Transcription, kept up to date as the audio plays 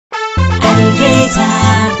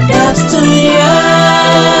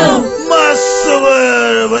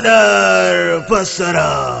Sabuwar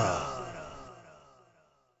Fasara.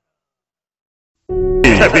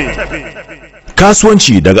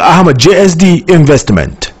 Kasuwanci daga Ahmad JSD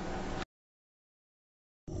Investment.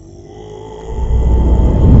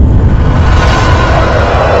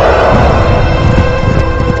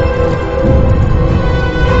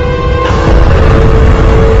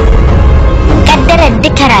 Kaddarar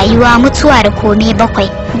duka rayuwa, mutuwa da kome bakwai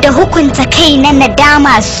da hukunta kai na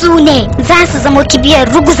nadama su ne za su zama kibiyar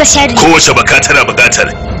ruguza sharri. Kowace baka tana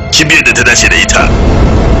bukatar kibiyar da ta dace da ita.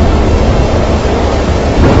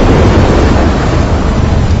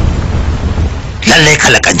 Lallai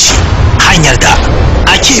kalakanci hanyar da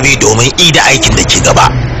ake bi domin ida aikin da ke gaba,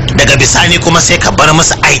 daga bisani kuma sai ka bar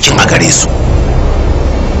musu aikin a gare su.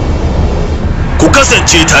 Ku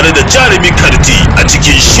kasance tare da jarumi Karti a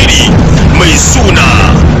cikin shiri mai suna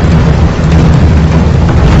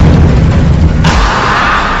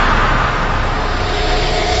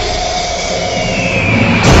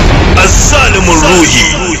Azzalimin Ruhi.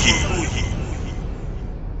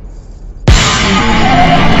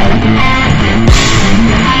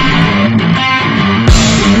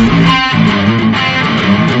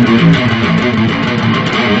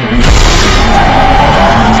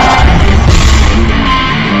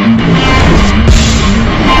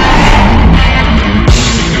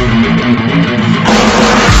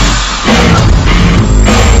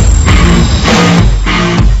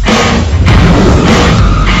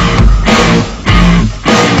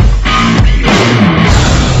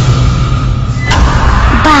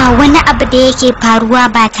 Wani abu da yake faruwa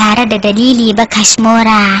ba tare da dalili ba,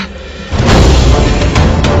 Kashmora.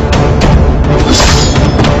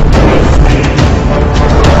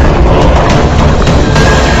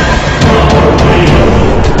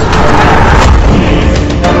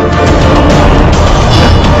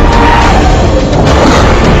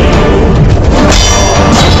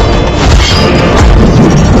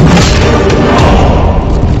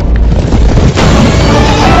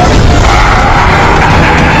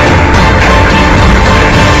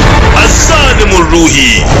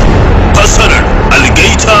 Ruhi, fasarar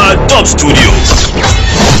algaita DUB Studio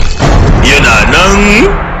yana nan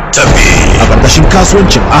tafi a ƙarƙashin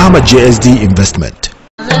kasuwancin Ahmad JSD Investment.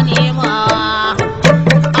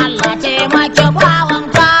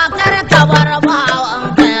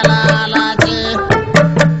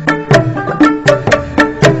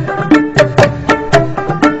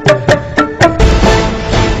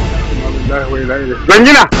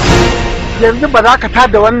 Zangina, yanzu ba za ka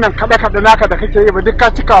tada wannan kaɗe-kaɗe naka da kake yi ba, duk ka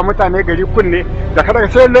cika wa mutane gari kunne da kaɗe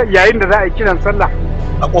sai yayin da za a yi kiran sallah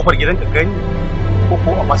a kofar gidanka gani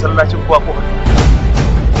ko a masallacin ko a kofar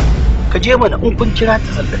ka je mana in kun kira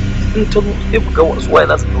ta sallah in ta zo sai ku ga wasu waye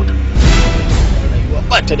za su dauta. Rayuwa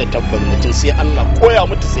ba ta da tabbas, mutum sai Allah koya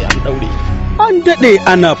mutu sai an daure. An daɗe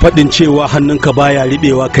ana faɗin cewa hannunka baya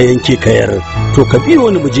riɓewa ka yanke kayar, to ka biyo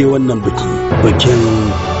wani muje wannan bikin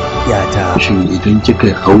yata. Shin idan kika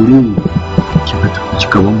yi aure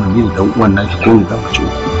kika ban mani da dan uwan naki ko da mace?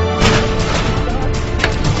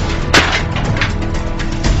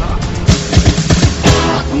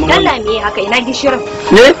 Allah me haka, ina gishirin?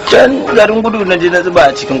 Ne can garin gudu na je na zuba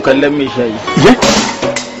a cikin kallon mai shayi. Ye?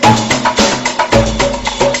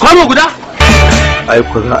 Kwano guda? Ai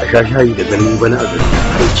ko za a sha shayi da ganin bana a gari.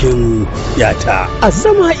 Bikin yata a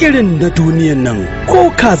zama irin na duniyan nan, ko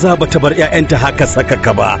kaza bata bar 'ya'yanta haka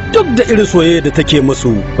sakaka ba, duk da irin soyayya da take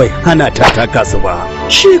musu bai hana ta taka su ba.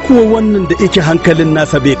 Shi kuwa wannan da yake hankalin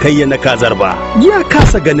nasa bai kai na kazar ba, ya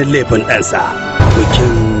kasa ganin laifin ɗansa.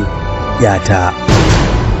 Bikin yata.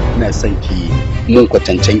 Ina son ki mun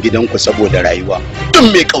kwatancen gidanku saboda rayuwa. Duk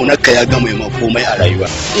mai kaunarka ya ga mai komai a rayuwa.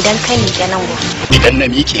 Idan kai miƙe nan ba. Idan na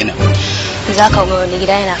miƙe nan. Za ka ga wani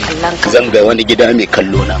gida yana kallon ka. Zan ga wani gida mai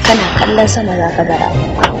kallo na. Kana kallon sama za ka gara.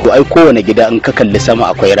 To ai kowane gida in ka kalli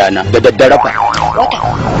sama akwai rana da daddare fa. Wata.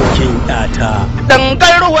 Bikin yata. Dan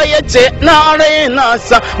garwa ya ce na raina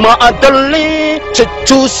sa ma'adalli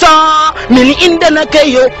cucusa min inda na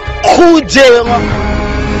kai yo kujewa.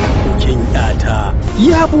 Bikin yata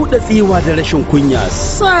ya buɗe tsiwa da rashin kunya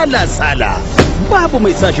sala-sala, babu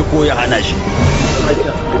mai sashi ko ya hana shi.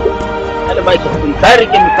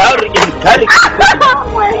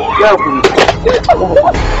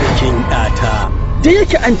 Bikin yata da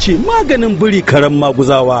yake an ce maganin biri karen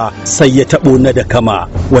maguzawa, sai ya taɓo na da kama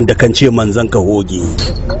wanda kan ce manzan ka hoge.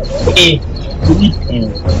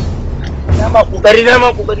 Na ma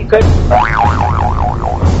kokari kai.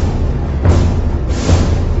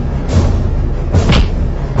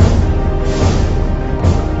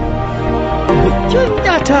 Bikin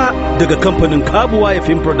yata daga kamfanin Kabuwa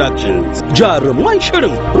FM Productions. Jaruman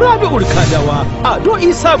shirin Rabi'ul Kadawa, Ado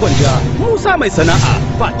Isa Gwanja, Musa Mai Sana'a,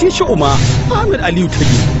 Fatisha Uma, Ahmed Aliyu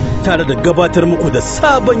Tagi, tare da gabatar muku da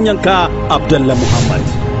sabon yanka Abdullah Muhammad.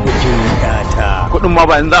 Bikin yata. Kuɗin ma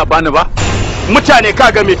ba yanzu a bani ba. Mutane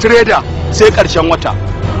kaga mai trader sai ƙarshen wata.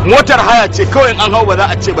 Motar haya ce kawai an hau ba za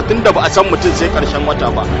a ce ba tunda ba a san mutum sai ƙarshen wata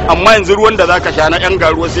ba. Amma yanzu ruwan da zaka sha na yan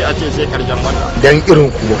garuwa sai a ce sai ƙarshen wata. Dan irin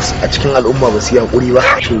ku a cikin al'umma ba su yi hakuri ba,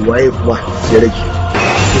 to waye kuma ya rage.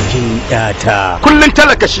 Bikin yata. Kullun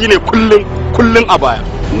talaka shine kullun a baya.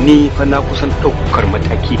 Ni fa na kusan ɗaukar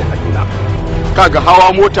mataki da hannuna. Kaga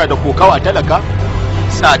hawa mota da kokawa talaka,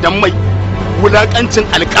 tsadan mai, wulakancin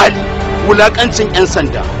alkali, wulakancin 'yan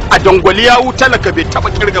sanda. A dangwali ya talaka bai taba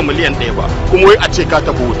kirga miliyan 1 ba, kuma wai a ce ka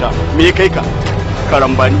tafi wuta. Me ya kai ka?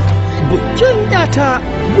 Karambani. Bikin yata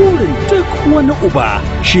burin duk wani uba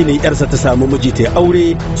shine yarsa ta samu miji ta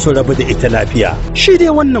aure su rabu da ita lafiya. Shi dai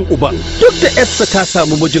wannan uban duk da yarsa ta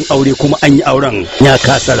samu mijin aure kuma an yi auren ya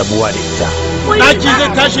kasa rabuwa da ita. Ɗaki zai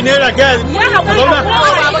tashi naira gaya.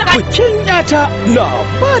 Bikin yata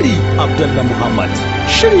labari Abdullah Muhammad.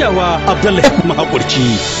 Shiryawa Abdullah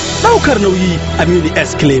Mahaƙurci. Ɗaukar nauyi Aminu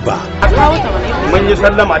S. Kleba. Mun yi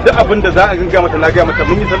sallama duk abin da za a ganga mata na gaya mata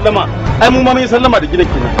mun yi sallama. Ai mu ma mun yi sallama da gidan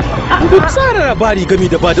kenan. Duk tsara labari game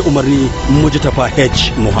da bada umarni Mujtafa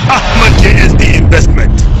H. Muhammad. Ahmad JSD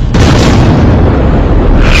Investment.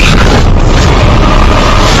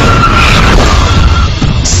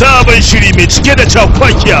 Sabon shiri mai cike da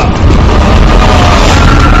cakwakiya.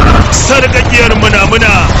 Sargagiyar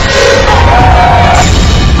muna-muna.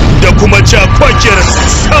 Da kuma cakwakiyar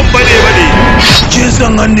san bane-bane. Kin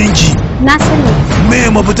san hannunki? Na sani. Me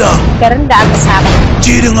mafita? Garin da aka saba.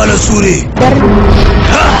 Jirin alasure.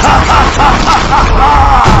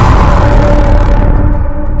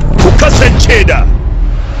 Ku kasance da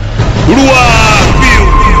ruwa biyu.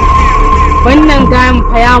 Wannan gayan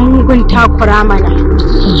fa ya mugun takura mana.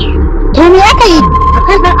 To me aka yi?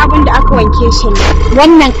 Akan dan abin da aka wanke shi ne.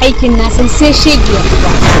 Wannan aikin na san sai shegiyar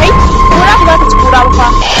ruwa. Kai, kura ba za ka ci kura ba fa.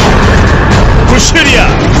 Ku shirya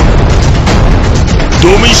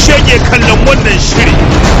domin shege kallon wannan shiri.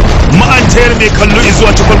 Ma'antayar mai kallo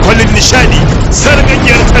izuwa cikwalkwalin nishadi,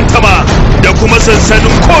 sargagiyar tantama da kuma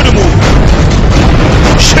sansanin kodumu.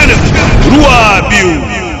 Shirin ruwa biyu.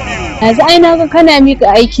 Yanzu ai na ga kana mika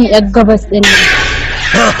aikin yar gabas din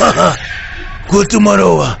nan. Ko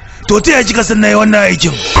tumarowa. To ta yaji kasan nayi wannan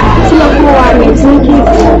aikin. Suna kowa mai zinki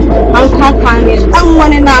an kafa ne dan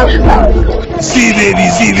wani na. Si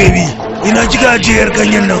baby. Ina kika ajiyar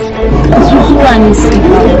ganyen nan. Zuwa ne su.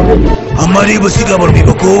 Amma dai ba su gabar mi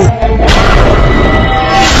ba ko?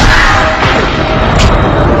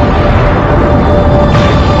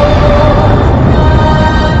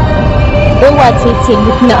 Wace ce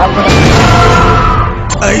Lukna abu?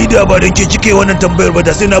 Ai da ba da ke kike wannan tambayar ba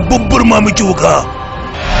da sai na bubburma miki wuka.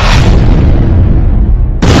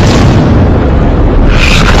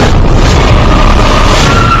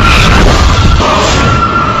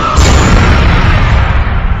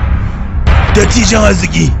 Dattijan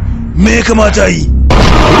arziki me ya kamata yi?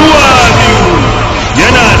 Ruwa biyu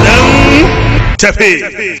yana nan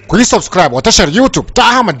tafe. Ku yi subscribe wa tashar YouTube ta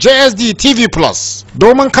Ahmad JSD TV Plus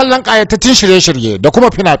domin kallon ƙayatattun shirye-shirye da kuma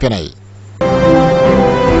fina-finai.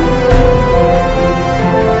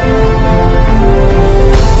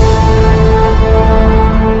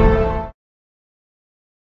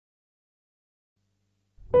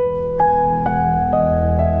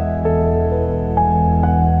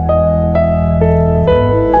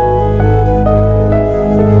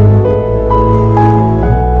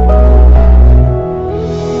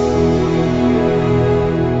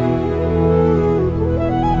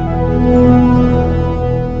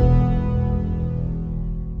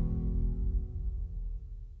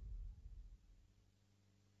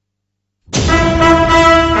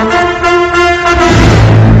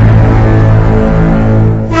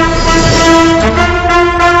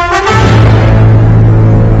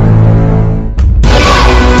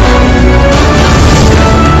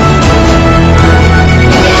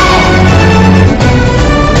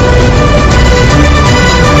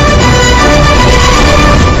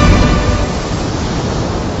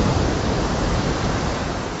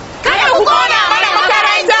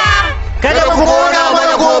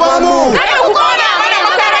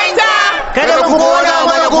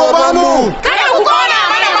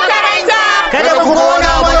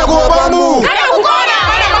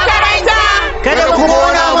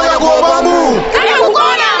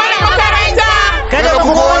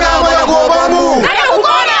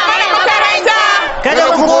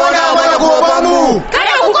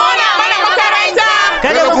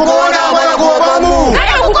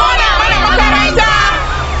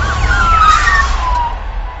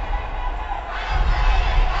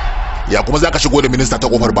 ya kuma zaka shigo da minista ta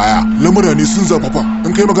kofar baya lamura ne sun zafafa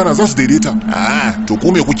in kai magana za su daidaita to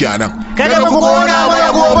ku me kuke anan kada ku kona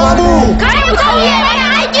mana goban mu kada ku tauye mana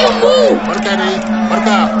haƙƙin mu barka ne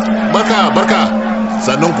barka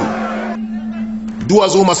sannan ku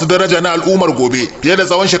duwatsu masu daraja na al'ummar gobe fiye da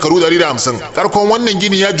tsawon shekaru 150 karkon wannan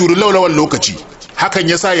gini ya juri laulawan lokaci hakan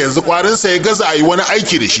yasa yanzu kwarinsa ya gaza a yi wani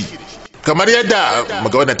aiki da shi kamar yadda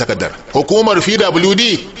muga wannan takardar hukumar PWD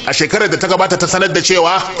a shekarar da ta gabata ta sanar da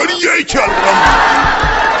cewa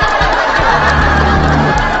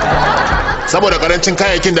saboda karancin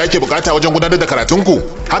kayayyakin da ake bukata wajen gudanar da karatunku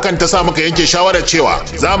hakan ta sa muka yanke shawarar cewa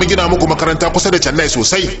za mu gina muku makaranta kusa da Chennai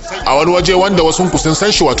sosai a wani waje wanda wasu ku sun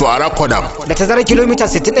san shi wato Arakonam da tazarar kilomita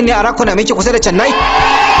 60 din ne Arakonam yake kusa da Chennai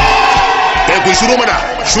kai ku shiru mana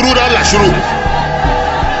shiru da Allah shiru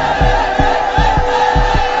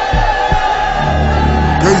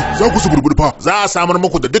za ku su burburfa za a samar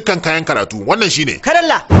muku da dukkan kayan karatu wannan shine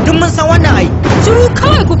karalla duk mun san wannan ai shiru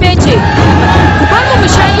kawai ku fece ku bar mu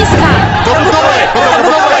sha iska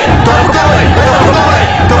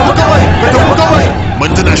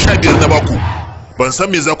mintuna 15 na baku ban san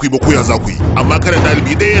me za ku yi ba ko ya za ku yi amma kada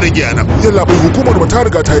dalibi ɗaya ya rage ana yalla bai hukumar mu ta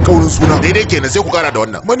riga ta yi kaurin suna daidai kenan sai ku kara da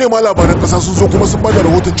wannan manema labaran kasa sun zo kuma sun bada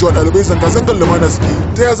rahoton cewa dalibai zanga-zangar lumana suke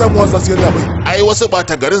ta ya zamu wasa su yalla bai ai wasu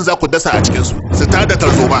bata garin za ku dasa a cikin su su tada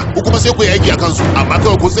tarzoma ko kuma sai ku yi aiki a kansu amma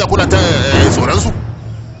kawai ku tsaya kuna ta tsoron su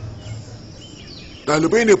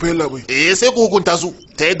dalibai ne fa yalla bai sai ku hukunta su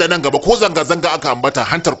ta yadda nan gaba ko zanga-zanga aka ambata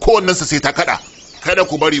hantar kowannen su sai ta kada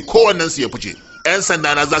ku bari kowannen su ya fice 'yan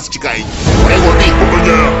sanda na za su cika yi kai gobe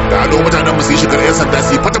da ado mutanen mu su yi shigar 'yan sanda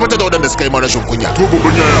su yi fata-fata da waɗanda suka yi mara rashin kunya to gobe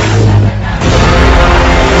jaya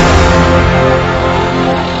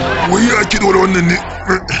wai ya ki dole wannan ne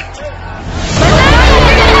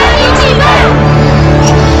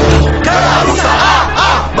kada rusa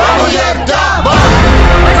ba mu yarda ba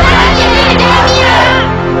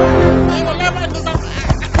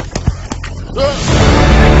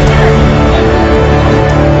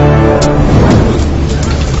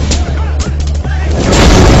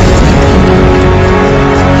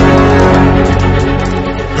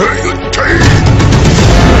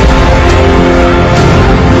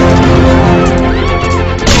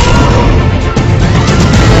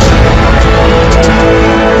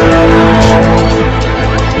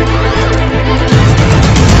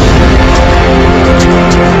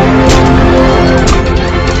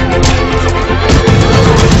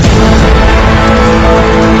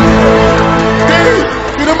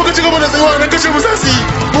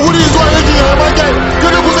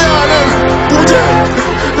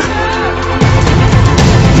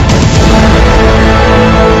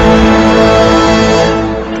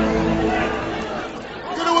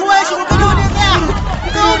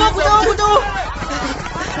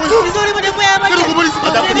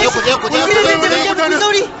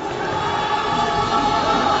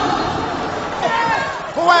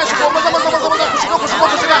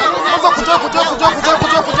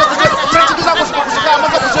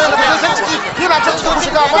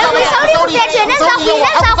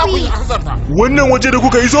wannan waje da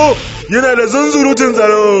kuka iso yana da zunzurutun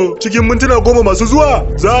tsaro cikin mintuna 10 masu zuwa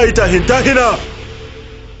za a yi tahina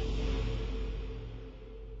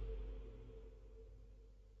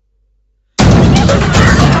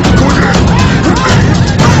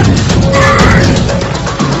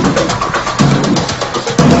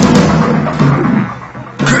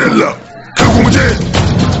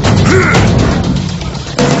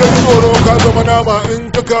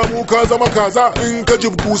in ka kamu ka zama kaza in ka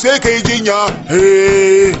jibgu sai ka yi jinya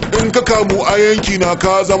in ka kamu a yanki na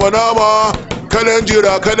ka zama nama kalan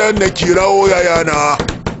jira kalan na kirawo yayana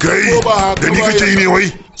kai da ni kake yi ne wai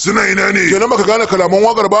suna ina ne kenan baka gane kalaman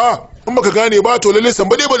wakar ba in baka gane ba to lalle san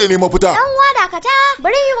bade ne mafita dan wada kata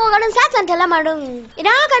bari yi kokarin satanta lamarin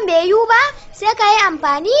idan hakan bai yiwu ba sai ka yi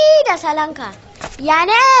amfani da salanka ya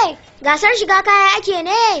ne gasar shiga kaya ake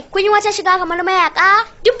ne kun yi wata shiga kamar mayaka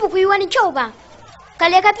duk ba ku yi wani kyau ba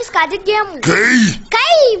kale ka fiska duk gemu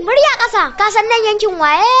kai murya kasa ka san nan yankin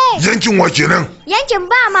waye yankin wa kenan yankin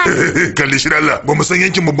ba ma kalle shi da Allah ba mu san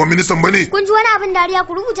yankin babban ministan bane kun ji wani abin dariya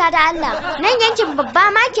ku rubuta da Allah nan yankin babba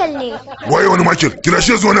Michael ne waye wani Michael kira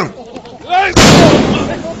shi zo nan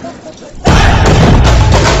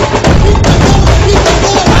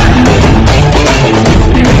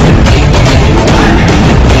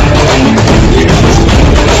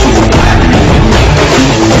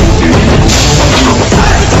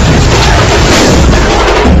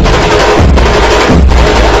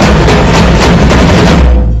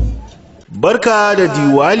Barka da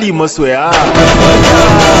Diwali masoya.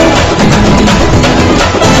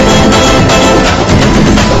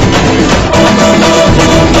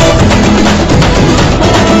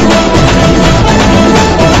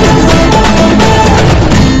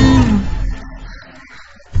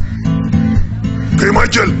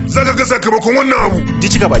 zaka ga sakamakon wannan abu. Ji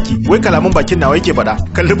cika baki, wai kalaman bakin nawa yake faɗa.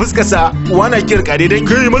 Kalli fuskar sa, wana kirka dai dan.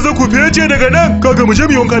 Kai maza ku fiye daga nan. Kaga mu je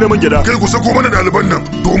mu wanka da man gyada. Kai ku sako mana ɗaliban nan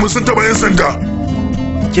domin sun taɓa 'yan sanda.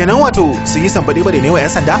 Kenan wato sun yi sambaɗe ba da ne wa 'yan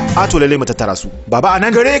sanda? A to lalle mu tattara su. Baba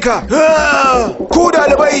anan gare ka. Ku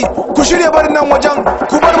ɗalibai, ku shirya barin nan wajen.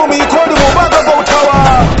 Ku bar mu yi kodi mu ba ga bautawa.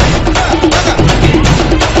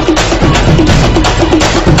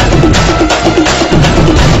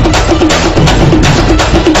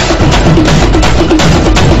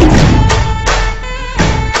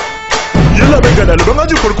 Yalla bai ga ɗaliban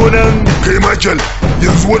ajin farko nan. Kai Michael,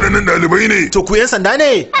 yanzu waɗannan ɗalibai ne. To ku 'yan sanda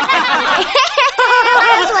ne?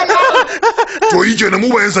 To yi kenan mu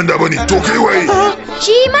ba 'yan sanda bane. To kai waye?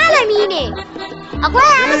 Shi malami ne. Akwai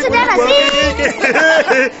ya musu darasi.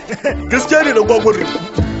 Gaskiya ne da gwagwar.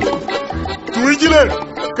 To yi gile,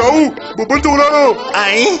 kawu, babban tauraro.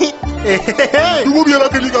 Ai. 5,000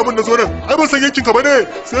 aka liƙa min da zo nan. Ai ban san yankin ka bane.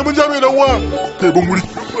 Sai mun ja mai dan wa. Kai ban wuri.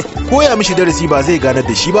 Koya mishi darasi ba zai ganar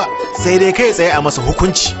da shi ba, sai dai kai tsaye a masa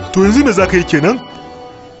hukunci. To yanzu me za ka yi kenan?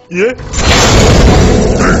 Ye?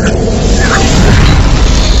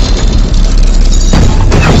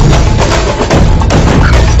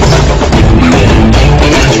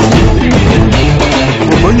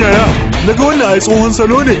 Babban yaya, na ga wannan ai tsohon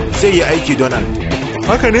salo ne. Zai yi aiki Donald.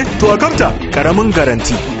 Haka ne? To a kamta. Karamin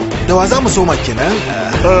garanti. Da wa za mu soma kenan?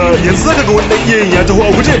 Yanzu zaka ga wannan iyayen ya taho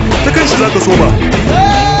a guje, ta kan shi zaka soma.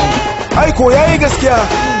 Aiko yayi gaskiya.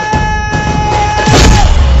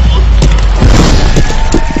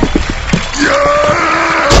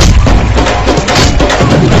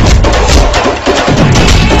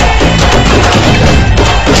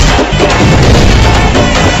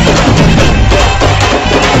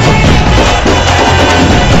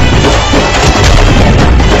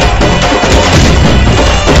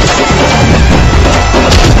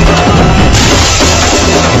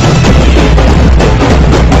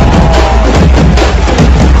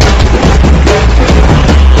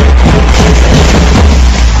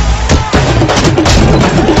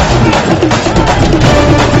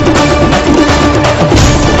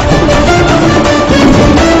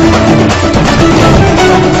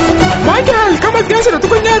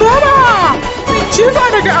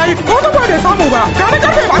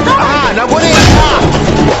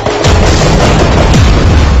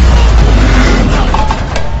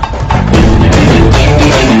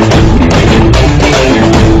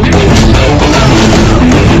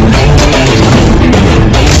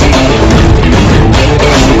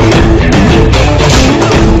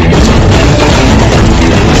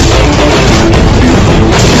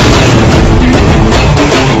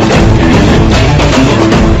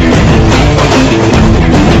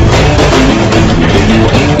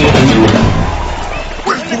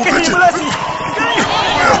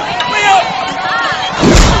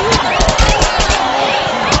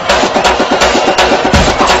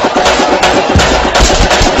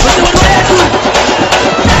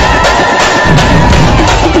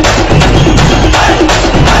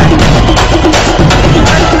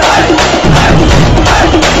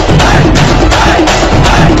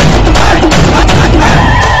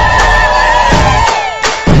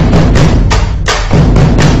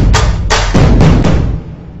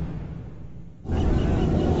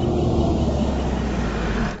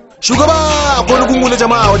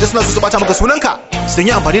 Jama'a waje suna su bata maka sunanka, sun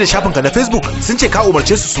yi amfani da shafinka na Facebook, sun ce ka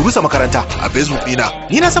umarce su rusa makaranta a Facebook dina.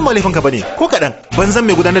 Ni na san ba laifinka bane ko kadan, ban zan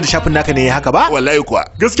mai gudanar da shafin naka ne haka ba. Wallahi kuwa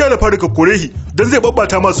gaskiya da fara ka kore shi dan zai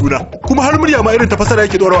babbata ma suna, kuma har murya ma irin ta fasara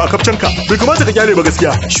yake dorawa a kafcanka, bai kamata ka kyale ba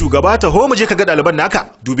gaskiya. Shugaba ta ho mu je ka ga ɗaliban naka,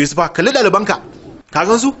 dube su fa, kalli ɗalibanka, ka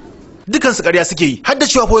gan su dukan su ƙarya suke yi, har da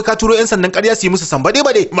cewa fa ka turo 'yan sandan ƙarya su yi musu sambade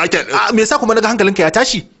bade. Me yasa kuma naga hankalinka ya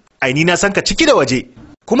tashi? Ai ni na san ka ciki da waje,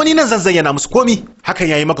 kuma ni nan zan zayyana musu komi. Hakan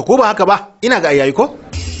yayi maka ko ba haka ba? Ina ga yayi ko?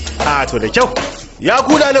 A to da kyau. Ya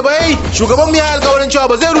ku dalibai, shugaban mu ya alƙawarin cewa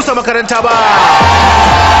ba zai rusa makaranta ba.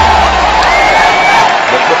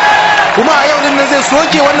 Kuma a yau din nan zai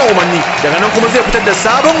soke wannan umarni, daga nan kuma zai fitar da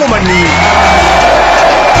sabon umarni.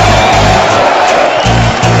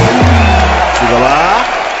 Shugaba,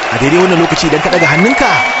 a daidai wannan lokaci idan ka daga hannunka,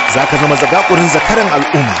 za ka zama zagakurin zakaran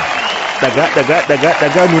al'umma.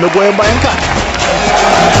 Daga nuna goyon bayanka.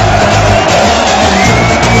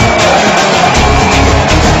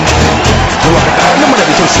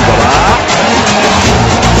 Shugaba,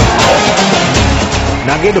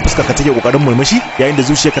 na ga yadda fuskar ka take kokarin murmushi yayin da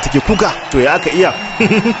zuciyarka take kuka, to ya aka iya?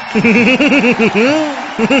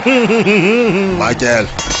 Michael,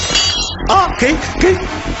 kai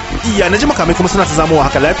iya na ji makamai kuma suna ta zamowa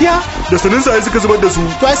haka lafiya da sanin sa suka zubar da su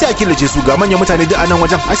to ai sai a killace su ga manyan mutane duk a nan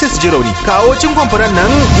wajen ai sai su ji rauni kawo cin kwamfuran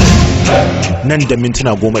nan da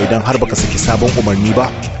mintuna 10 idan har baka saki sabon umarni ba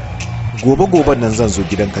gobe nan zan zo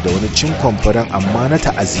gidanka da wani cin kwamfuran amma na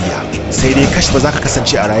ta'aziyya sai dai kashi ba za ka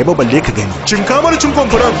kasance a raye ba balle ka gani cin kamar cin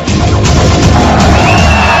kwamfuran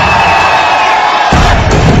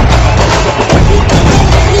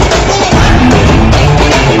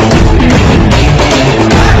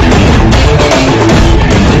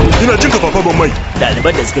ina jin kafafa ban mai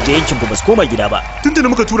ɗaliban da suka je yankin ku ba su koma gida ba tuntuni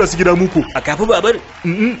muka tura su gida muku a kafi babar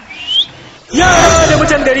yara da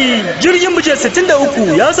mutan gari jirgin buje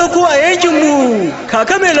 63 ya sauko a yankinmu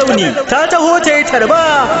kaka mai launi ta taho ta yi tarba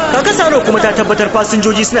kaka saro kuma ta tabbatar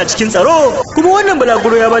fasinjoji suna cikin tsaro kuma wannan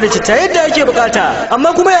balaguro ya bada citta yadda ake bukata amma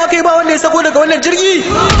kuma ya kai ba wanda ya sako daga wannan jirgi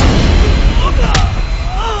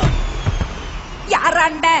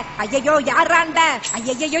யாராண்ட ஐயோ யாராண்ட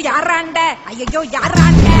ஐயோ யாராண்ட ஐயோ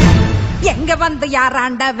யாராண்ட எங்க வந்து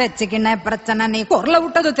யாராண்ட வச்சுக்கின பிரச்சனை நீ குரல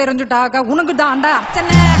விட்டது தெரிஞ்சுட்டாக உனக்கு தாண்டா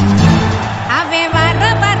அச்சனை அவன் வர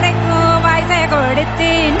வரைக்கும் வயசை கொடுத்து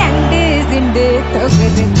நண்டு சிண்டு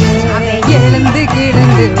தொகுது அவன் எழுந்து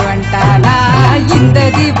கிழந்து வந்துட்டானா இந்த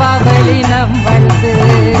தீபாவளி நம்மளுது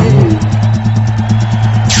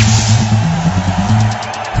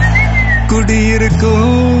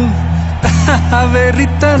குடியிருக்கும்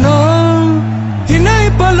வெறித்தனம்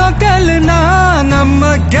இணைப்பலோக்கல்னா நம்ம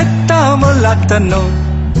கெத்தாமலாத்தனம்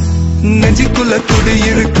நெஞ்சுக்குள்ள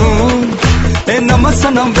குடியிருக்கும் நம்ம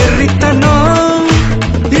சனம் வெறித்தனம்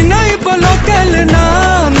இணைப்பலோக்கல்னா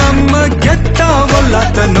நம்ம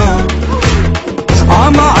கெத்தாமலாத்தனம்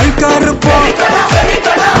ஆமா அழுக்கா இருப்போம்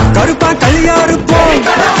கருப்பா களியா இருப்போம்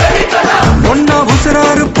ஒன்னா உசுரா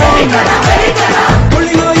இருப்போம்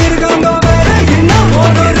புள்ளியோ இருக்காங்க வேற என்ன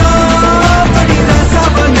போடுறோம்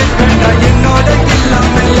என்னோட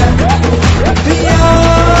இல்லாமல்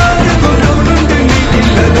யாருக்கும் ரவுண்டு நீ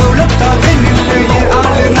இல்ல ரவுளத்தாவே நில்லு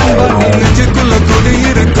ஆளு நண்பா நீ நெஞ்சுக்குள்ள கொடி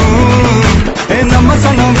இருக்கும் நம்ம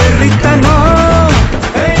சனம் வெறித்தனம்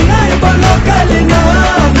பலோக்கலினா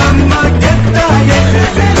நம்ம கெத்தா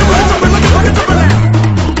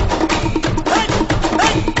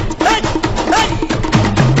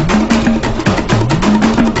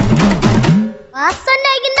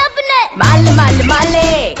Male male male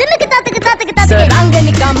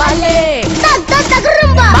Surangani ka male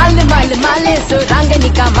Male male male Surangani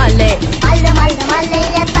ka male Male male male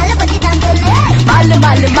ya talapati tandule Male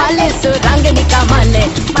male male Surangani ka male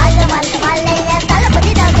Male male male ya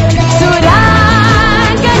talapati tandule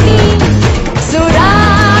Surangani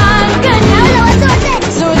Surangani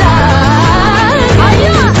Surangani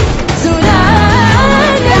Ayo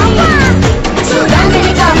Surangani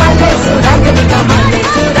Surangani ka male Surangani ka male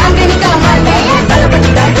Surangani ka male ya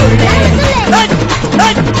talapati tandule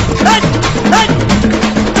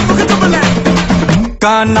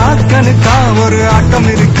கானாக்கனுக்கா ஒரு ஆட்டம்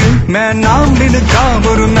இருக்கு மேனாம்பினுக்கா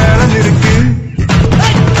ஒரு மேளம் இருக்கு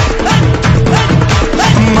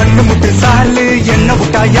மண்ணு முட்டு சாலு என்ன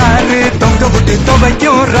விட்டா யாரு தொங்க விட்டு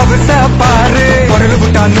துவைக்கும் ரவச பாரு பொருள்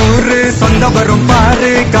விட்டா 100 சொந்த வரும்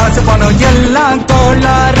பாரு காசு பணம் எல்லாம்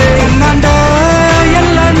கோளாறு என்னாண்ட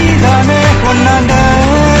எல்லாம் நீதானே ஒன்னாண்ட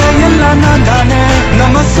எல்லாம் நான் தானே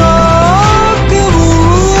நம்ம சோக்கு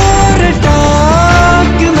ஊரட்டாக்கு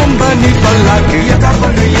மும்பனி பல்லாக்கு எதா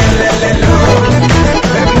பண்ணு எல்லோ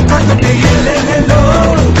எல்லோ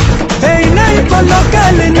ஏய் நை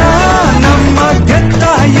பல்லோக்கல்னா நம்ம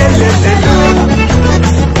கெத்தா எல்லோ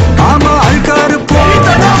ஆமா அழுக்கா இருப்போம்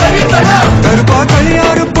கருப்பா களியா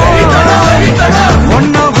இருப்போம்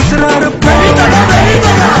ஒன்னா உசுரா இருப்போம்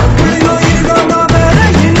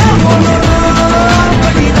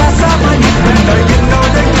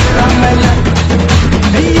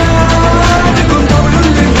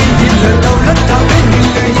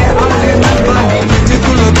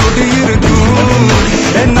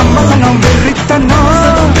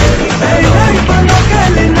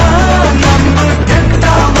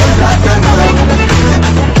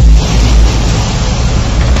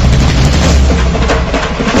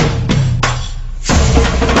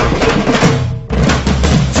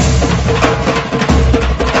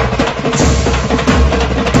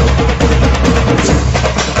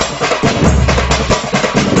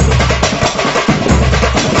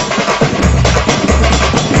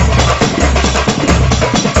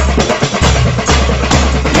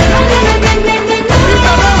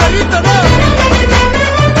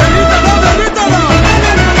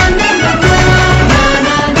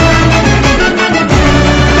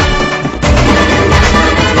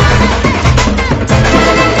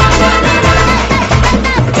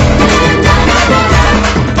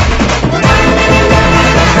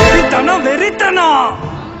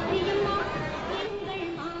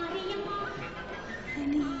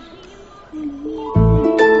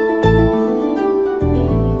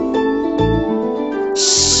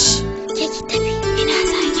Ke ki tafi ina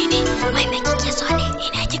sake ne. Wai me kike so ne?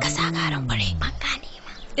 Ina kika sa garin fure. Ban gane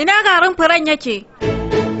ma. Ina garin furen yake?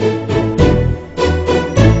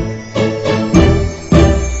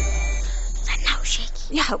 Zan haushe ki.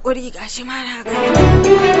 Ya haƙuri gashi ma na ga.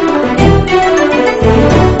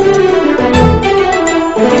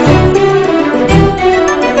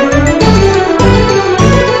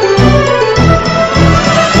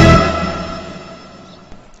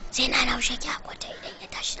 Sai na naushe ki a kwata idan ya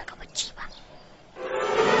tashi daga bacci ba.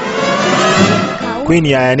 Queen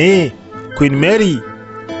yaya ne? Queen Mary,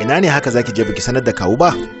 ina ne haka zaki je biki sanar da kawu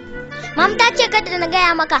ba? Mam ta ce kada na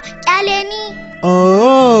gaya maka, kyale ni.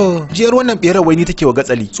 Oh, jiyar wannan berar wai ni take wa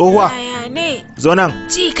gatsali. Tsohuwa. Yaya ne? Zo nan.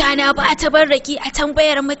 Cika na ba ta barraki a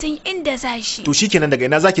tambayar mutum inda za shi. To shikenan daga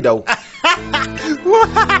ina zaki dawo?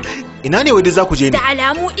 Ina ne wai duk za ku je ne? Da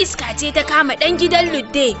alamu iska ce ta kama dan gidan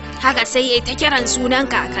Ludde, haka sai yayi ta kiran sunan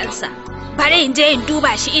kakansa. Bari in je in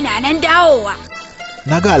duba shi ina nan dawowa.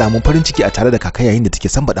 Na ga alamun farin ciki a tare da kaka yayin da take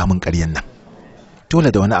son baɗa min ƙaryan nan. Dole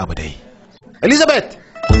da wani abu dai. Elizabeth!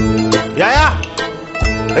 Yaya!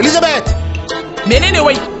 Elizabeth! Menene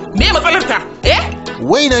wai? Me matsalar ka? Eh?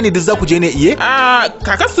 Wai na ne duk za ku je ne iye?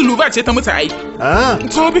 Kakar Suluba ce ta mutu ai.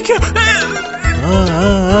 To bikin.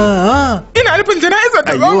 Ina nufin jana'izar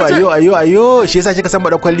da Ayo, shi yasa kika san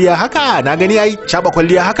bada kwalliya haka? Na gani yayi, shaba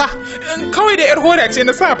kwalliya haka? Kawai da yar hoda ce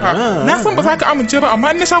na safa. Na san ba za ka amince ba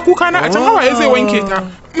amma in na sha kuka na a can hawaye zai wanke ta.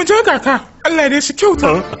 Mu je kaka. Allah dai shi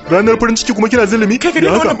kyauta. Ranar farin ciki kuma kina zulumi? Kai ka dai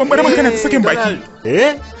wannan bambara man kana ta sakin baki.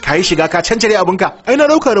 Kai shiga ka cancare abinka. Ai na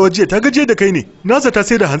dauka da waje ta gaje da kai ne. Na zata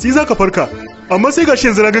sai da hantsi zaka farka. Amma sai gashi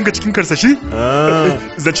yanzu na ganka cikin karsashi.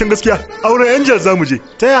 Zancen gaskiya, auren Angel zamu je.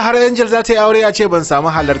 Ta ya har Angel za ta yi aure ya ce ban samu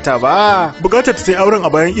halarta ba. Bukatar ta sai auren a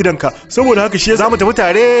bayan idanka. Saboda haka shi zamu tafi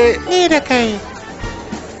tare. Ni da kai.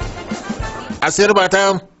 Asir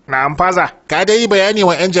Batam. Na'am faza. Ka dai yi bayani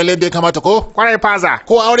wa Angel yadda ya kamata ko? Kwarai faza.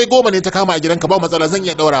 Ko aure 10 ne ta kama a gidanka ba matsala zan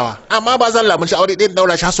iya daurawa. Amma ba zan lamunci aure ɗaya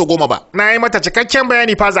daura shi har so 10 ba. Na yi mata cikakken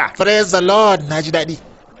bayani faza. Praise the Lord, na ji daɗi.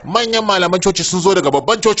 Manyan malaman coci sun zo daga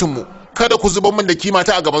babban cocinmu. Kada ku zuban min da kima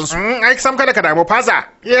ta a gaban su. Ai sam kada ka damu faza.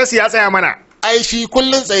 Yesu ya tsaya mana. Ai shi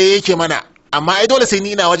kullun tsaye yake mana. Amma ai dole sai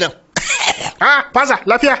ni ina wajen. Faza,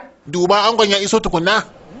 lafiya. Duba angon ya iso tukunna.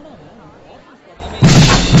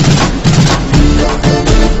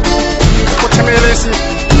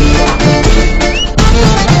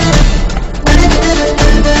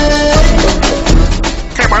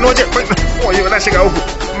 Kai ba waje. Wayo na shiga uku.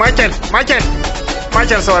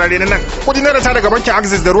 Michael saurare ni nan. Kudi na da ta daga bankin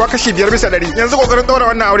Axis da ruwa kashi 5/100. Yanzu kokarin daura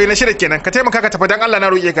wannan aure na shirye kenan. Ka taimaka ka tafi dan Allah na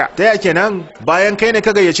roƙe ka. Ta ya kenan? Bayan kai ne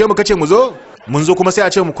ka gayyace mu kace mu zo? Mun zo kuma sai a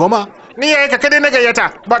ce mu koma? Ni yayi ka kadai na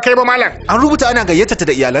gayyata, ba kai ba malam. An rubuta ana gayyata ta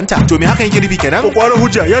da iyalanta. To me hakan yake nufi kenan? Ko kwarar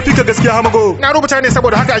hujja, ya fi ka gaskiya hamago. Na rubuta ne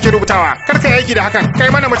saboda haka ake rubutawa. Kar ka yi aiki da hakan. Kai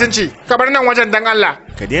mana mutunci. Ka bar nan wajen dan Allah.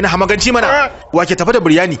 Ka daina hamaganci mana. Wa ke tafi da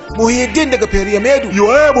biryani? Muhiddin daga Feriya Medu.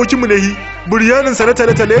 Yo ai abokin mu ne hi. Biryanin sa na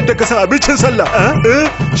tale yadda ka san abincin sallah.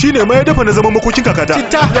 Shine ma ya dafa na zaman makokin kakata.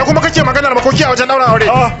 Citta, ya kuma kake maganar makoki a wajen daura aure?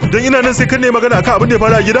 Dan ina nan sai kan ne magana akan abin da ya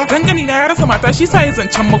fara a gida? Dangane na ya rasa mata shi sa ya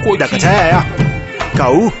zancen makoki. Daga ta yaya?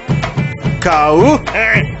 Kawu?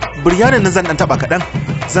 Biryanin nan zan dan taba kaɗan.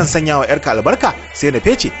 Zan sanya wa yarka albarka sai na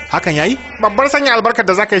fece. Hakan yayi? Babbar sanya albarkar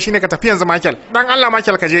da zaka yi shine ka tafi yanzu Michael. Dan Allah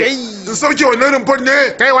Michael ka je. Sauke wannan rumfar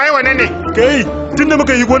ne. Kai waye wannan ne? Kai, tunda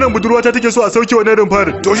muka yi gonan budurwata take so a sauke wannan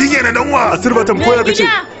rumfar. To shi kenan dan wa. Asirba tam koya kace.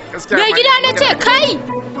 Me gida na ce kai.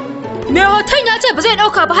 Me hoton ya ce ba zai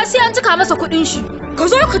dauka ba har sai an cika masa kuɗin shi. Ka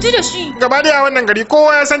zo ka ji da shi. Gaba da wannan gari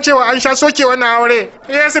kowa ya san cewa an sha soke wannan aure.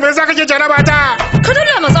 Yesu me yasa kake jaraba ta? Ka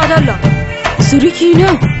dalla matsa dalla. Suriki ne.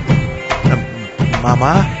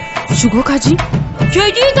 Mama. Shigo kaji.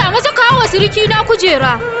 Ke gita masa kawo suriki na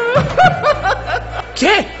kujera.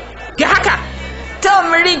 Ke haka.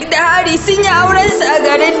 Tom, Rick da Harry sun yi aurensu a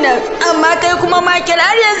garin nan, amma kai kuma Michael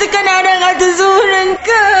har yanzu kana nan a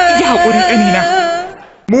tuzurinka. Ya haƙuri ƙanina.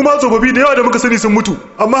 Mu ma tsofaffi da yawa da muka sani sun mutu,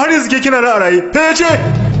 amma har yanzu ke kina nan a raye. Fece!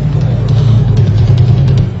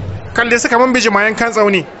 Kalle suka mun biji mayan kan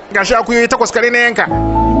tsauni, gashi akuyoyi 8 kare na yanka.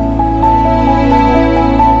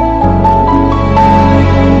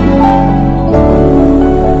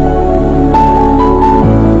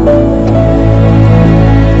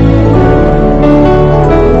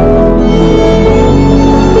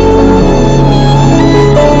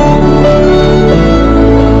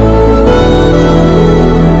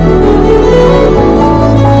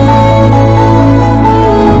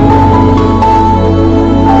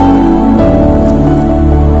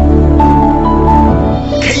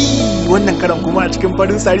 Cikin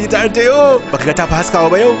farin sari ta an tayo baka ga ta fi haskawa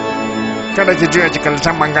ba yau. Kada ki juya ki kalli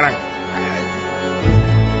can bangaren.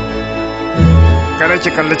 Kada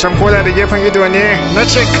ki kalli can koda da gefen ido ne, na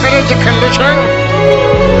ce kada ki kalli can.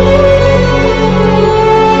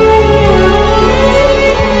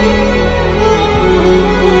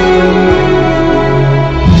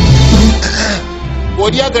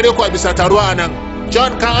 Godiya gare ku a bisa taruwa a nan.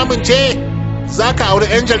 John, ka amince? Za ka auri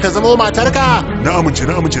Angel ta zama matarka? Na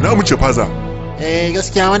amince faza.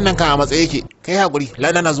 Gaskiya wannan ka a matsayi yake. Kai haƙuri,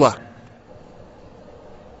 lana na zuwa.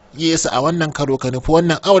 Yesu a wannan karo ka nufi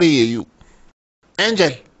wannan aure ya yi.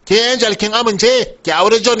 Angel, kin amince? Ki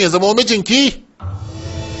aure John ya zama mijinki?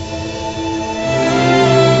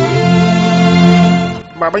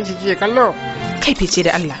 Babanki kike kallo? Kai fice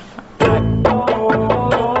da Allah.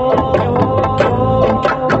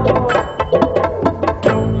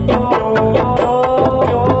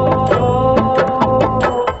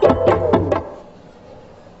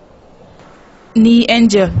 Ni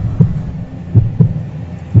Angel.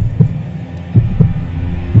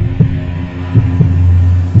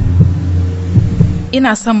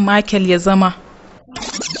 Ina son Michael ya zama.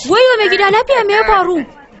 Wayo mai gida lafiya me ya faru?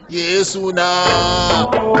 Yesu na.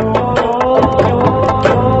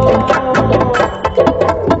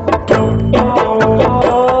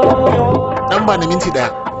 Dan ba na minti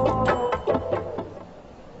daya.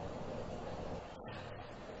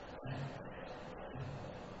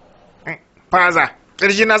 Faza,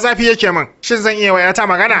 ƙirji na zafi yake min. Shin zan iya wayata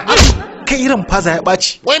magana? Kai irin faza ya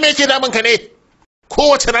ɓaci. Wai me yake damun ka ne?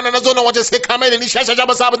 Kowace rana na zo nan wajen sai ka mai da ni shashasha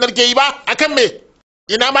ba sabon da ke yi ba? Akan me?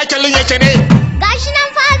 Ina makallin yake ne? Gashi nan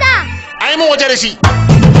faza. Ai mun waje da shi.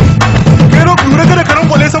 Kero lura kada karan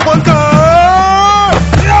kwale sakonka.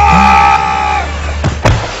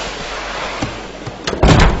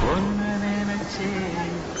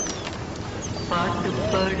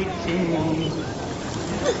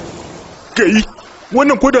 Kai,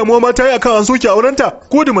 wannan ko damuwa ma ta yi akan an soke aurenta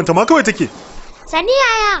ko da manta ma kawai take. Sani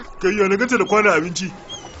yaya? Kai ya naganta da kwana abinci.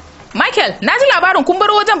 Michael, na ji labarin kun bar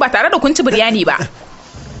wajen ba tare da kun ci biryani ba.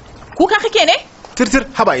 Kuka kake ne? Tirtir,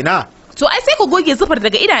 haba ina. To ai sai ka goge zufar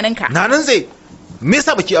daga idanunka. Na nan zai. Me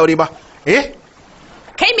yasa baki aure ba?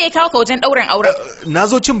 Kai me ya kawo ka wajen ɗaurin auren? Na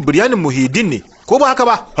zo cin biryanin Muhyiddin ne, ko ba haka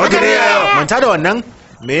ba? Haka ne yaya. Manta da wannan.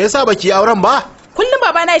 Me yasa baki auren ba? Kullum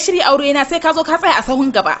babana ya shirya aure na sai ka zo ka tsaya a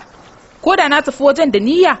sahun gaba. Ko da na tafi wajen da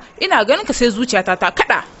niyya, ina ganin ka sai zuciyata ta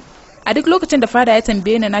kada. A duk lokacin da fada ya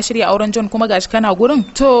tambaye ni na shirya auren John kuma gashi kana gurin,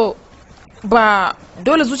 to ba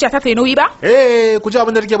dole zuciyata ta yi nauyi ba? Ku ji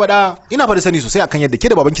abin da nake faɗa. Ina fa da sani sosai akan yadda ke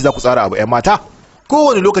da babanki za ku tsara abu ƴan mata.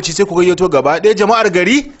 Kowane lokaci sai ku gayyato gaba ɗaya jama'ar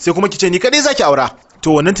gari sai kuma ki ce ni kadai zaki aura.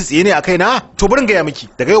 To wannan tsiye ne a kaina? To burin gaya miki,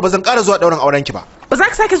 daga yau ba zan ƙara zuwa ɗaurin auren ki ba. Ba za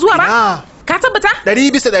ka sake zuwa ba? Ka tabbata?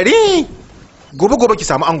 100%. Gobe ki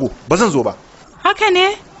samu ango, ba zan zo ba. Haka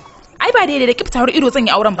ne? Ai ba daidai da kiftawar ido zan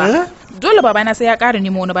yi auren ba. Dole babana sai ya ƙara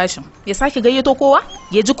nemo wani bashin. Ya sake gayyato kowa?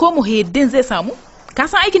 Ya ji ko Muhyiddin zai samu? Ka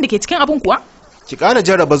san aikin da ke cikin abin kuwa? Ki ƙara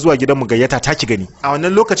jarraba zuwa gidanmu gayyata ta ki gani. A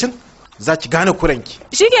wannan lokacin za ki gane kuranki.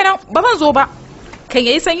 Shikenan, ba zan zo ba. Kan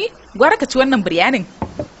yayi sanyi, gwara ka ci wannan biryanin.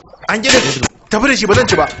 An gida tafi da shi ba zan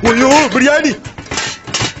ci ba. Wayo biryani.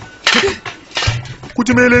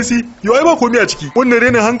 Kuti mai lesi, yau ai ba komai a ciki. Wannan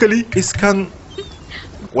renin hankali. Iskan.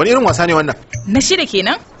 Wani irin wasa ne wannan? Na shida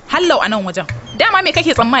kenan. Hallau a nan wajen. Dama me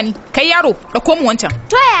kake tsammani? Kai yaro, da komu wancan.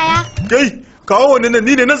 To yaya? Kai, kawo wannan nan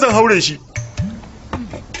ni ne na zan haure shi.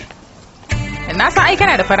 Na san ai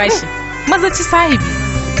kana da farashi. Maza ci sahibi.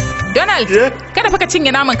 Donald, kada fa ka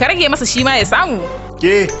cinye naman ka rage masa shi ma ya samu.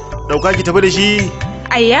 Ke, dauka ki tafi da shi.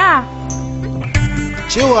 Ayya.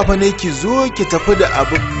 Cewa fa ne ki zo ki tafi da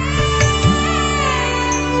abu.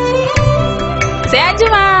 Sai an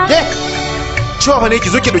jima. Ke, cewa fa ne ki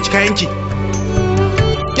zo ki dauki kayanki.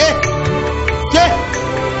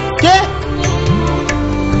 Ke?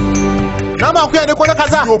 Nama akuya ne ko na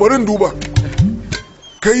kaza? Yo barin duba.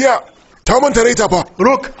 Kayya, ta manta raita fa.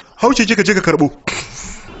 Rock, hauce kika je ka karbo.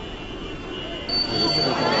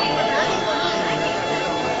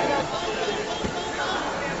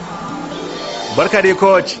 Barka dai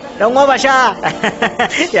coach. Dan uwa basha.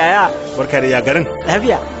 Yaya? Barka dai ya garin.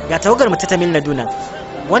 Lafiya. Ga tawagar mu ta Tamil Nadu nan.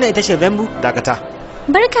 Wannan ita ce Bembu. Dakata.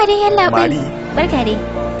 Barka dai yalla bai. Mari. Barka dai.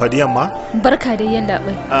 Fadiyan ma? Barka dai yalla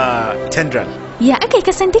bai. Tendral. Ya akai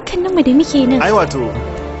kasan dukkanin mu da muke nan? Ai wato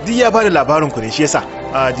duk ya bada labarin ku ne shi yasa.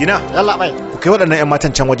 Dina. Yalla bai. Ku kai waɗannan 'yan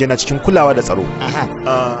matan can waje na cikin kulawa da tsaro.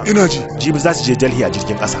 Ina ji. Jibi za su je Delhi a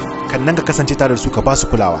jirgin ƙasa. Kan nan ka kasance tare da su ka ba su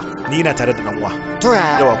kulawa. Ni ina tare da dan uwa. To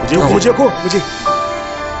ya. Yawa ku je ko? Ku je.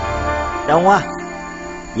 Dan uwa.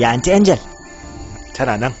 Ya Aunty Angel.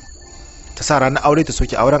 Tana nan. Ta sa ranar aure ta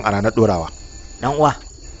soke auren a ranar dorawa. Dan uwa.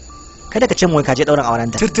 Kada ka ce mu ka je dauran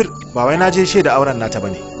auren ta. Tirtir, ba wai na je shaida auren nata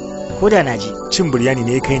bane. Ko da na ji. Cin biryani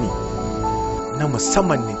ne ya kai ni. Na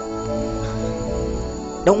musamman ne.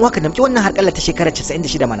 dan uwa ka damki wannan harƙalla ta shekarar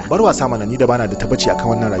 96 mana. Bar wasa mana, ni da bana da tabbaci akan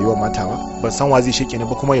wannan rayuwar matawa. Ban san wa zai sheke ni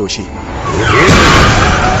ba kuma yaushe.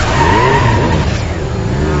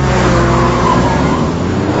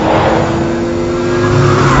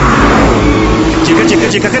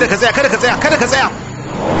 Jika kada ka tsaya.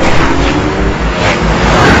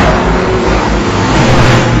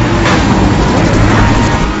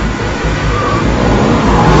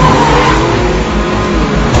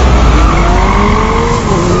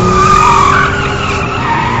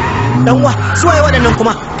 Danwa, su waye waɗannan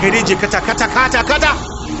kuma? Kai dai je kata.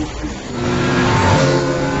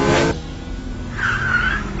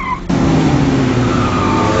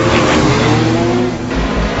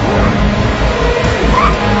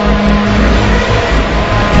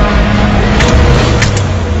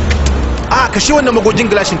 Kashe wannan magogin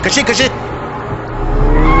gilashin, kashe.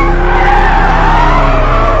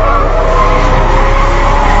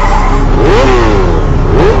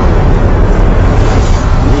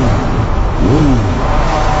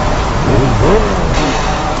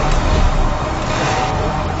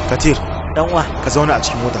 Katir, dan uwa, ka zauna a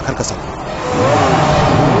cikin mota kar ka sauka.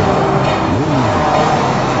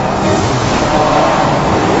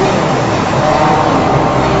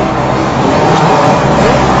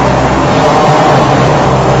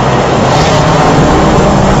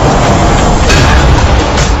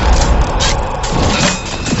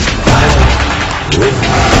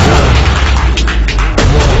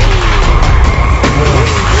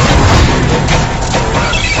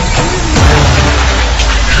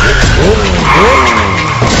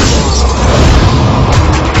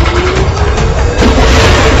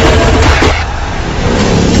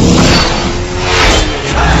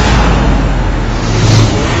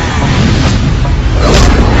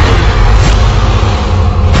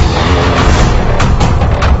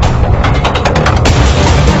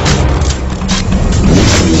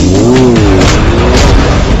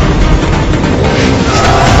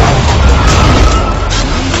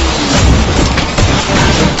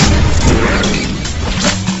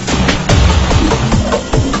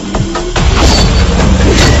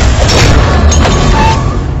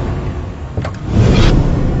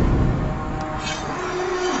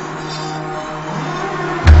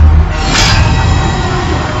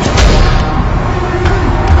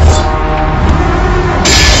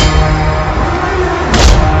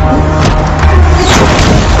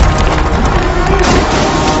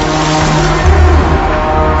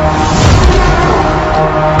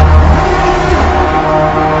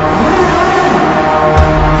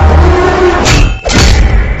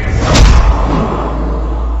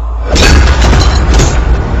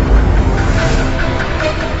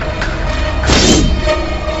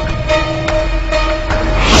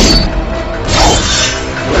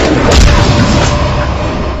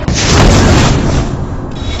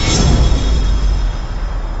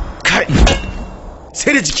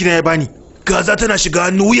 Sai da jikina ya bani. Gaza tana shiga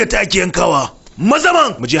hannu wuya ta ake yankawa.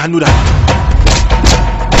 Mazaman! Mu je hannu da.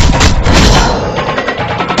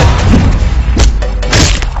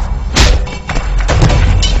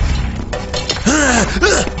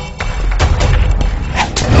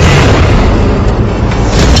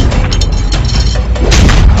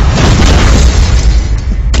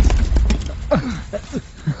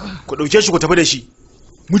 Ku ɗauke shi ku tafi da shi.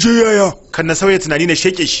 Mu je yaya. Kan na sauya tunani na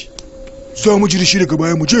sheke shi. Za mu ji da shi daga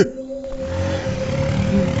baya mu je.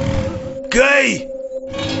 Kai!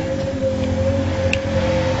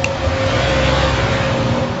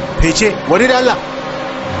 Fece, wani da Allah.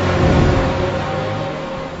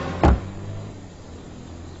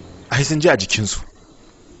 Ai sun ji a jikinsu.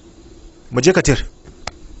 Mu je Katir.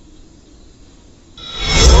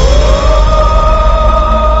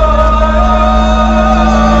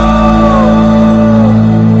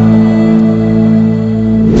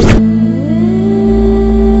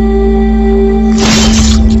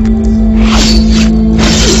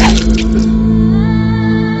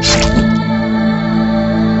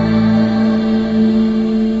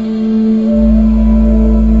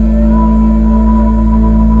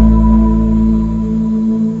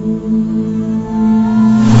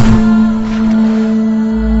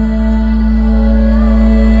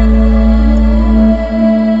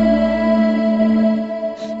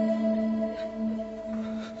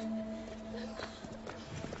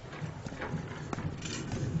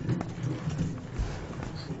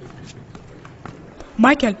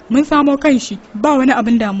 Michael, mun samo kan shi, ba wani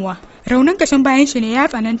abin damuwa. Raunin kashin bayan shi ne ya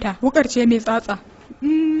tsananta, wukar ce mai tsatsa.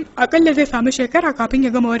 Akalla zai samu shekara kafin ya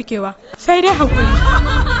gama warkewa. Sai dai hakuri.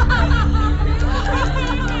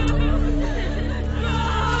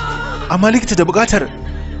 Amma likita da bukatar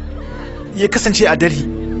ya kasance a dare,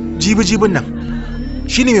 jibi-jibin nan.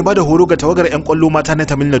 shine mai bada horo ga tawagar 'yan kwallo mata na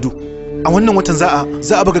Tamil Nadu. A wannan watan za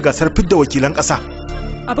a buga gasar fidda wakilan ƙasa.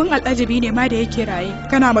 Abin al'ajabi ne ma da yake raye.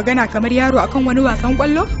 Kana magana kamar yaro akan wani wasan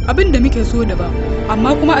kwallo? Abin da muke so da ba.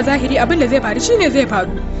 Amma kuma a zahiri abin da zai faru shine zai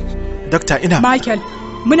faru. Dakta ina. Michael,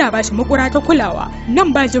 muna ba shi makura ta kulawa.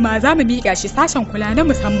 Nan ba jima za mu miƙa shi sashen kula na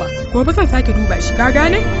musamman. Gobe zan sake duba shi, ka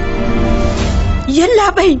gane?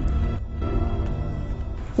 Yallaɓai!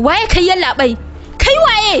 Waye kai yallaɓai? Kai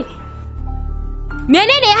waye?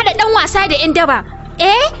 Menene ya haɗa ɗan wasa da 'yan daba?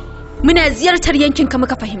 Muna ziyartar yankinka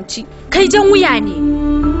muka fahimci. Kai jan wuya ne.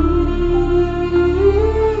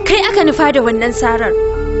 Kai aka nufa da wannan sarar.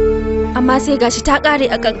 Amma sai gashi ta ƙare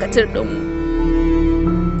a kankatar ɗinmu.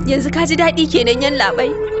 Yanzu ka ji daɗi kenan yallaɓai?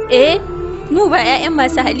 Mu ba 'ya'yan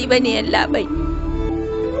masu hali ba ne yallaɓai.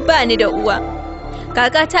 Ba ni da uwa.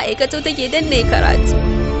 Kaka ta aikato take danne karatu.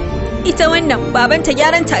 Ita wannan babanta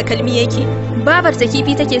gyaran takalmi yake. Babar ta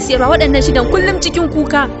kifi take siyarwa, waɗannan shidan kullum cikin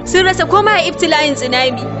kuka. Sun rasa komai a ibtila'in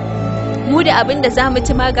tsunami. Mu da abin da za mu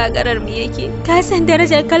ci ma gagarar mu yake. Ka san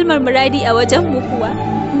darajar kalmar muradi a wajen mu kuwa.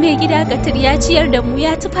 Mai gida Katir ya ciyar da mu,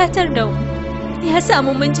 ya tufatar da mu. Ya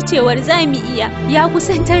samu mun ci cewar za mu iya, ya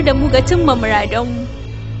kusantar da mu ga cimma muradan mu.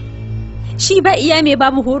 Shi ba iya mai ba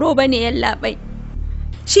mu horo bane yallaɓai.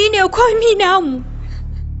 Shi ne komi namu.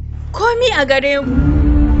 Komi a gare mu.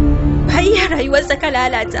 Ba iya rayuwarsa ka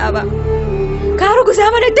lalata ba. Ka ruguza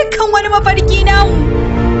mana dukkan wani mafarki namu.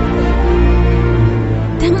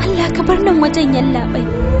 Dan Allah ka bar nan wajen yallaɓai.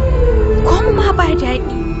 Ko mu ma ba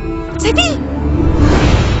daɗi. Sadi!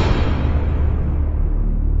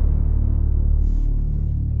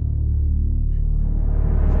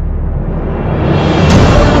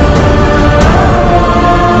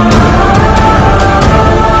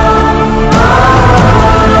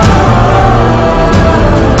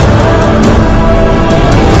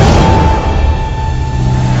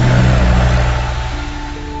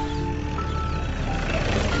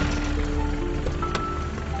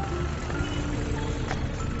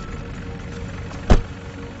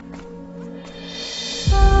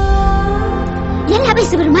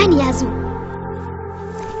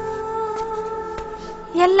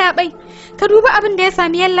 Yallaɓai, ka duba abin da ya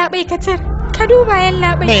sami yallaɓai Katir. Ka duba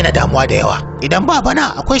yallaɓai. Me na damuwa da yawa. Idan ba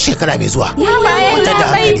bana akwai shekara mai zuwa.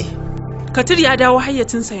 Yallaɓai. Katir ya dawo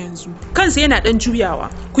hayyacinsa yanzu. Kansa yana dan juyawa.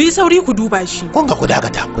 Ku yi sauri ku duba shi. Kun ga ku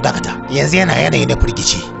dakata. Yanzu yana yanayi na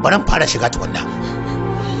firgici. Bari mu fara shiga tukunna.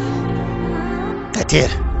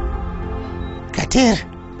 Katir.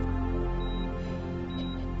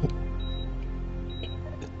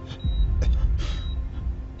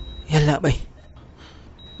 Yallaɓai.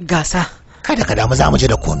 Gasa. Kada ka damu, za mu je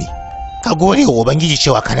da komi. Ka gode wa Ubangiji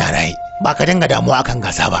cewa kana raye. Ba ka dinga damuwa akan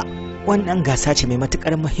gasa ba. Wannan gasa ce mai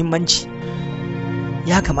matukar muhimmanci.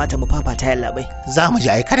 Ya kamata mu fafata yallaɓai. Za mu je,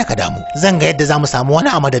 ai kada ka damu. Zan ga yadda za mu samu wani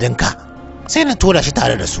a madadinka. Sai na tura shi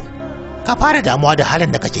tare da su. Ka fara damuwa da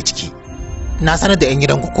halin da kake ciki. Na sanar da 'yan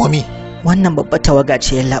gidanku komi. Wannan babbar tawaga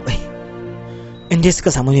ce yallaɓai. In dai suka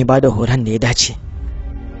samu mai bada horon da ya dace,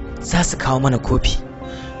 za su kawo mana kofi.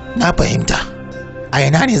 Na fahimta. A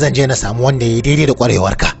ina ne zan je na samu wanda ya yi daidai da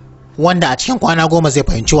kwarewarka, wanda a cikin kwana 10 zai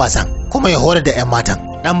fahimci wasan kuma ya horar da 'yan matan,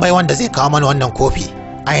 dan bai wanda zai kawo mana wannan kofi?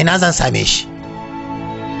 A ina zan same shi?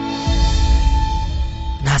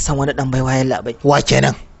 Na san wani dan baiwa yallaɓai. Wa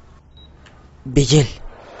kenan? Bigil.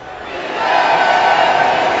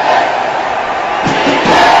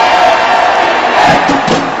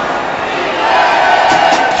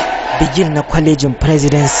 Bigil na kwalejin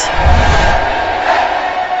presidency.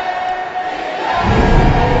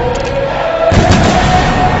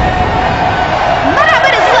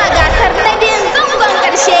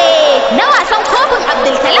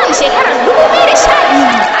 Shekarar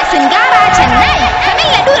 2012 a Singara, Chennai, Tamil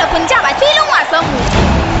Nadu da Punjab a filin wasanmu.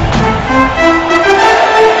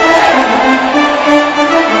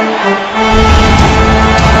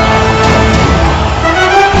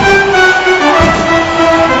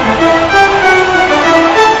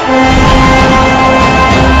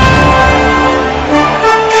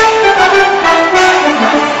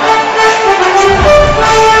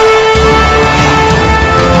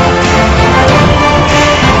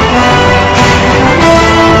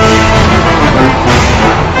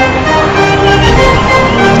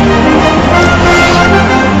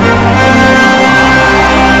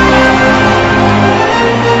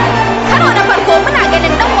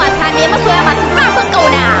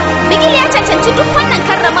 Duk wannan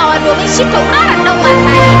karramawa domin shi tauraron dan wasa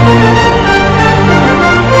ne.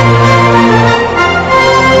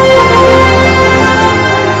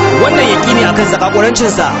 Wannan yakini akan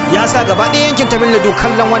zakakurancinsa ya sa gaba ɗaya yankin Tamil Nadu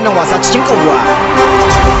kallon wannan wasa cikin ƙaruwa.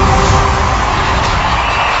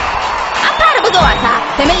 An fara buga wasa.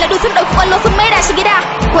 Tamil Nadu sun dauki kwallo sun maida shi gida.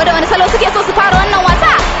 Ko da wani salo suke so su fara wannan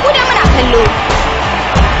wasa? Mu dai muna kallo.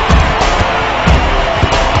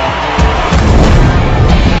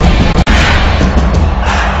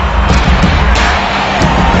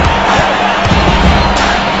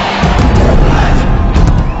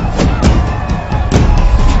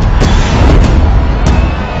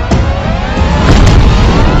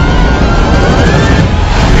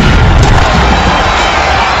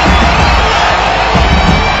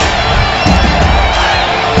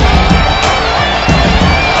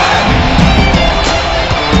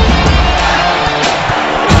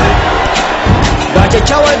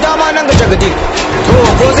 kyakkyawar dama nan ga jagadi to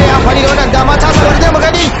ko zai amfani da wannan dama ta sabar da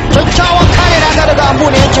magani kyakkyawan kare raga daga ambu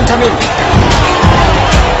ne yankin Tamil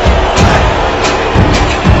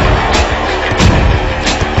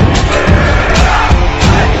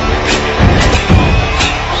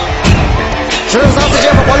shirin za su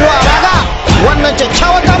jefa kwallo a raga wannan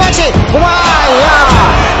kyakkyawan dama ce kuma ya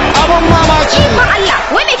abun mamaki ikon Allah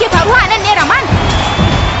wai me ke faruwa nan ne Raman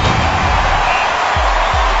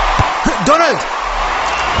Donald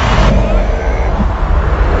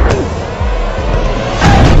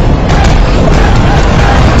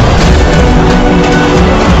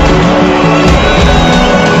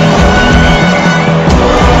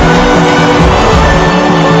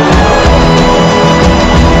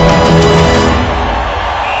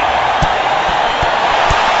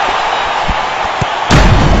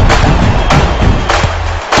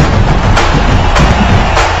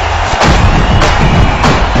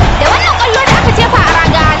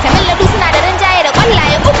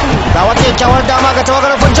kyakkyawar dama ga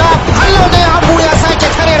tawagar Punjab Allah dai Abu ya sake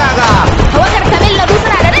kare raga tawagar Tamil Nadu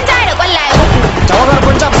suna da rinjaye da kwallaye uku tawagar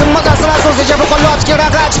Punjab sun matsa suna so su jefa kwallo a cikin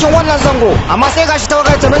raga a cikin wannan zango amma sai gashi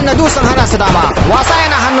tawagar Tamil Nadu sun hana su dama wasa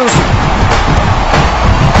yana hannunsu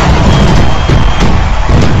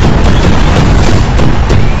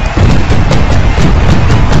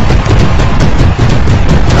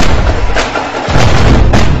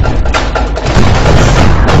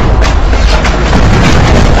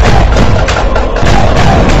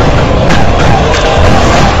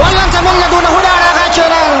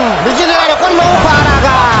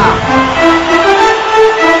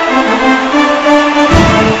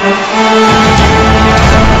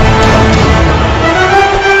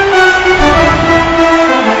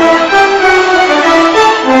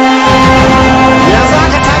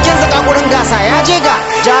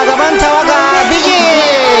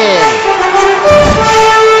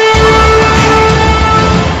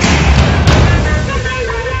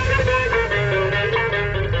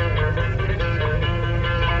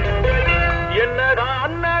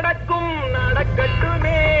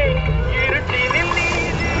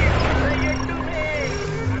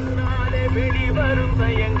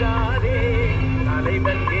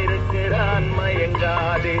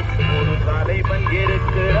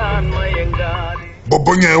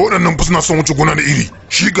babban yaya waɗannan fa suna son wuce gona da iri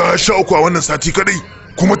shi ga 13 a wannan sati kadai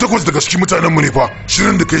kuma 8 daga cikin mutanenmu ne fa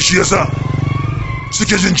shirin da kai shi yasa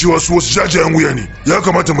suke jin cewa su wasu jajayen wuya ne ya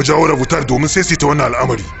kamata mu jawo rabutar domin sai ta wannan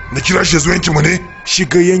al'amari na kira shi ya zo yankin mu ne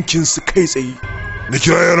shiga yankin su kai tsaye na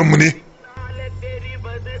kira yaran mu ne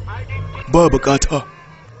ba bukata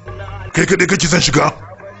kai kadai kake son shiga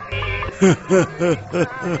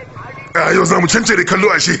a yau za mu cancare kallo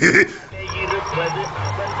a shi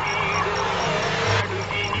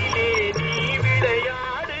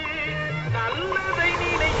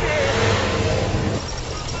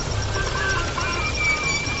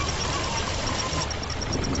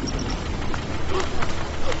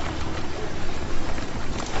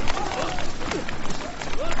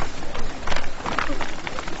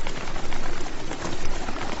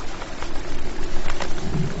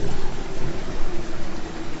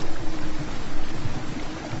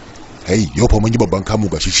Hey, yau fa mun yi babban kamu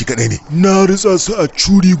gashi shi kadai ne. Na ritsa su a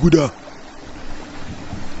curi guda.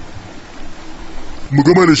 Mu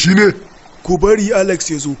gama da shi ne? Ku bari Alex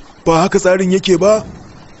ya zo, ba haka tsarin yake ba?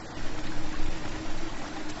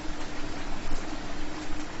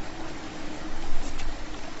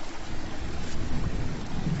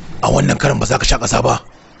 A wannan karan ba za ka sha ƙasa ba.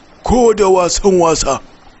 Ko da wasan wasa.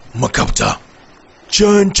 Makabta.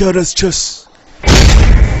 Can charas chas.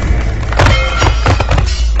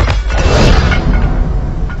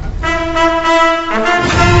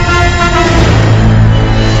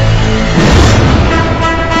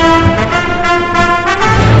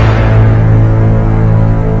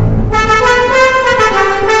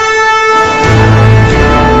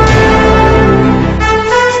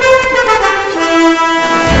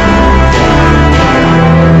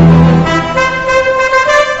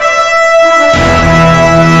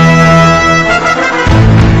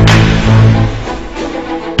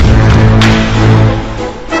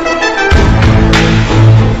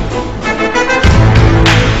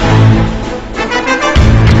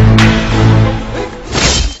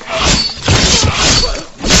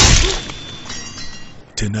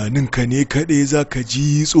 tunaninka ne kaɗai za ka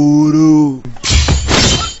ji tsoro.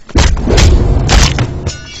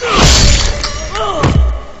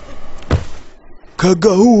 Ka ga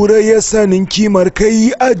hura ya sanin kimar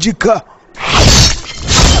kai a jika.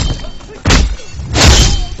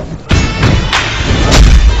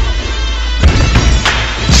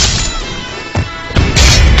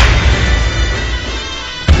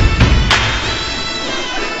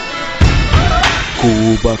 Ko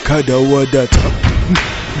ba ka da wadata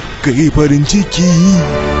ka yi farin ciki.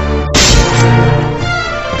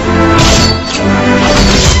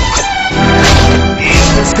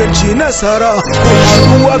 Fuskanci nasara ko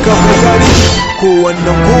haɗuwa ka fagari ko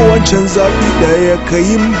wannan ko wancan zaɓi ɗaya ka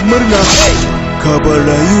yi murna. Ka bar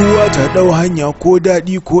rayuwa ta ɗau hanya ko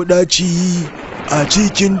daɗi ko ɗaci a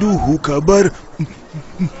cikin duhu ka bar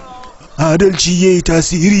adalci ya yi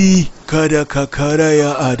tasiri. Kada ka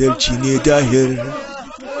karaya adalci ne dahir.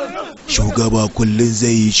 Shugaba kullum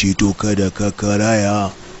zai yi ceto kada ka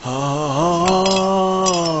karaya.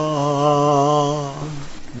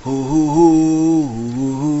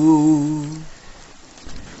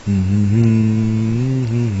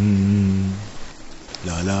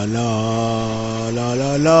 La la la la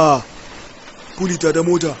la la. Pulita da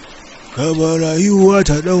mota. Ka bar rayuwa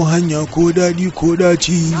ta ɗau hanya ko daɗi ko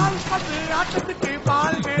ɗaci.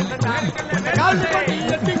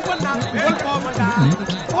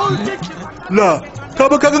 La, ka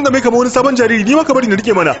ba ka gangame kamar wani sabon jariri, ni ma ka bari na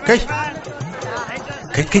rike mana. Kai,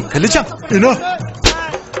 kalli can. Ina.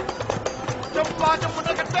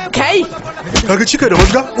 Kai. Kaga cika da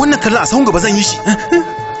mazga? Wannan kallon a sahun gaba zan yi shi.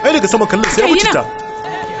 Ai daga sama kallon sai ya wuce ta.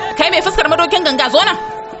 Kai mai fuskar madokin ganga zo nan.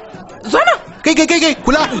 Zo nan. Kai,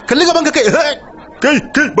 kula, kalli gaban ka kai. Kai,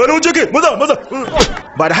 ba da waje kai, maza.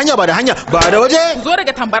 Ba da hanya, ba da waje. Zo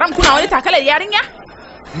daga tambaram kuna wani takalar yarinya?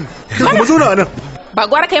 Ka kuma zo na nan. Ba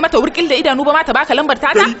gwara kai mata wurkil da idanu ba ma ta baka lambar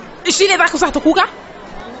tata? Shi ne za ka sa ta kuka?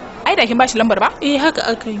 Ai da kin bashi lambar ba? Eh haka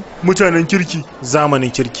aka yi. Mutanen kirki. Zamanin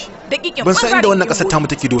kirki. Dakikin ban san inda wannan kasar tamu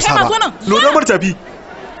take dosa ba. Loda martafi.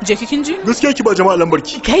 Je kin ji? Gaskiya ki ba jama'a lambar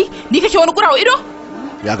ki. Kai, ni kake wani kurawa ido?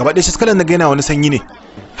 Ya gaba ɗaya shiskalan na gaina wani sanyi ne.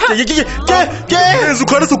 Ke yanzu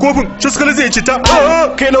ka rasa kofin shiskalan zai ci ta.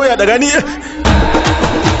 Kai lauya daga ni.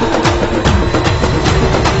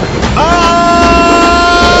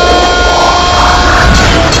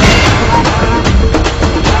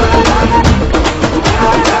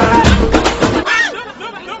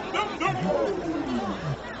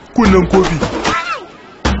 Kunnen kofi.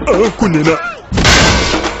 Kunne na.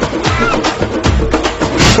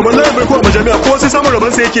 Kamar layin bai kowa majami'a ko sai samun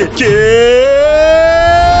rabansa yake.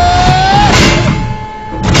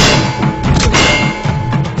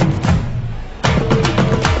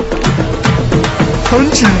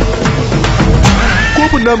 Hanci.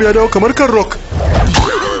 Kofin namu ya dawo kamar kan rock.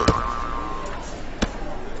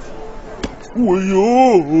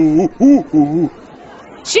 Wayo.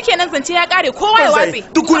 Shikenan zance ya kare kowa ya watse.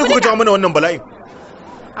 Duk ku ne kuka jawo mana wannan bala'in.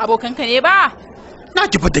 Abokanka ne ba? Na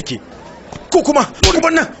kifar da ke. Ko kuma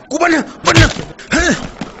bannan.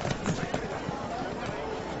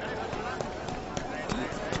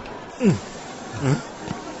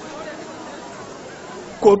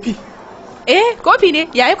 Kofi. Kofi ne,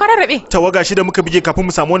 yayi kwararrabe. Tawaga shi da muka bige kafin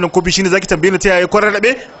mu samu wannan kofi shine zaki tambaye ni ta yayi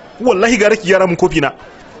kwararrabe? Wallahi gara ki gyara mun kofi na.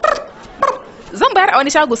 Zan bayar a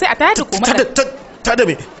wani shago sai a tayar da komado. Ta da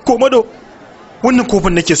me? Komado. Wannan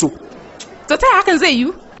kofin nake so. To ta hakan zai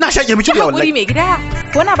yi? Na shake miki da wallahi. Hakuri mai gida.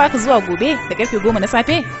 Ko na baka zuwa gobe da karfe 10 na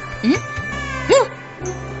safe?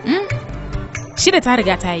 Shida ta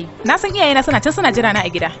riga ta yi. Na san iyayena suna can suna jira na a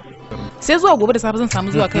gida. Sai zuwa gobe da safe zan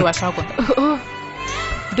samu zuwa kaiwa shagon.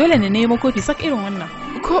 Dole ne nemo kofi sak irin wannan.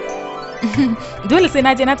 Ko dole sai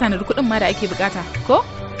na je na tanadi kuɗin ma da ake bukata. Ko?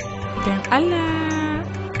 Dan Allah.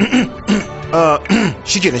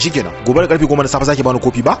 Shikenan. Gobe da karfe 10 na safe zaki bani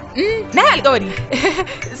kofi ba? Na alƙawari.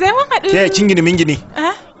 Sai mun haɗu. Ke kin gini min gini.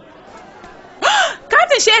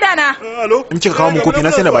 Katin shaida na. Alo. In kika kawo mun kofi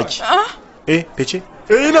na sai na baki. Fece?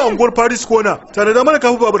 Ina unguwar Paris Corner. Tare da mana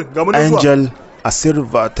kafu babur ga mun zuwa. Angel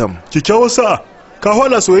Asirvatam. Kikkiawar sa'a. Ka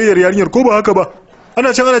hwala soyayyar yarinyar ko ba haka ba?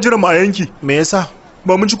 Ana can ana jiran mu a yanki. Me yasa?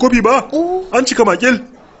 Ba mun ci kofi ba? An cika makil.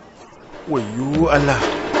 Wayyo Allah.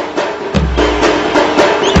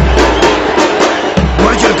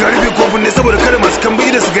 Michael ka rufe kofin ne saboda kada masu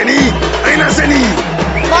kambi da su gani. Ai na sani.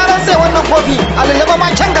 Baran sai wannan kofi a lullaba ma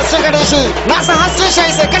can gaske gare shi. Na san hasken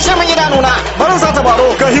shi sai kashe min idanuna. Barin sa ta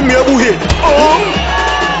baro. Ka himmi ya buhe.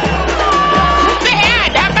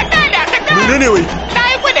 Dakata. Menene wai? Na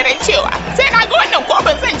yi kudirin cewa sai na ga wannan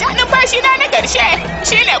kofin zan ja numfashi na ƙarshe.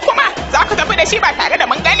 Shine kuma za ku tafi da shi ba tare da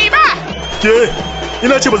mun gani ba. Ke,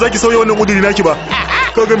 ina ce ba za ki sauya wannan ƙuduri naki ba. A'a,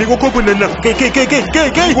 kaga mi kofin nan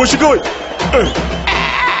kai ko shi kawai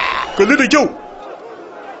kalli da kyau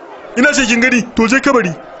ina ce kin gani to je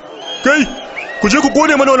kabari kai ku je ku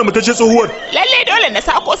kone mana wannan mutacce tsohuwar lalle dole na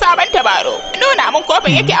sako sabon tabaro nuna mun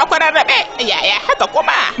kofin yake a kwararrabe yaya haka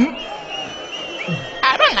kuma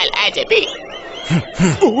abin al'ajabi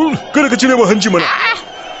kada ka cire mu hanji mana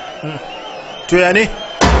to ya ne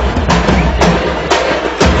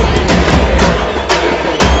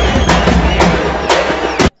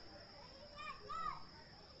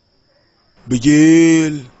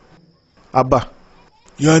Bigil Abba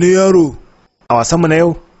ya ne yaro a wasanmu na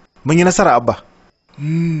yau mun yi nasara Abba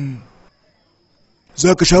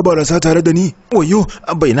za ka sha barasa tare da ni wayo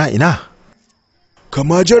Abba ina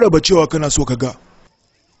kama jarraba cewa kana so ka ga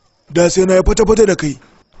da sai na ya fata-fata da kai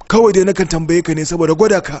kawai dai nakan tambaye ka ne saboda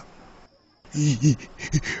gwada ka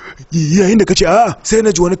yayin da ka ce a'a sai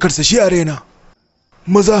na ji wani karsashi a raina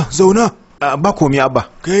maza zauna ba komi Abba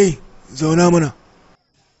kai zauna mana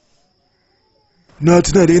na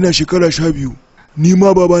tuna da ina shekara 12 ni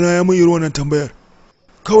ma babana ya mun yi wannan tambayar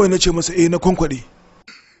kawai na ce masa na kwankwaɗe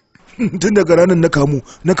tun daga ranar na kamu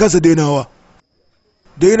na kasa dainawa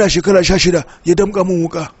da yana shekara 16 ya damƙa min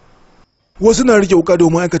wuka wasu na rike wuka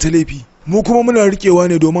domin aikata laifi mu kuma muna rikewa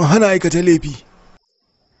ne domin hana aikata laifi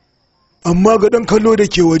amma ga ɗan kallo da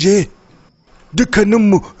ke waje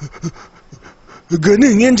dukkaninmu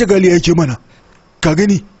ganin yan jagali yake mana ka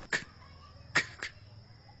gani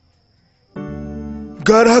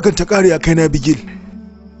gara hakan ta kare a kai na Bigil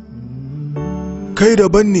kai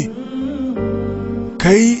daban ne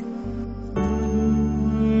kai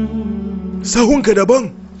sahunka daban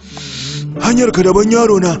hanyarka daban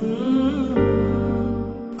yaro na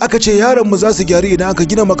aka ce yaranmu za su gyaru idan aka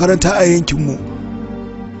gina makaranta a yankinmu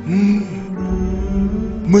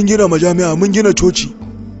mun gina majami'a mun gina coci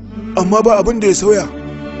amma ba abin da ya sauya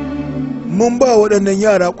mun ba waɗannan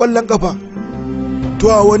yara ƙwallon ƙafa to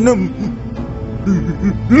a wannan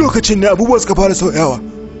lokacin ne abubuwa suka fara sauyawa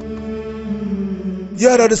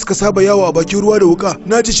yara da suka saba yawo a bakin ruwa da wuka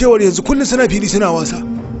na ji cewar yanzu kullum suna fili suna wasa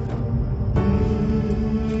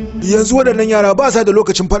yanzu waɗannan yara ba sa da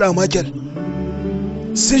lokacin faɗa Michael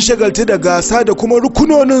sun shagaltu da gasa da kuma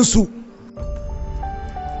rukunoninsu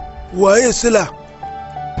waye sila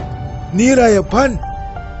nira ya fan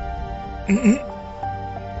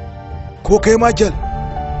ko kai Michael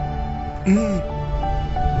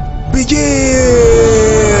bige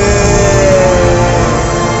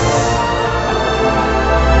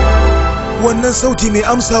wannan sauti mai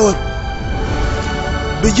amsawar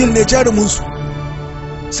bigil ne jaruminsu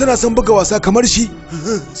suna son buga wasa kamar shi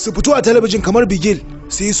su fito a talabijin kamar bigil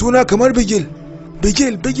su yi suna kamar bigil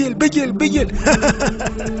bigil bigil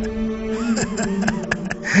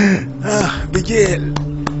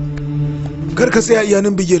kar ka tsaya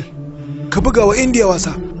iyanin bigil ka buga wa indiya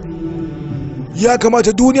wasa ya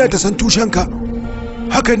kamata duniya ta san tushenka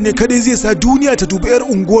hakan ne kadai zai sa duniya ta dubi 'yar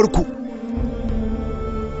unguwarku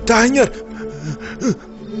ta hanyar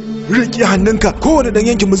riƙe hannunka kowane ɗan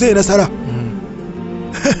yankinmu zai nasara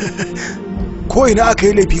ko ina aka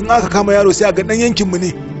yi laifi in aka kama yaro sai a ga ɗan yankinmu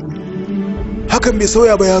ne hakan bai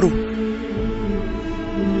sauya ba yaro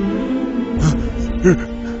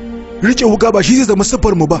riƙe wuka ba shi zai zama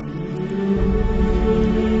siffarmu ba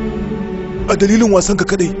a dalilin wasanka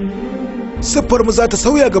kadai siffarmu za ta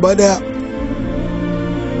sauya gaba daya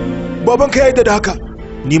babanka ya yadda da haka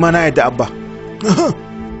ni ma na yadda abba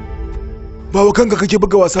ba wa kanka kake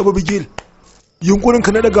buga wasa ba bigil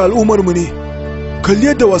yunkurinka na daga al'ummarmu ne kalli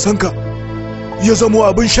yadda wasanka ya zamo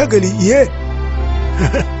abin shagali iye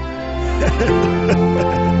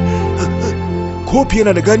kofi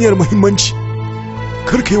yana da ganiyar muhimmanci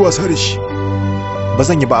kar ka yi wasa da shi ba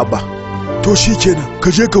zan yi ba abba to shi kenan ka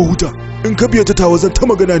je ka huta in ka biya ta tawa zan ta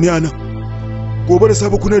magana ne anan gobe da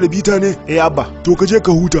safe kuna da bita ne abba to ka je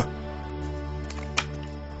ka huta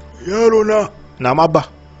yaro na abba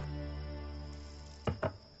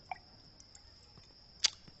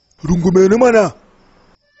rungume ni mana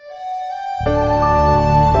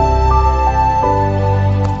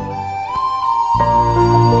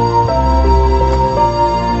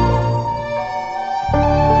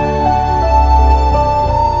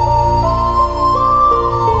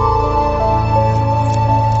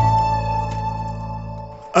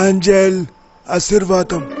Angel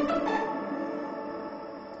Asirvatam.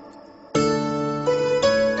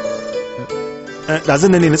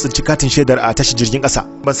 Ɗazun nan ne na tsinci katin shaidar a tashi jirgin ƙasa.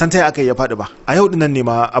 Ban san ta ya aka yi ya faɗi ba. A yau dinnan ne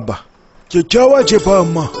ma abba. Kyakkyawa ce fa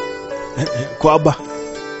amma. Ko abba?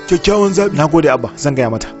 Kyakkyawan zaɓi. Na gode abba, zan gaya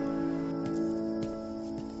mata.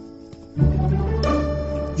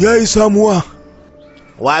 Ya yi samuwa.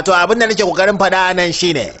 Wato abin da nake ƙoƙarin faɗa nan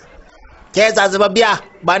shine Ke zazubabbiya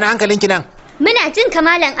ba na hankalinki nan. Muna jin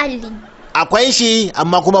kamalan alli. Akwai shi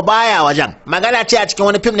amma kuma baya wajen. Magana ce a cikin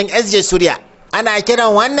wani fim din SJ Surya. Ana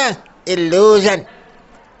kiran wannan illusion.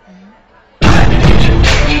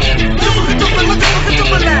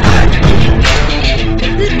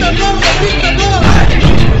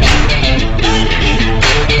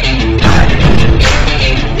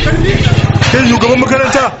 Kai shugaban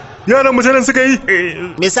makaranta, yaran mutanen suka yi.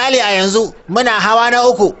 Misali a yanzu muna hawa na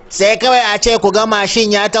 3 sai kawai a ce ku ga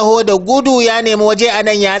mashin ya taho da gudu ya nemi waje a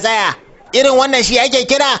nan ya tsaya. Irin wannan shi ake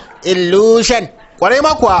kira illusion. Kwarai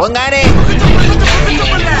ma kuwa. Kun gane?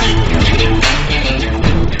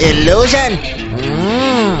 Illusion.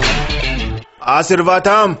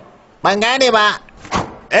 Asirvatam. Ban gane ba.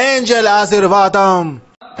 Angel Asirvatam.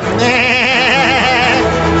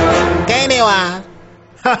 Kai ne wa?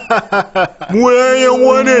 Mu yayan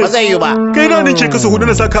wane? Ba zai yi ba. Kai na nake kasa hudu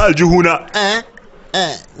na saka aljihuna.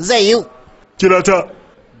 Zai yi. Kira ta.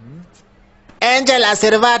 Angel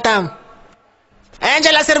Asirvatam.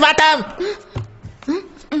 Angel Asirvatam.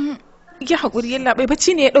 Ya haƙuri yalla bai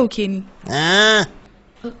bacci ne ya ɗauke ni.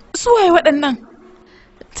 Su waye waɗannan?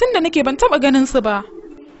 Tunda nake ban taɓa ganin su ba.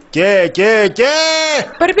 Ke.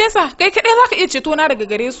 Farfesa, kai kaɗai za ka iya ceto na daga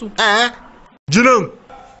gare su. Jinan,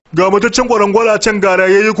 ga mataccen kwarangwala can gara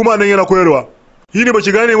yayi kuma nan yana koyarwa. Yi ne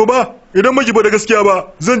baki gane mu ba? Idan baki ba da gaskiya ba,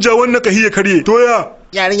 zan ja wannan kahi ya karye. To ya?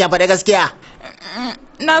 Yarin ya faɗa gaskiya.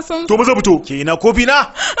 Na san. To maza fito. Ke ina kofi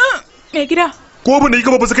na? Me gida? Kofin da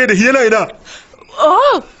kika ba su kai da hiyana ina.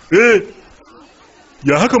 Oh.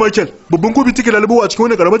 Ya haka Michael, babban kofin take lalubawa a cikin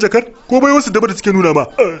wannan karamar jakar? Ko bai wasu daba da take nuna ma?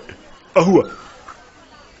 Ahuwa.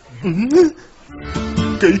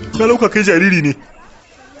 Kai, na lauka kai jariri ne.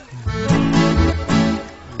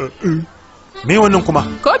 Me wannan kuma?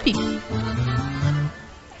 Kofi.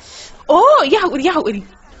 Oh, ya haƙuri.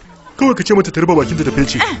 Kawai ka ce mata ta rufe bakin ta tafe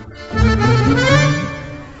ce.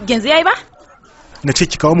 Yanzu yayi ba? Na ce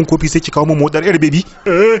ki kawo min kofi sai ki kawo min modar yar baby.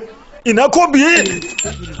 Ina kofi?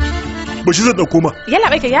 Ba shi zan dauko ma. Yalla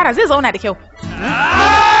bai ka yara zai zauna da kyau.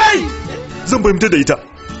 Zan fahimta da ita.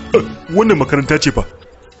 Wannan makaranta ce fa.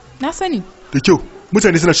 Na sani. Da kyau,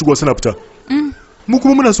 mutane suna shigowa suna fita. Mu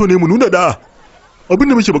kuma muna so ne mu nuna da'a. Abin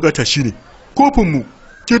da muke bukata shine kofin mu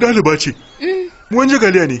ke daliba ce. Mu wanje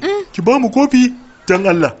galiya ne. Ki ba mu kofi dan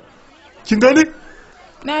Allah. Kin gane?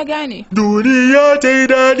 Na gane. Duniya ta yi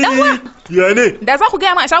daɗi. Ya ne? Da za ku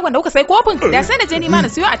gaya min a shagon da kuka sai kofin, da sai na je ni ma na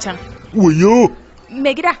siyo a can. Wayo.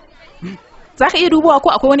 Me gida? Za ka iya dubawa ko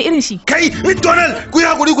akwai wani irin shi? Kai, Donald, ku yi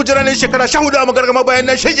hakuri ku jira ne shekara 14 a magargama bayan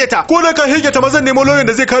nan shege ta. Ko da ka shege ta ma zan nemo lauyan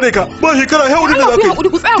da zai kare ka. Ba shekara 14 da za ka yi.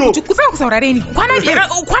 Ku tsaya ku saurare ni. Kwana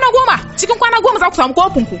 10, cikin kwana 10 za ku samu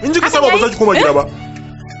kofin ku. In ji ka saba ba za ki koma gida ba.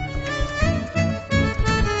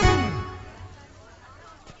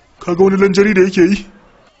 Kaga wani lanjari da yake yi?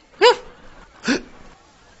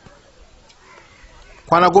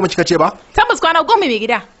 Kwana 10 kika ce ba? Tabbas kwana 10 mai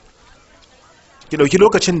gida. Ki dauki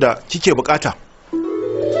lokacin da kike bukata.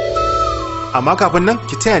 Amma kafin nan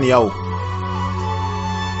ki taya ni yawo.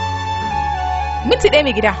 Minti 1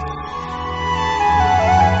 mai gida.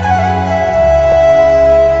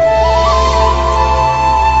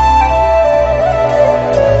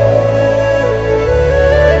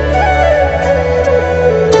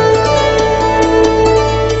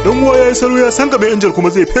 Dan uwa yayi salo ya san gabe Angel kuma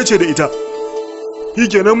zai fece da ita.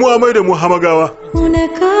 Shikenan mu amai da mu hamagawa.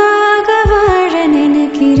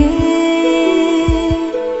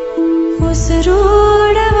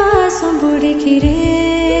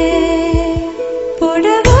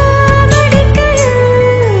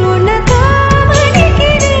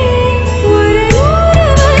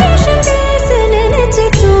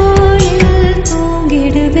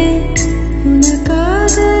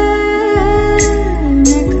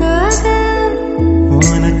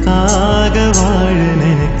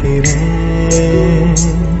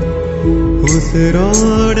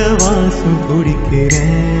 உசுரோட வாசம்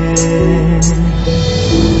குடிக்கிறேன்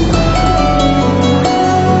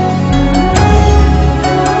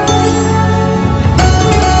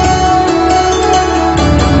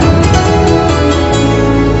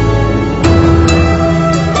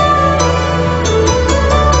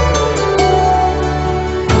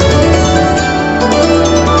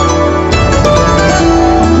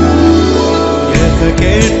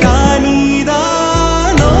கேட்டா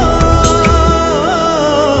நீதானோ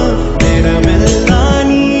நேரமெல்லாம்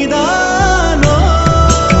நீதானோ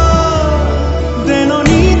தினம்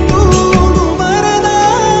நீ தூங்கும் வரதா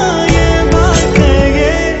என்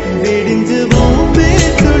வாழ்க்கையே விடிஞ்சு போம்பே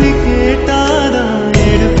துளி கேட்டாதான்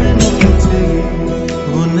எடுப்பேன்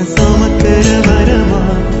உன்னை சமக்கிற வரமா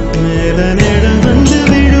மேல நெட வந்து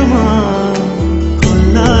விடுமா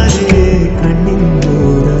கொல்லாதே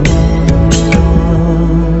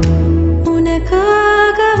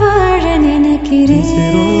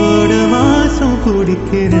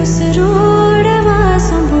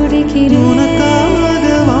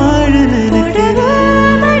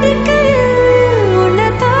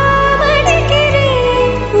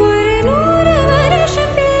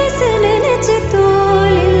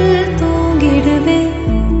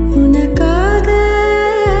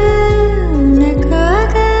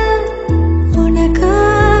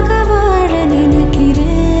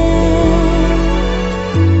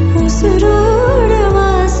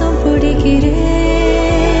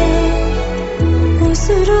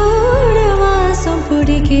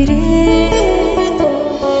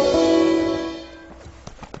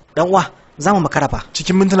Dan uwa, za mu makara fa.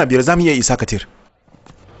 Cikin mintuna 5 za mu iya isa Katir.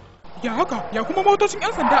 Ya haka, ya kuma motocin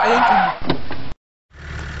 'yan sanda a yankinmu.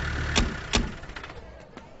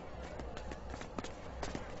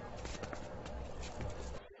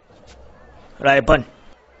 Raifan,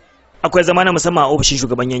 akwai zama na musamman a ofishin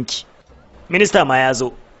shugaban yanki. Minista ma ya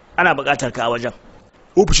zo, ana buƙatar ka a wajen.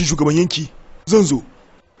 Ofishin shugaban yanki, zan zo.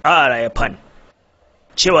 A Raifan,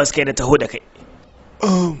 cewa suka yi na taho da kai.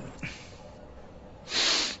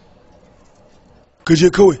 Ka je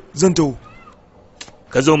kawai, zan taho.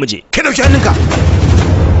 Ka zo mu je. Kai dauki hannunka.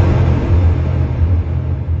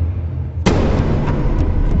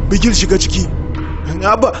 Bigil shiga ciki.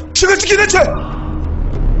 Abba, shiga ciki na ce.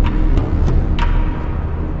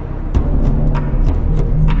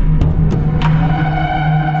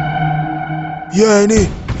 Yaya ne?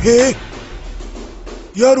 He?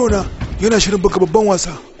 Yaro na yana shirin baka babban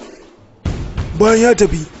wasa. Bayan ya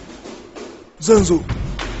tafi, zan zo.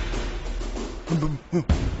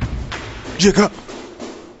 Je ka.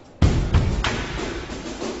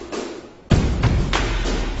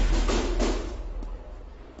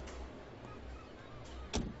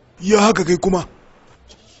 Ya haka kai kuma?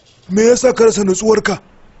 Me yasa ka rasa nutsuwarka?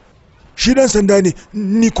 Shi dan sanda ne,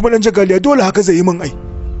 ni kuma dan jagaliya, dole haka zai yi min ai.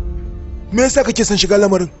 Me yasa kake son shiga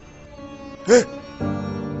lamarin? Eh?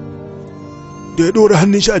 Da ya dora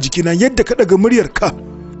hannun shi a jikina yadda ka daga muryar ka.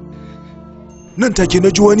 Nan take na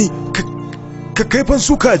ji wani ka kaifan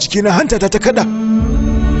suka a jikina, hanta ta kada.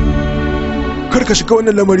 Kar ka shiga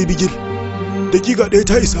wannan lamari Bigil. Dakika ɗaya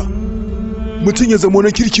ta isa. Mutum ya zama na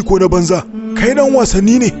kirki ko na banza. Kai dan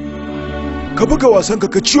wasanni ne. Ka buga wasan ka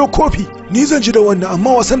ciyo kofi. Ni zan ji da wannan,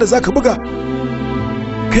 amma wasan da zaka buga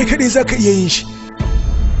kai kadai zaka iya yin shi.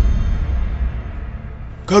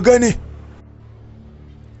 Ka gane?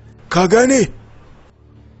 Ka gane?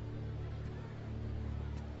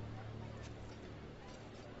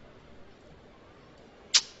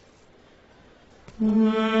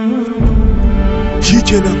 Shi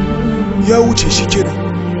kenan, ya wuce shi kenan.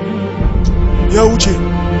 Ya wuce.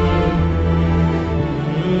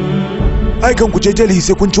 Ai kan ku je jali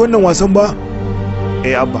sai kun ci wannan wasan ba?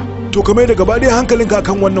 Abba. To kamar da gaba ɗaya hankalinka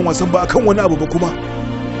akan wannan wasan ba akan wani abu ba kuma.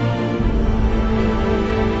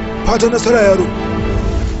 Fata nasara yaro.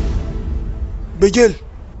 Bigil.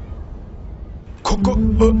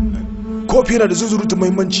 Kofi yana da zuzurutun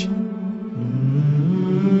muhimmanci.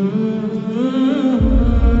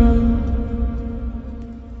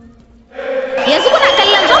 Yanzu kuna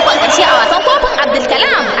kallon zangon ƙarshe a wasan kofin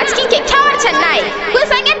Abdulkalam a cikin kyakkyawar Chennai. Kun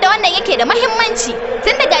san yadda wannan yake da muhimmanci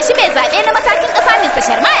tun da gashi mai zaɓe na matakin ƙasa Mr.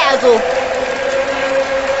 Sharma ya zo.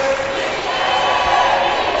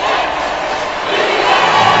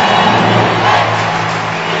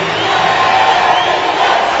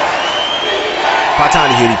 Fatan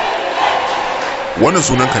alheri. Wannan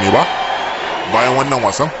sunanka ne ba? Bayan wannan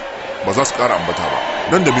wasan ba za su ƙara ambata ba.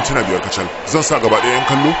 Nan da mintuna 5 kacal zan sa gaba ɗaya 'yan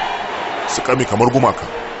kallo su kame kamar gumaka.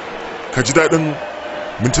 Ka ji daɗin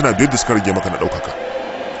mintuna 5 da suka rage maka na ɗaukaka.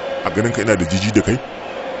 A ganin ka ina da jiji da kai?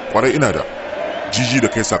 Kwarai ina da jiji da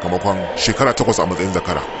kai sakamakon shekara 8 a matsayin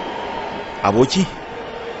zakara. Aboki,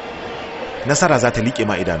 nasara za ta liƙe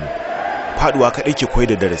ma idanu. Faɗuwa kaɗai ke koyar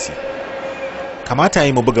da darasi. Kamata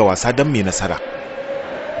yi mu buga wasa don mai nasara,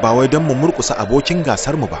 ba wai don mu murƙusa abokin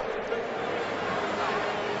gasar mu ba.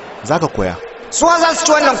 Za ka koya. Suwa za su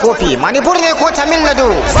ci wannan kofi, Manipur ne ko Tamil Nadu?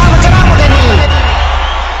 Za mu jira mu gani.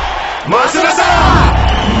 Masu nasara!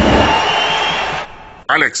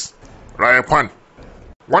 Alex, Rayafan,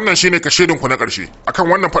 wannan shine kashedinku na ƙarshe akan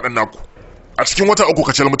wannan faɗan naku. A cikin wata 3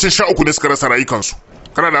 kacal mutum 13 ne suka rasa rayukansu.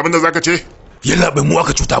 Kana da abin da zaka ce? Yalla bai mu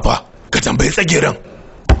aka cuta fa. Ka tambayi tsageren.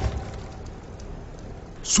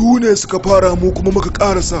 Su ne suka fara mu kuma muka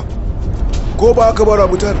karasa. Ko ba aka bara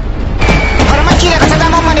mutar? Farmaki daga ta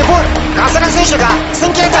daman Manipur. Gasu sun shiga,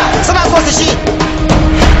 sun keta, suna so su shi.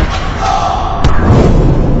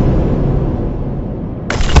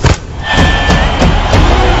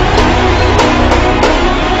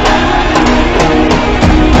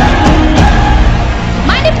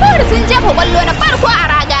 Sun jefa kwallo na farko a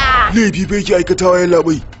raga. Laifi bai ki aikatawa ya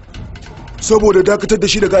labai. Saboda dakatar da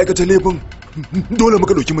shi daga aikata laifin, dole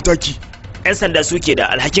muka ɗauki mataki. 'Yan sanda suke da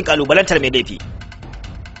alhakin kalubalantar mai laifi.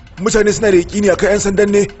 Mutane suna da yaƙini akan 'yan sandan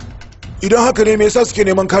ne. Idan haka ne me yasa suke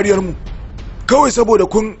neman kariyar mu? Kawai saboda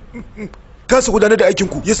kun kasa gudanar da aikin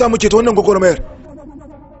ku yasa muke ta wannan gwagwarmayar.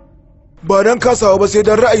 Ba dan kasawa ba sai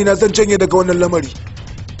dan ra'ayina zan canye daga wannan lamari.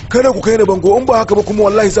 Kada ku kai ni bango, in ba haka ba kuma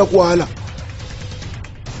wallahi za ku wahala.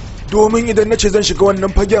 Domin idan na ce zan shiga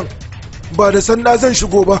wannan fagen ba da sanda zan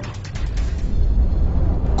shigo ba.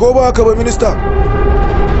 Ko ba haka ba minista?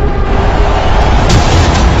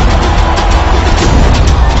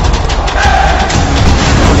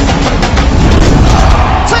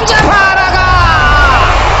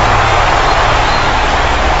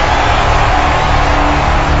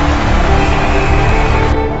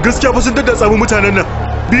 gaskiya fa sun daddatsa mu mutanen nan.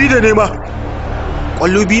 Bi da nema.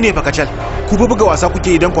 Kwallo biyu ne fa kacal. Ku fa buga wasa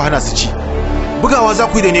kuke idan ku hana su ci. Bugawa za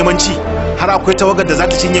ku yi da neman ci. Har akwai tawagar da za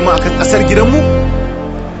ta cinye mu akan kasar gidanmu?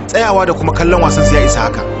 Tsayawa da kuma kallon wasan su ya isa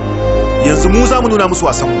haka. Yanzu mu za mu nuna musu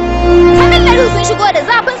wasan mu. Sanallaru sun shigo da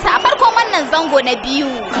zafin sa a farkon wannan zango na biyu,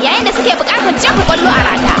 yayin da suke buƙatar jefa kwallo a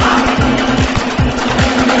rata.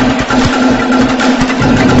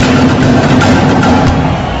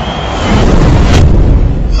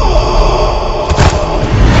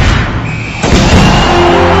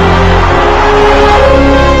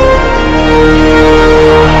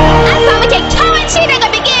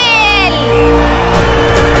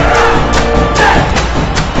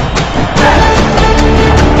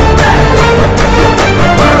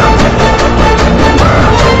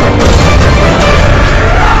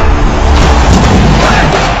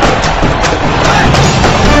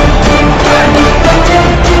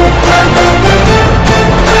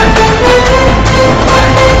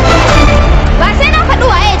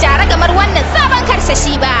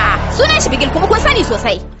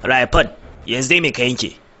 Yanzu dai me ka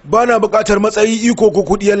yanke? Ba na buƙatar matsayi iko ko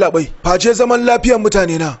kuɗi yallaɓai. Face zaman lafiyar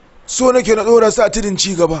mutane na. So nake na ɗora sa tudun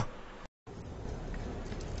ci gaba.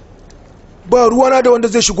 Ba ruwana da wanda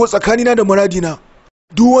zai shigo tsakanina da muradina.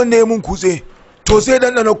 Duk wanda ya mun kutse, to sai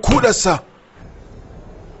ɗanɗana kuɗarsa.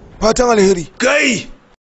 Fatan alheri. Kai!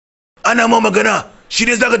 Ana ma magana, shi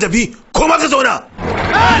ne za ka tafi, ko ma ka zauna?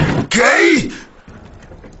 Kai!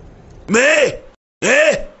 Me?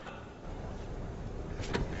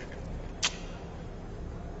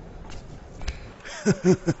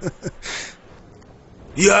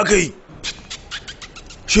 Ya kai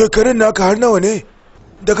shekarun naka har nawa ne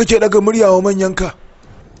da kake daga murya wa manyanka?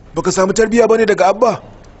 Baka samu tarbiya bane daga abba?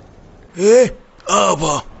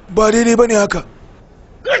 Abba ba daidai bane haka.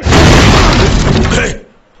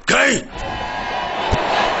 Kai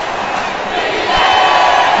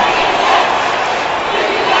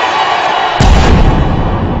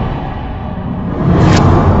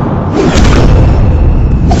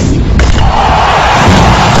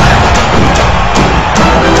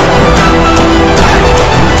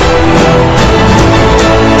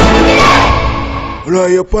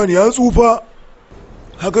Rayafan ya tsufa,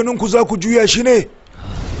 hakaninku za ku juya shi ne?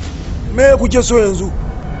 Me kuke so yanzu?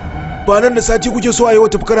 Ba nan da sati kuke so a yi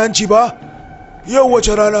wata tafkar hanci ba? Yau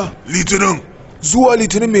wace rana? Litinin. Zuwa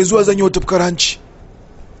litinin mai zuwa zan yi wata tafkar hanci.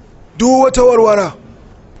 Duk wata warwara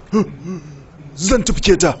zan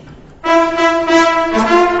tafke ta.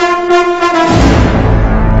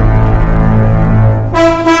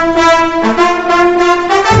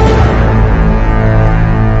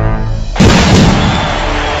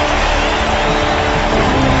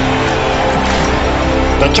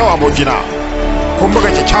 kyau abokina, kun buga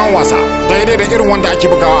kyakkyawan wasa daidai da irin wanda ake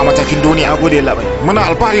bugawa a matakin duniya. Gode labai. Muna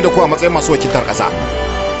alfahari da ku a matsayin masu wakiltar kasa.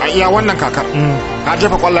 A iya wannan kakar ka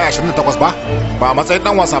jefa kwallaye 28 ba a matsayin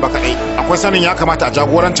dan wasa ba kadai. Akwai sanin ya kamata a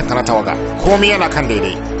jagorancin ka na tawaga. Komai yana kan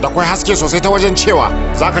daidai. Da akwai haske sosai ta wajen cewa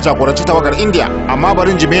zaka jagoranci tawagar India, amma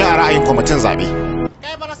barin jime a ra'ayin kwamitin zabe.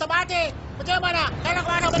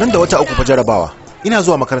 Nan da wata uku fa jarabawa. Ina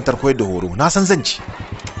zuwa makarantar koyar da horo. Na san zan ci.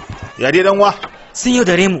 Ya dai dan wa? Sun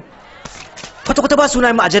yaudare mu. Kwata-kwata ba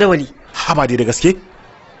sunan mu a jadawali. Haba dai da gaske?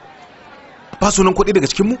 Ba sunan kuɗi daga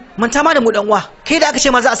cikin mu? Manta ma da mu dan uwa. Kai da aka ce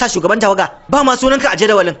ma za a sa shugaban tawaga, ba ma sunanka a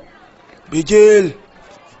jadawalin. Bigel,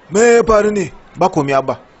 me ya faru ne? Ba komai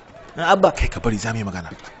abba. Abba. Kai ka bari za mu yi magana.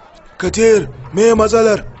 Katir, me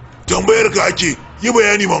matsalar? Tambayar ka ake, yi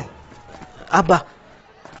bayani man. Abba,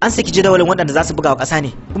 an saki jadawalin waɗanda za su buga wa ƙasa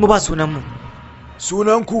ne, kuma ba sunan mu.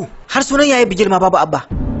 Sunan ku? Har sunan yayi Bigel ma babu abba.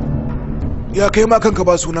 Ya kai ma kanka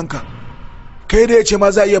ba sunanka. Kai da ya ce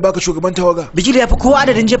ma za a iya baka shugaban tawaga. Bigil ya fi kowa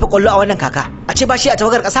adadin jefa kwallo a wannan kaka. A ce ba shi a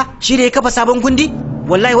tawagar ƙasa? Shi da ya kafa sabon kundi?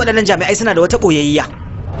 Wallahi waɗannan jami'ai suna da wata ɓoyayya.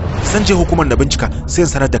 Zan je hukumar na bincika sai in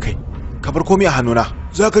sanar da kai. Ka bar komi a hannuna.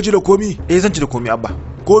 Za ka ji da komi? Zan ji da komi abba.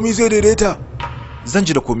 Komi zai daidaita? Zan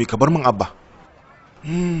ji da komi, ka bar min abba.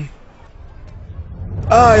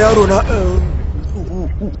 Yaro na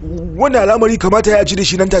wannan al'amari kamata ya ci da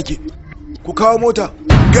shi nan take. Ku kawo mota.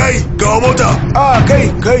 Kai, kawo mota.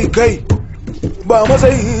 Kai. Ba a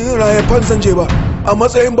matsayin rayafan zanje ba, a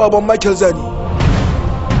matsayin baban Michael zani.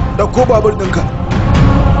 Da ko babur ɗinka.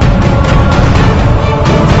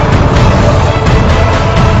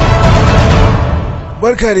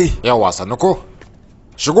 Barka ne. Yawa sannu ko?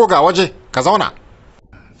 Shigo ga waje, ka zauna.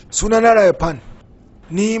 Sunana Rayafan.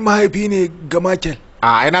 Ni mahaifi ne ga Michael.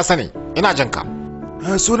 Ina sani, ina jinka.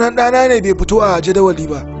 Sunan ɗana ne bai fito a jadawali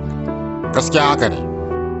ba. Gaskiya haka ne.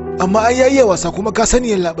 Amma an yayi wasa kuma ka sani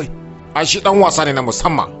yan labai. Shi dan wasa ne na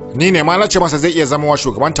musamman. Ni ne ma na ce masa zai iya zama wa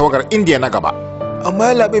shugaban tawagar India na gaba. amma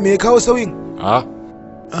ya labe me ya kawo sauyin?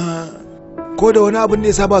 Ko da wani abin da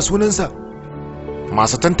ya saba sunansa?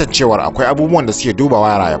 Masu tantancewar akwai abubuwan da suke dubawa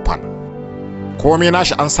ya raya fan. Komai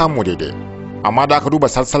nashi an samu daidai, amma da aka duba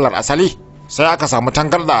salsalar asali sai aka samu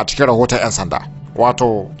tangarda a cikin rahoton 'yan sanda.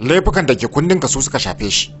 Wato laifukan da ke kundin su suka shafe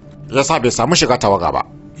shi, yasa bai samu shiga tawaga ba.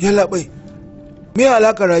 Ya labai, me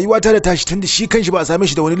alaka rayuwa ta da tashi tunda shi kanshi ba a same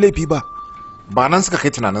shi da wani laifi ba? Ba nan suka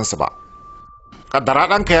kai tunaninsu ba. Kaddara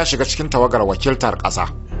ɗanka ya shiga cikin tawagar wakiltar ƙasa,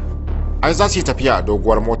 ai za su yi tafiya a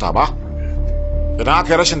doguwar mota ba? Idan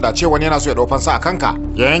aka yi rashin dace wani yana so ya ɗau sa a kanka,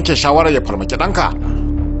 ya yanke shawarar ya farmaki ɗanka,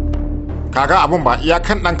 kaga abin ba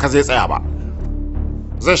iyakan ɗanka zai tsaya ba,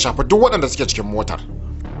 zai shafi duk waɗanda suke cikin motar.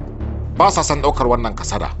 Ba sa son ɗaukar wannan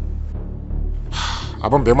kasada.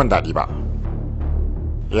 Abin bai min daɗi ba.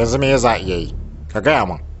 Yanzu me ya za a iya yi? Ka gaya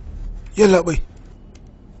min. Yallaɓai,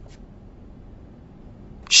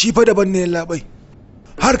 shi fa daban ne yallaɓai.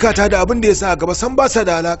 Harkata da abin da ya sa a gaba san ba sa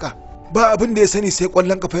da alaka. Ba abin da ya sani sai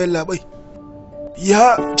ƙwallon kafa yallaɓai.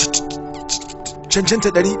 Ya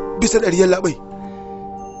cancanta 100% yallaɓai.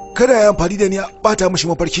 Kada ya amfani da ni a ɓata mishi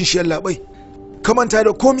mafarkin shi yallaɓai. Kamanta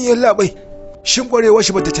da komi yallaɓai. Shin ƙwarewar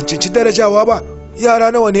shi bata cancanci darajawa ba?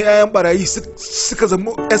 Yara nawa ne 'ya'yan barayi suka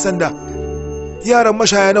zama 'yan sanda? Yaran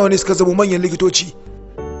mashaya nawa ne suka zama manyan likitoci?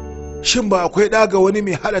 Shin ba akwai ɗa ga wani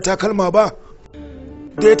mai haɗa takalma ba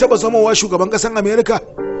da ya taɓa zamowa shugaban ƙasar Amerika?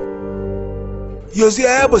 Yanzu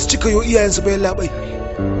yaya ba su cika yo iyayensu ba yallaɓai.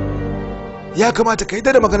 Ya kamata ka yi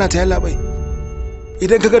da magana ta yallaɓai.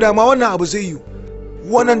 Idan ka ga dama wannan abu zai yi.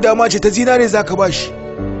 Wannan dama ce ta zinare za ka ba shi.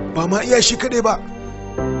 Ba ma iya shi kaɗai ba.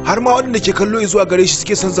 Har ma waɗanda ke kallo zuwa gare shi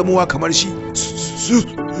suke son zamowa kamar shi.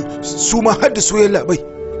 Su ma har da su yallaɓai.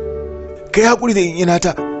 Ka yi haƙuri da ina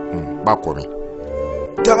ta. Ba komai.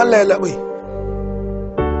 Don Allah yallaɓai.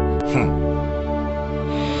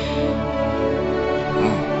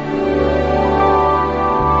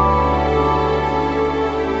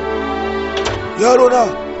 Yaro na.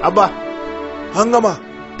 Abba. An gama.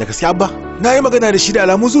 Da gaske Abba? Na yi magana da shi da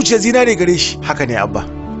alamun zuciya zinare gare shi. Haka ne Abba.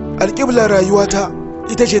 Alƙiblar rayuwata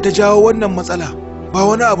ita ce ta jawo wannan matsala, ba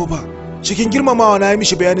wani abu ba. Cikin girmamawa na yi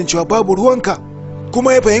mishi bayanin cewa babu ruwanka,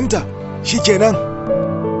 kuma ya fahimta. Shikenan.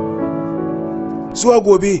 Zuwa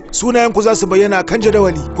gobe sunayenku za su bayyana a kan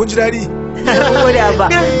jadawali. Kun ji daɗi? Gode Abba.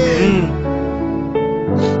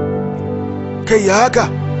 Kai ya haka?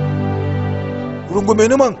 Rungume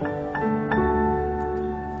ni man.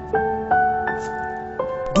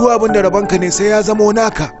 Duk abin da rabanka ne sai ya zama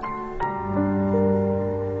naka.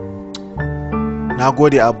 Na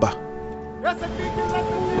gode Abba.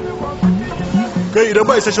 Kai idan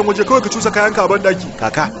ba isasshen waje kawai ka cusa kayanka a bandaki.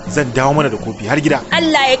 Kaka, zan dawo mana da kofi har gida.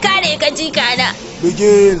 Allah ya kare ka jikana.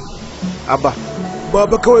 Bigil. Abba.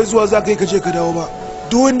 Baba kawai zuwa za ka yi kaje ka dawo ba.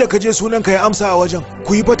 Duk wanda ka je sunan ka ya amsa a wajen.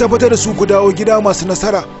 Ku yi fata-fata da su ku dawo gida masu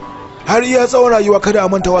nasara. Har iya tsawon rayuwa kada a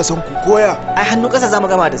manta wasan ku koya. Ai hannu ƙasa za mu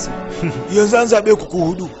gama da su. Yanzu an zaɓe ku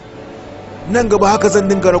hudu. Nan gaba haka zan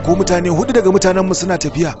dinga rako mutane hudu daga mutanenmu suna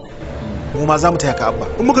tafiya. Mu ma za mu taya ka Abba.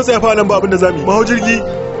 In muka tsaya fa nan ba abin da za mu yi. Mu hau jirgi.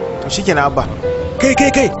 To shikenan Abba. Kai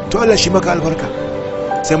to Allah shi maka albarka.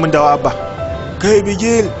 Sai mun dawo Abba. Kai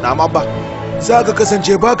Bigil. Na'am Abba. Za ka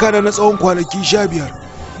kasance baka na tsawon kwanaki 15.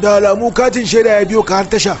 Da alamu katin shaida ya biyo ka har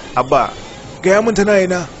tasha. Abba. Gaya min tana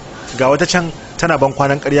ina. Ga wata can tana ban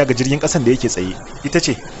kwanan ƙarya ga jirgin ƙasan da yake tsaye. Ita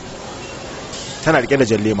ce. Tana riƙe da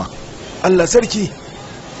jallema. Allah sarki.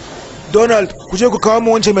 Donald, ku je ku kawo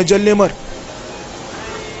mu wancan mai jallemar.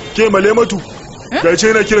 Ke malematu. Ga ce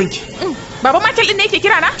yana kiranki. Baba Michael din ne yake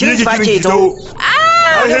kira na? Ki yake kiran ki taho.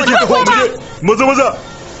 Ai yake taho maza maza.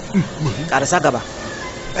 Karasa gaba.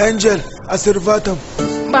 Angel, Asirvatam.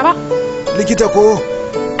 Baba. Likita ko?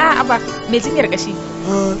 A Abba, mai jinyar kashi.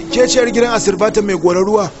 Ke ciyar gidan Asirvatam mai gora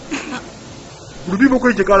ruwa. Rubi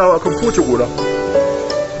bakwai ke karawa akan kowace gora.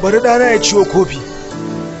 Bari ɗana ya ciwo kofi.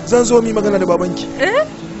 Zan zo mi magana da babanki.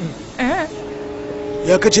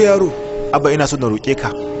 Ya kace yaro? Abba ina so na roƙe ka.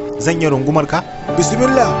 Zan yi rungumar ka?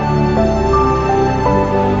 Bismillah.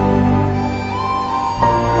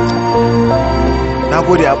 Na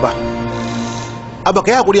gode Abba. Abba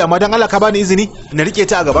kai hakuri amma dan Allah ka bani izini na rike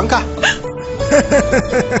ta a gaban ka.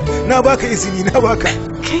 Na baka izini, na baka.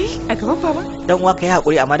 Kai a gaban baba? Dan uwa kai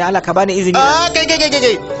hakuri amma dan Allah ka bani izini.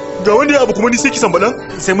 Kai. Ga wanda ya abu kuma ni sai kisan balan.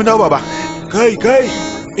 Sai mun dawo baba. Kai.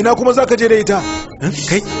 Ina kuma zaka je da ita?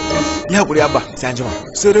 Kai. Ya hakuri Abba, sai an jima.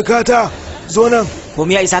 Sirikata, zo nan. Ko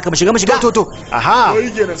mu ya isa ka mu shiga. To. Aha.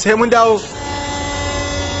 Sai mun dawo.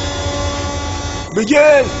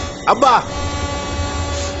 Bigel. Abba.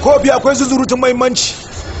 Kofi akwai zuzurutun muhimmanci.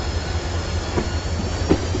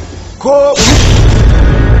 Ko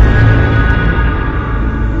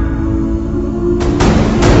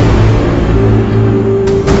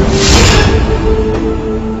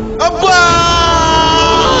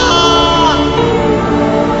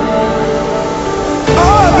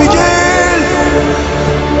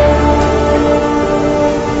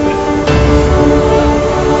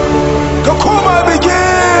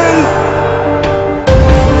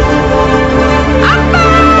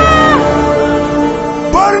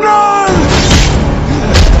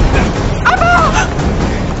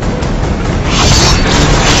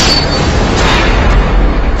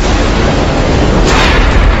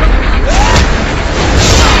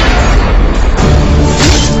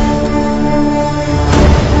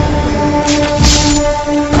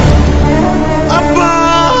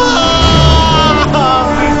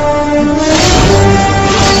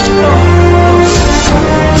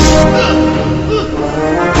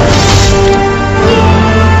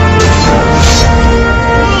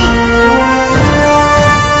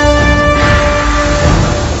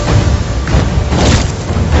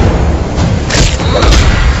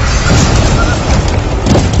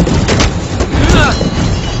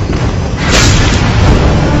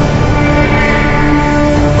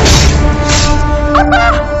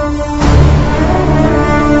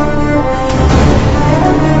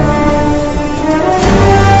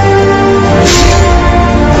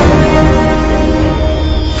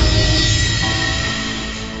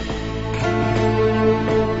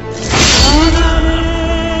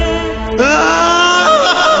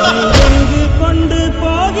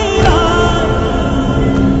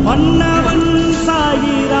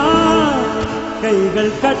கைகள்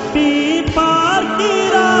கட்டி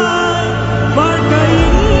பார்க்கிறாய்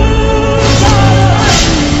வாழ்க்கையில்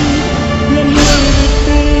என்னை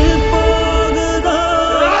விட்டு போகுதா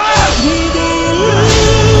இதில்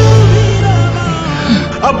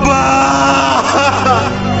அப்பா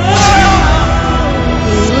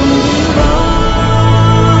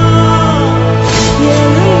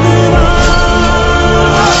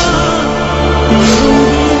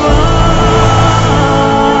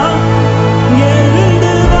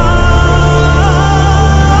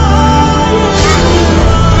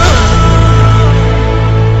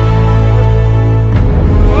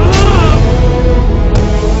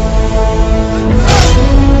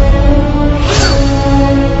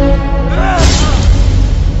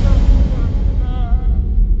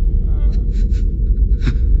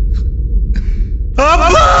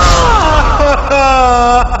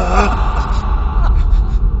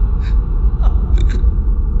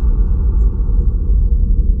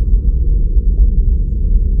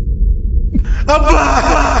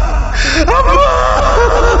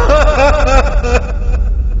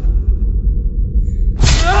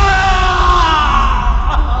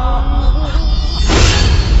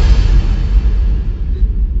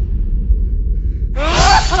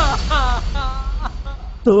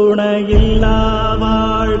துணையில்லா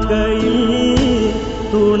வாழ்க்கையில்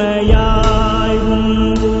துணையாய்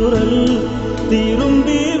உங்குரல்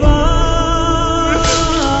திரும்பி வா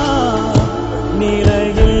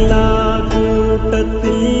நிறையில்லா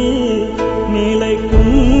கூட்டத்தில்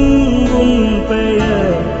நிலைக்கும் உன்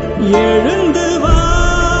பெயர் எழுந்து வா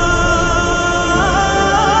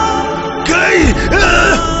கை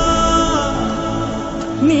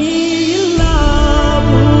நீ இல்லா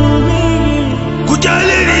பூமியில்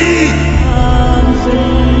குஜாலினி நான்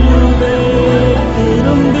செல்லுவே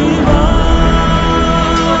திரும்பி வா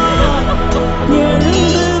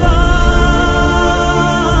எழுந்து வா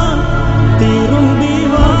திரும்பி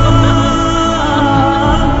வா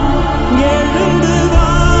எழுந்து வா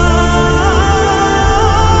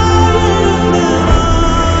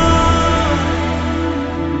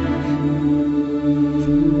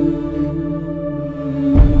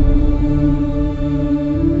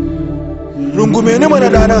rungume ni mana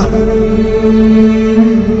dana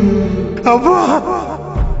abba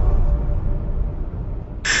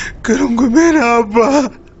ka rungume ni abba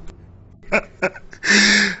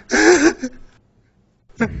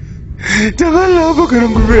dan Allah abba ka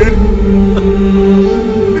rungume ni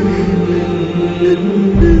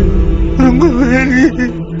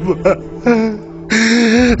abba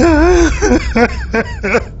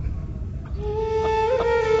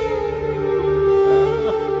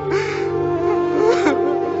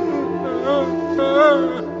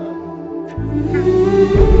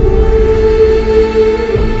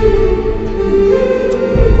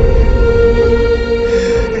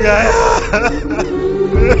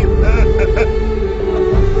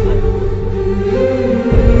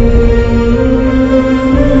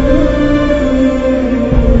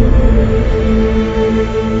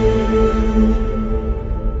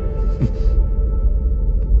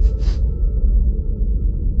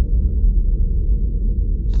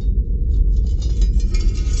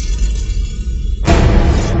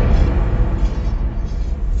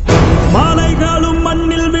மாலைகளும்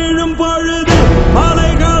மண்ணில் வீழும் பொழுது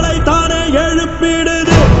மாலைகளை தானே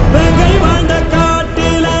எழுப்பிடுது வெங்கை வாழ்ந்த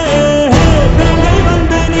காட்டிலே வெங்கை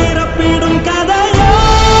வந்து நிரப்பிடும் கதையோ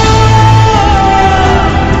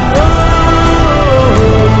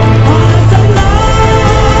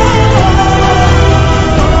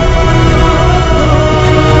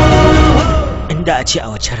inda a ce a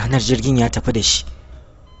wace ranar jirgin ya tafi da shi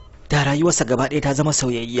da rayuwarsa gaba ɗaya ta zama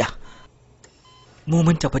sauyayya. Mu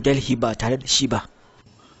mun tafi Delhi ba tare da shi ba,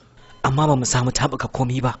 amma ba mu samu taɓuka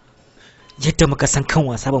komai ba. Yadda muka san kan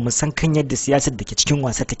wasa ba mu san kan yadda siyasar da ke cikin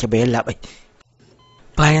wasa take bayan labai.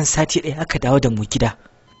 Bayan sati ɗaya aka dawo da mu gida.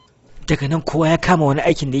 Daga nan kowa ya kama wani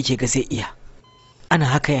aikin da yake ga zai iya. Ana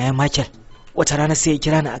haka yayin Michael wata rana sai ya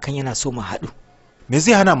kira ni akan yana so mu haɗu. Me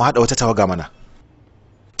zai hana mu haɗa wata tawaga mana?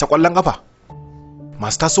 Ta ƙwallon ƙafa.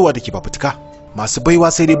 Masu tasowa da ke fafutuka, masu baiwa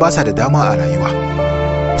sai dai ba sa da dama a rayuwa.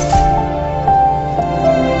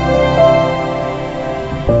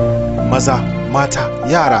 Maza, mata,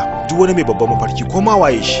 yara, duk wani mai babban mafarki ko ma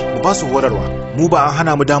waye shi, mu ba su horarwa. Mu ba an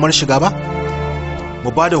hana mu damar shiga ba? Mu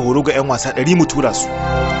ba da horo ga 'yan wasa 100 mu tura su.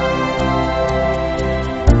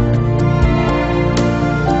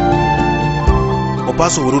 Mu ba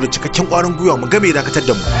su horo da cikakken ƙwarin gwiwa mu game dakatar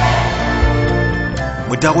da mu.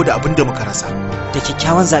 Mu dawo da abin da muka rasa. Da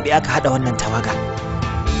kyakkyawan zaɓe aka haɗa wannan tawaga.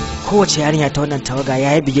 Kowace yarinya ta wannan tawaga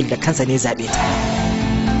ya yi bigil da kansa ne zaɓe ta.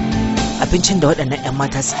 Abincin da waɗannan 'yan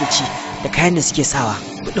mata suke ci da kayan da suke sawa,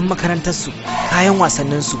 kuɗin makarantarsu, kayan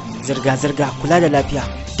wasanninsu, zirga-zirga, kula da lafiya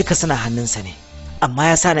duka suna hannunsa ne. Amma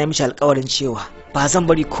ya sa na yi mishi alkawarin cewa ba zan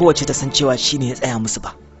bari kowace ta san cewa shi ne ya tsaya musu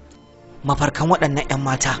ba. Mafarkan waɗannan 'yan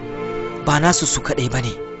mata ba nasu su kaɗai ba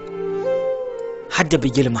ne, har da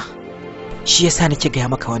bigilma. Shi ya sa nake gaya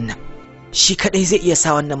maka wannan. Shi kaɗai zai iya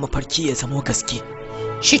sa wannan mafarki ya zamo gaske.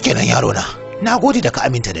 Shikenan yaro na gode da ka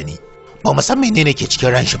aminta da ni. Ba mu san menene ke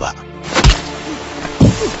cikin ran shi ba.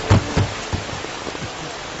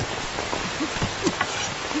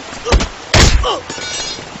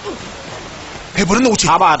 Kai bari na wuce.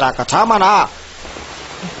 Haba dakata mana.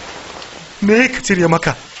 Me ka cire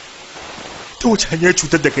maka? Ta wace hanyar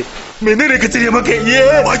cutar da kai? Menene ka cire maka?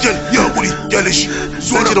 Michael, ya hakuri, ya lashi.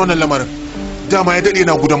 Zuwa da wannan lamarin. Dama ya daɗe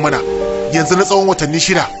na gudan mana. Yanzu na tsawon watanni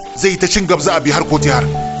 6 zai ta cin gabza a bihar ko tihar.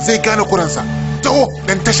 Zai gane kuransa. Taho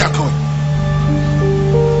dan tasha kawai.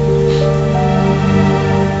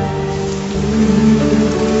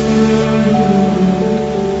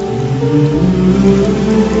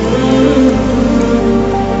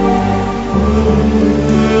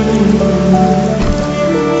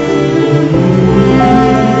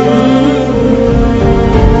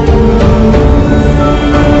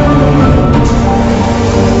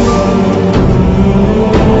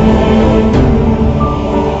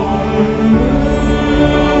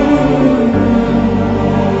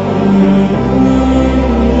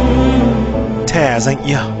 Zan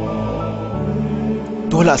iya,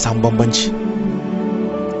 dole a samu bambanci.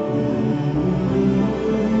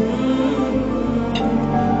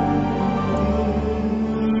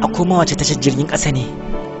 A koma wace tashar jirgin ƙasa ne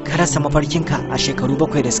ka rasa mafarkinka a shekaru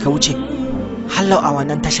 7 da suka wuce. Hallau a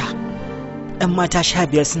wannan tasha 'yan mata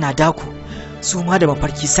 15 suna dako, su ma da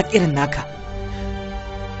mafarki sak irin naka,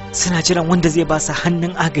 suna jiran wanda zai ba su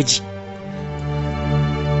hannun agaji.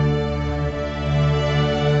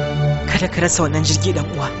 Kada ka rasa wannan jirgi dan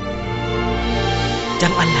uwa,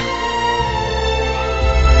 dan Allah.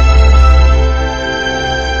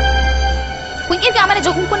 Kun kirga mana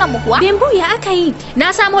jakunkunan mu kuwa? Bembu ya aka yi?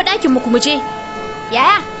 Na samo ɗakin mu kuma je.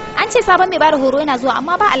 Yaya, an ce sabon mai bada horo yana zuwa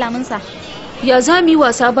amma ba alamunsa. Ya za mu yi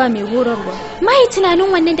wasa ba mai horarwa? Mai tunanin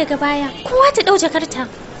wannan daga baya. Kowa ta ɗau jakarta.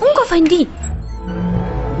 Ungo fandi.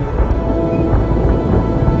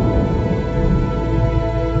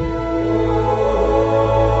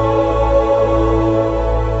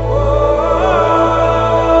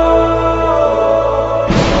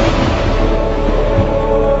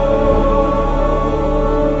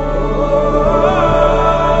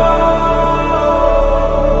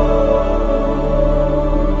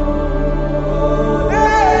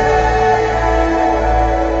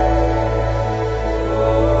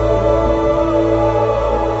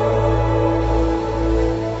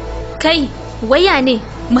 Kai, waya ne,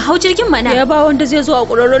 mu hau jirgin mana. Ya ba wanda zai zo a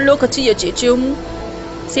ƙurarren lokaci ya cece mu.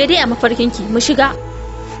 Sai dai a mafarkinki, mu shiga.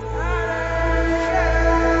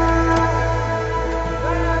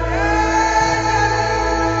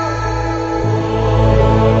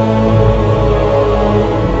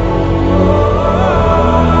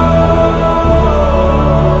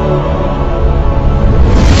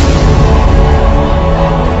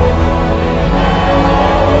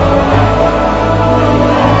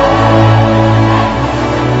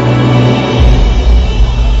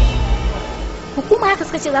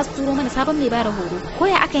 Za su turo mana sabon mai bada horo. Ko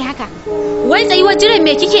ya aka yi haka? Wai tsayuwar jiran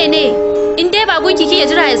me kike ne? In dai ba gunki kike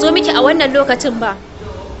jira ya zo miki a wannan lokacin ba.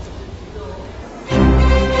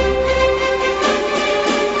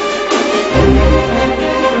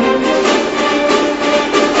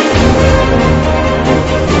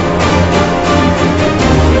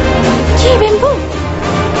 Ke Bembu?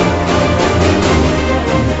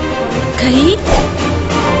 Kai?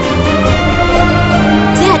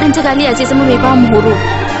 Sai a ɗan tagaliya ce zama mai bamu horo.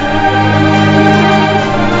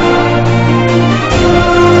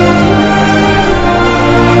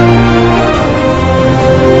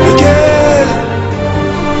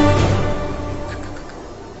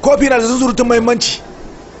 Kofi na da zuzurutun muhimmanci.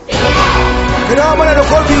 Ka dawo mana da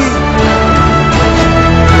kofi.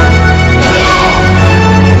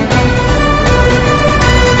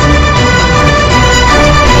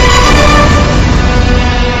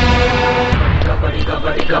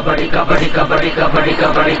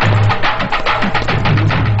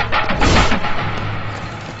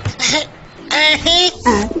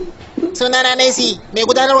 Sunana Nancy, mai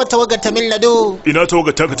gudanarwar tawagar Tamil Nadu. Ina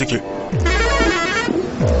tawagar taka take?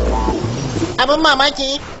 Abin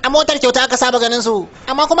mamaki, a motar kyauta aka saba ganin su,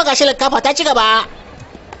 amma kuma gashi likafa ta ci gaba.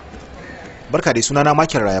 Barka dai, sunana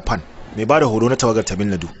Makin Rayafan, mai bada horo na tawagar Tamil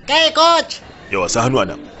Nadu. Kai coach. Yawa sa hannu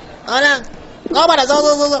anan. Anan, gaba da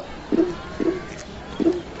zo.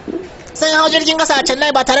 Sun hau jirgin kasa a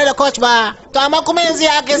Chennai ba tare da coach ba. To amma kuma yanzu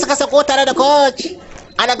ya aka suka sako tare da coach.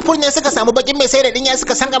 A Nagpur ne suka samu bakin mai sai da dinya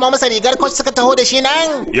suka sangama masa rigar coach suka taho da shi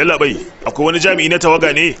nan. Yalla bai, akwai wani jami'i na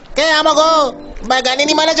tawaga ne? Kai Amago, ba gani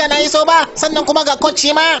ni manaja na iso ba, sannan kuma ga coach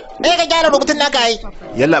shi ma. Me ka gyara rubutun naka yi?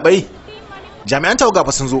 Yalla bai. Jami'an tawaga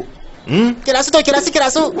fa sun zo. Kira su.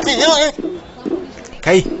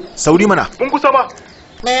 Kai, sauri mana. Mun kusa ba.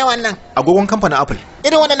 Me wannan? Agogon kamfanin Apple.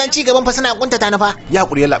 Irin wannan ci gaban fa suna kuntata na fa. Ya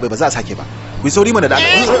hakuri Yalla bai ba za a sake ba. Ku sauri mana da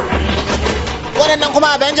Allah. Waɗannan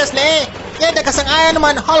kuma Avengers ne. Yadda ka san Iron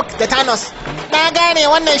Man, Hulk da Thanos. Na gane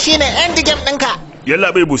wannan shine end game ɗinka.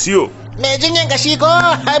 Yalla bai busiyo. Me jinyan gashi ko?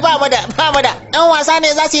 Ai ba mu da. Ɗan wasa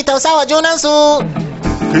ne za su yi tausawa junansu.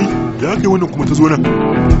 Kai, ya kai wannan kuma ta zo nan.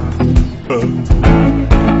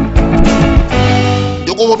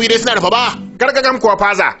 Duk ƙofofi dai suna da fa ba. Gargagam kuwa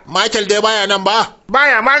faza. Michael dai baya nan ba.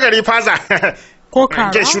 Baya magari faza. Ko kara?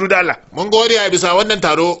 Ke shiru da Allah. Mun gode a bisa wannan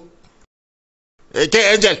taro.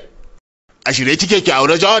 Ke Angel. A shirye kike ki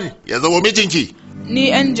aure John ya zama mijinki.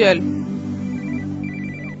 Ni Angel.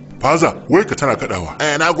 Faza, wai ka tana kadawa.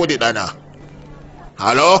 Na gode dana.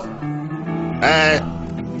 Halo?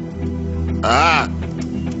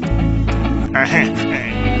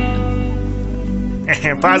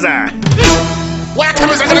 Faza. Wa ka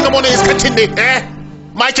mai zaka daga mona iskancin ne?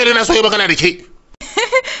 Michael yana so ya magana da ke.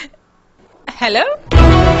 Hello?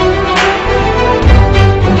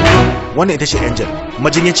 Wannan ita ce Angel,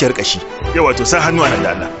 majinyaciyar kashi. Yawa to sa hannu a nan da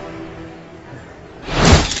Allah.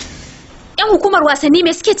 Yan hukumar wasanni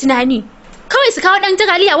me suke tunani? Kawai su kawo dan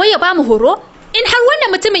jagaliya wai ya ba mu horo? In har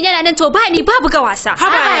wannan mutumin yana nan to ba ni babu ga wasa.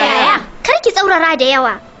 Haba yaya, kar ki tsaurara da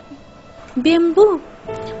yawa. Bembu,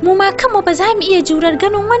 mu ma kanmu ba za mu iya jurar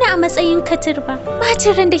ganin wani a matsayin katir ba.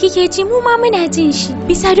 Bacin ran da kike ji mu ma muna jin shi.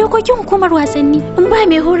 Bisa dokokin hukumar wasanni, in ba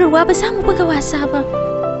mai horarwa ba za mu buga wasa ba.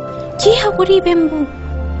 Ki hakuri Bembu.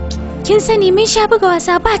 Kin sani mun sha buga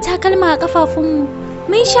wasa ba takalma a kafafunmu.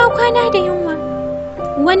 Mun sha kwana da yunwa.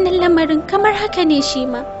 Wannan lamarin kamar haka ne shi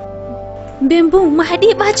ma. Bembu mu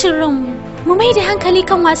haɗi ɓacin ranmu. Mu mai da hankali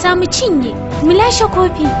kan wasa mu cinye. Mu lashe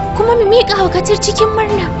kofi kuma mu miƙa haukatar cikin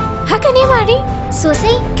murna. Haka ne Mari?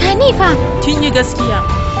 Sosai. Kanifa. Kin yi gaskiya.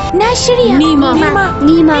 Na shirya. Nima.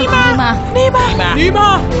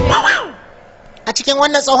 A cikin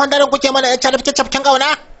wannan tsohon daren kuke mana ya carfke-carfken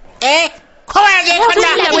ƙauna? Kowa ya je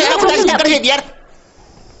kwanta karfe 5.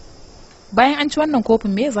 Bayan an ci wannan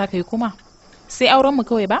kofin me za ka yi kuma? Sai auren mu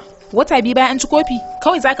kawai ba? Wata 2 bayan an ci kofi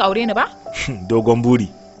kawai za ka aure ni ba? Dogon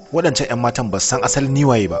buri. Waɗancan 'yan matan ba san asalin ni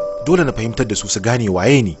waye ba. Dole na fahimtar da su su gane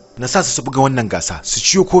waye ni. Na sa su buga wannan gasa su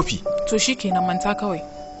ciyo kofi. To shikenan manta kawai.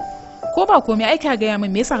 Ko ba komai ai ka gaya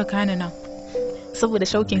min me yasa ka kana nan? Saboda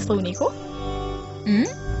shaukin sau ne ko?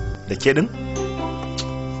 Da ke din?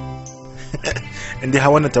 In dai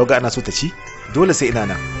har wannan tawaga ana so ta ci, dole sai ina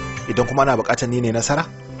nan. Idan kuma ana buƙatar ni ne nasara,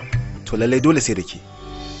 to lallai dole sai da ke.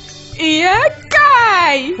 Iya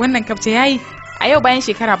kai! Wannan kafce yayi. A yau bayan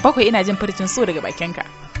shekara 7 ina jin furcin so daga bakinka.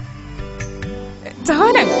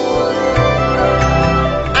 Taho nan.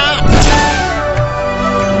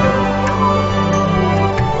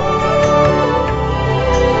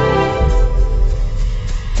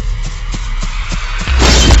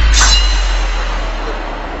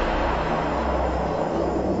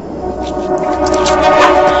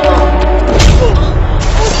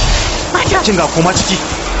 Kin ga koma ciki.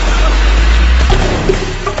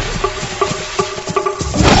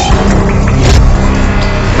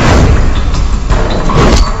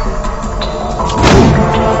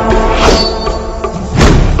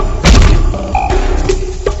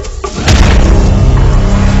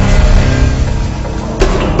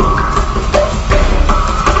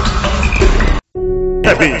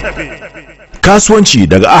 Kasuwanci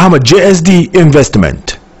daga Ahmad JSD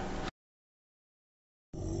Investment.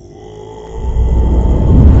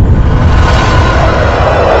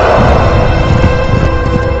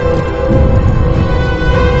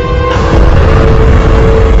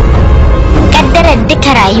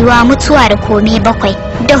 Duka rayuwa mutuwa da komai bakwai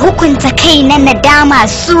da hukunta kai na nadama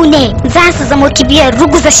su ne za su zama kibiyar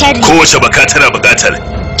ruguza sharri. Kowace baka tana bukatar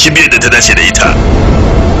kibiyar da ta dace da ita.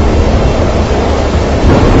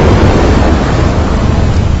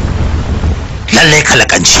 Lallai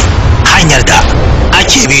kalakanci hanyar da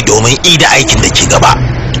ake bi domin ida aikin da ke gaba,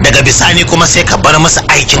 daga bisani kuma sai ka bar masa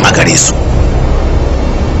aikin a gare su.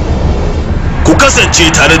 Ku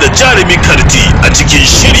kasance tare da jarumi Karti a cikin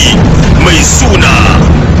shiri mai suna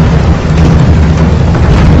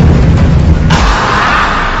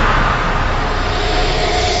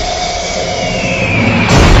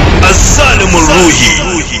Azzalimin Ruhi.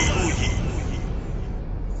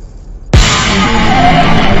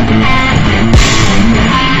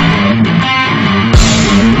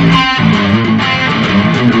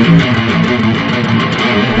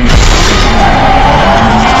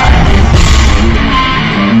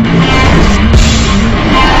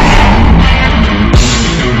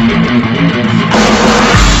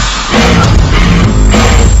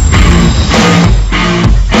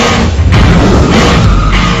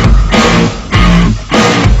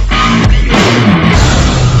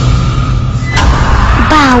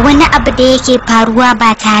 abu da yake faruwa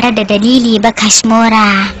ba tare da dalili ba,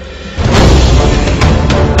 Kashmora.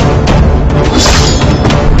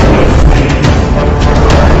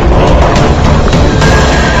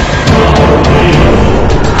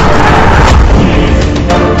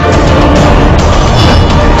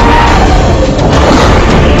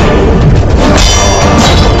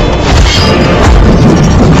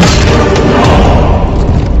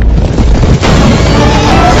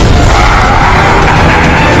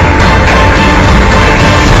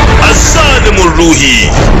 ruhi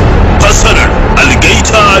fasarar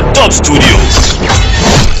algaita DUB Studio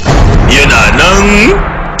yana nan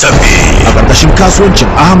tafe a ƙarƙashin kasuwancin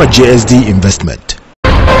Ahmad JSD Investment.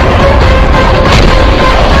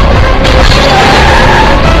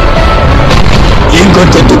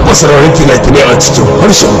 Inganta duk masararin fina-finai a cikin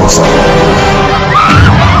harshen Hausa.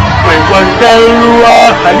 Mai kwantar ruwa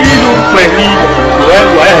Halilu Fahimi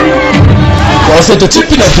waye Halilu. Wasu ta cin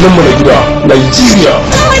fina-finanmu na gida, Nigeria.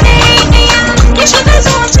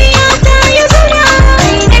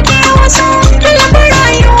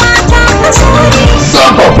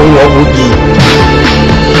 Zafafin waƙoƙi.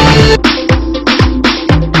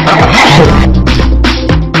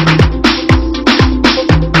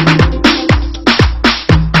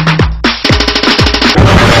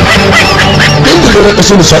 Inda da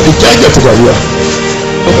ƙasar nishaɗin kyakya ta dariya.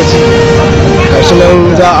 Gashi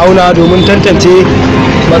nan za a auna domin tantance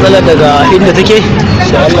matsalar daga inda take.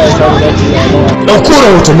 Ɗauko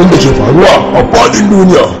rahotannin da ke faruwa a faɗin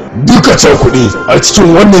duniya duka can kuɗi a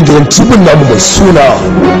cikin wannan gidan tibin namu mai suna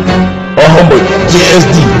Ahmad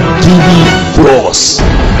JSD TV Plus.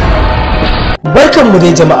 Barkanmu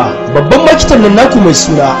dai jama'a, babban makitan nan naku mai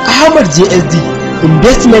suna Ahmad JSD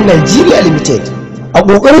Investment Nigeria Limited a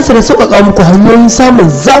ƙoƙarinsa na sauƙaƙa muku hanyoyin samun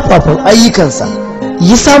zafafan ayyukansa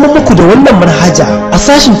ya samu muku da wannan manhaja a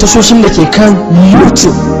sashin tashoshin da ke kan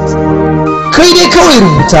YouTube. Kai dai kawai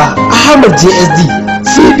rubuta Ahmad JSD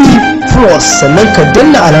TV Plus sannan ka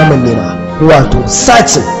danna alamar nema wato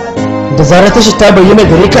searching. Da zarar tashi ta bayyana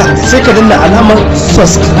gare ka sai ka danna alamar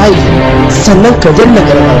subscribe sannan ka danna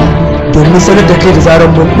ƙararrawa domin sanar da kai da zarar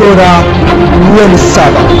mun dora wani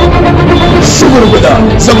saba. Shugurguda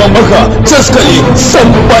zama maka taskale san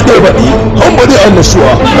baɗe baɗi hambali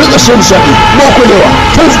annashuwa rikashin nishaɗi makulewa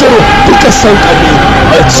tasgaro duka san ƙabe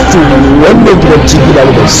a cikin wannan gidan jigila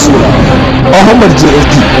mai suna Ahmad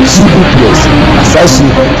JSD TV Plus a sashi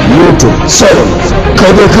YouTube channel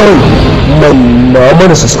kai dai kawai manna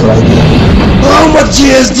mana subscribe. Ahmad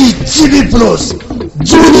JSD TV Plus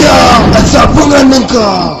duniya a zafin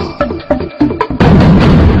hannunka.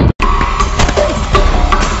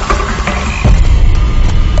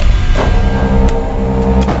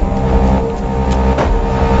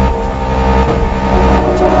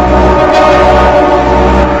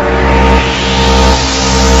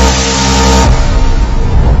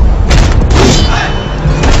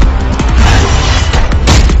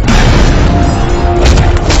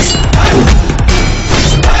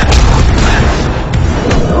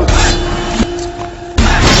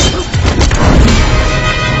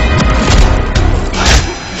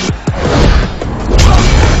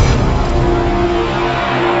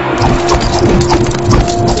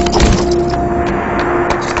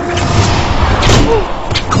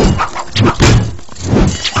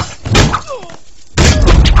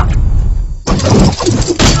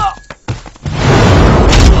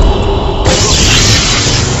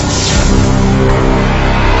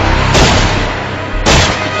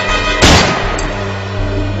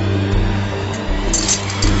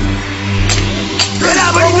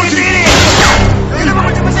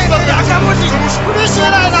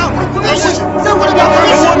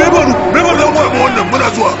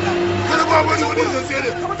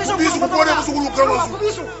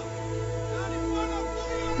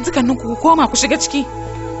 Dukkaninku ku koma ku shiga ciki.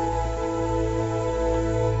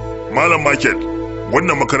 Malam Michael,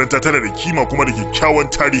 wannan makaranta tana da kima kuma da kyakkyawan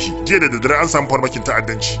tarihi. Jiya da daddare an samu farmakin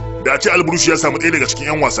ta'addanci. Da a ce Alburushi ya samu ɗaya daga cikin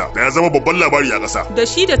 'yan wasa, da ya zama babban labari a ƙasa. Da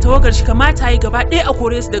shi da tawagar shi kamata yi gaba ɗaya a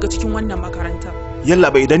kore su daga cikin wannan makaranta.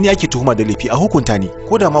 Yalla bai idan ni ake tuhuma da laifi a hukunta ni,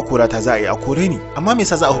 ko da ma kora ta za a yi a kore ni. Amma me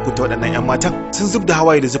yasa za a hukunta waɗannan 'yan matan? Sun zub da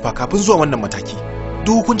hawaye da zufa kafin zuwa wannan mataki.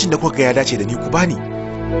 Duk hukuncin da kuka ga ya dace da ni ku bani.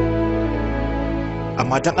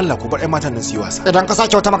 Amma dan Allah ku bar 'yan matan nan su yi wasa. Idan ka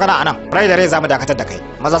sake wata magana anan, rai da rai za mu dakatar da kai.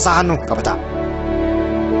 Maza sa hannu ka fita.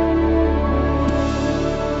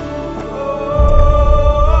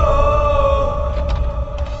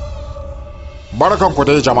 Barkan ku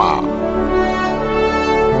dai jama'a.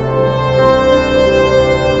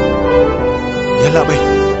 Yalla bai.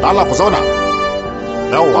 Allah ku zauna.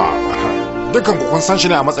 Yawwa. Dukan ku kun san shi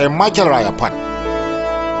ne a matsayin Michael Rayafan.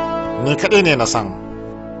 Ni kaɗai ne na san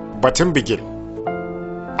batun bigil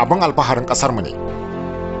abin alfaharin ƙasarmu ne,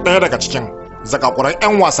 ɗaya daga cikin zakakuran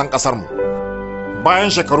 'yan wasan ƙasarmu. Bayan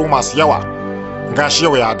shekaru masu yawa gashi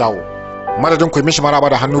yau ya dawo, madadin ku mishi maraba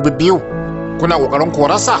da hannu bibbiyu kuna ƙoƙarin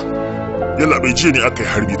korarsa. Yalla bai jiya ne aka yi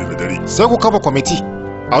harbi da dare. Sai ku kafa kwamiti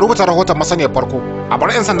a rubuta rahoton masaniyar farko, a bar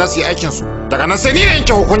 'yan sanda su yi aikinsu, daga nan sai ni ne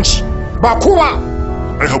yanke hukunci ba kuma.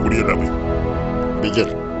 Ai haƙuri yalla bai. Bigil.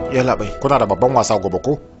 Yalla bai. Kuna da babban wasa gobe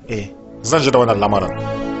ko? Zan ji da wannan lamarin.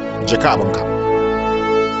 Je ka abinka.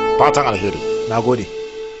 Fatan alheri. Nagode.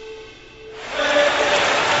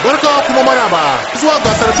 Barka kuma maraba zuwa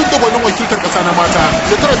gasar cin gwanin wakiltar ƙasa na mata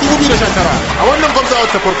shekarar 2019. A wannan gwamzawar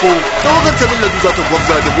ta farko, tawagar Tamil Nadu za ta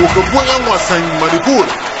gwamza da gogaggun 'yan wasan Manipur.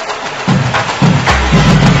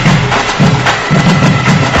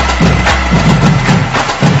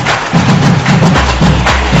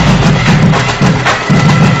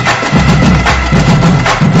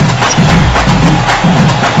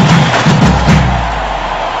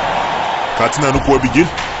 Ka tuna ni kuwa Bigil?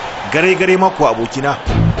 Gare ma kuwa abokina.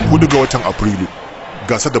 4 ga watan Afrilu,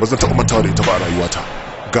 gasar da ba zan taɓa mantawa da ita ba a rayuwata.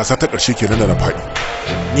 Gasa ta ƙarshe kenan da na faɗi.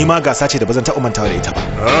 Ni ma gasa ce da ba zan taɓa mantawa da ita ba.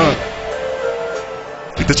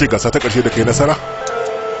 Ita ce gasa ta ƙarshe da kai nasara?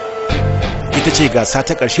 Ita ce gasa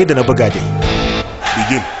ta ƙarshe da na buga dai.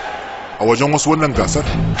 Bigil, a wajen wasu wannan gasar,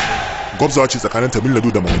 gwabzawa ce tsakanin Tamil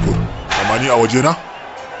Nadu da Manipur. Amma ni a wajena,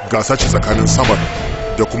 gasa ce tsakanin Samar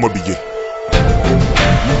da kuma Bigil.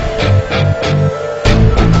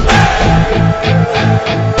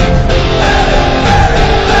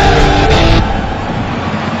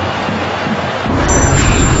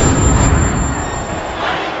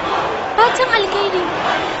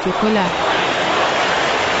 Ki kula.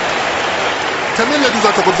 Tamil Nadu za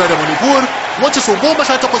ta gwabza da Manipur, wacce sau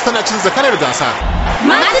 18 tana cin zakarar gasa.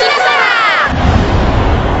 Masu nasara!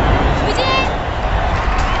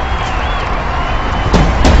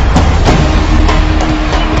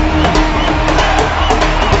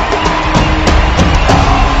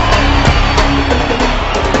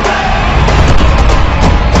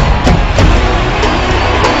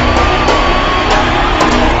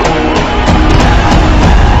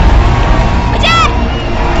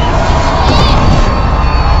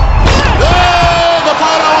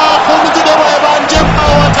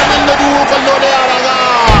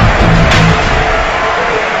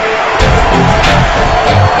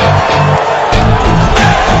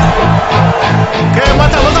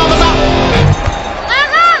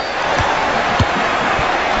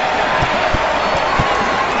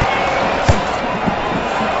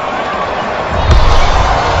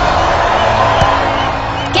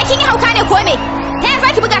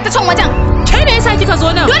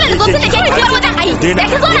 Da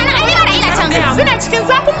ki zo nan ai ni ina can. Suna cikin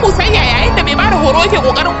zafin musayya yayin da mai bada horo ke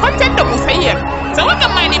kokarin kwantar da musayyar.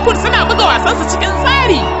 Tawagan Manipur suna buga wasan su cikin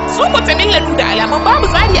tsari. Su ko Tamil Nadu da alaman babu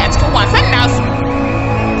tsari a cikin wasan nasu.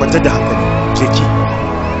 Kwantar da hankali, je ki.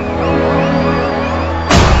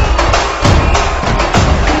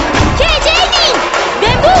 Ke Jenny!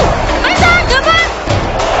 Bembu! Maza gaba!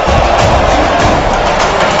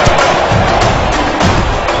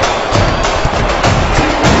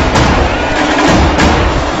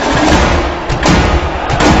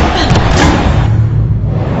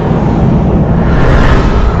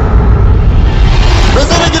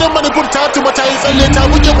 Manipur ta tuma ta yi tsalle ta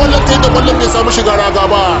buge kwallon ta yadda kwallon bai samu shiga raga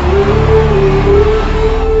ba.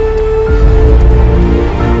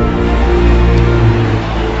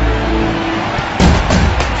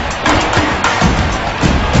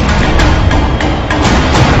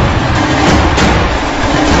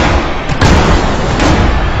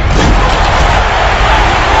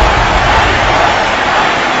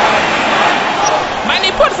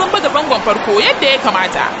 Manipur sun buga zangon farko yadda ya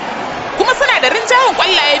kamata. Kuma suna da rinjayen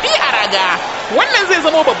kwallaye biyu a raga. Wannan zai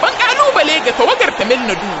zama babban kalubale ga tawagar Tamil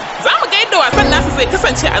Nadu. Za mu ga yadda wasan nasu zai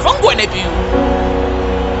kasance a zango na biyu.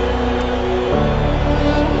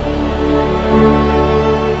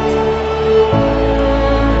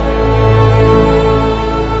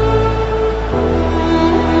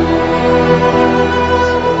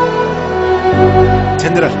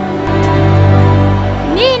 General.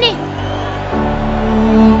 Ni ne.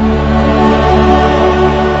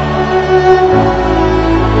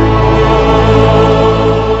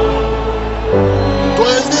 To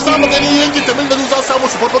yanzu za mu gani yankin Tamil Nadu za su samu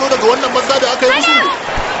su farfado daga wannan banza da aka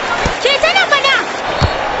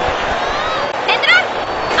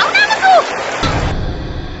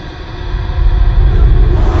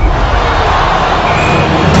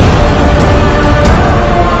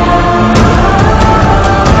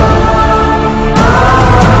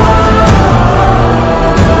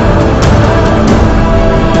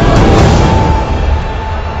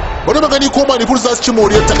taba gani ko manipur za su ci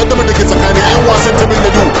moriyar takaddamar da ke tsakanin 'yan wasan ta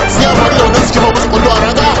Billadu sai amfani da wannan su jefa musu kwallo a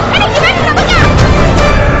raga?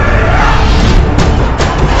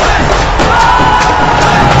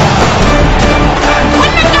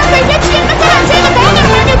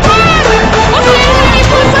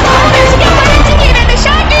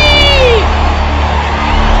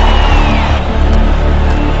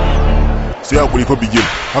 Sai hakuri fa bigil,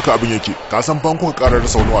 haka abin yake. Ka san fan kuka karar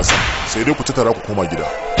rasa wani wasan, sai dai ku tattara ku koma gida.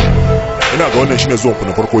 Ina ga wannan shine zuwan ku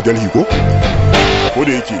na farko Delhi ko? Ko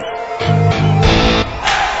da yake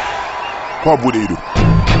ko bude ido.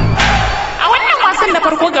 A wannan wasan na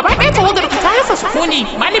farko gaba ɗaya tawagar ku ta rasa sukuni.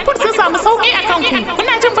 Manipur sun samu sauƙi a kanku.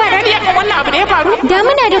 Kuna jin ba daɗi akan wannan abu da ya faru? Da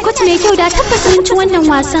muna da coach mai kyau da tabbas mun ci wannan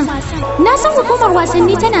wasan. Na san hukumar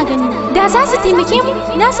wasanni tana gani. Da za su taimake mu,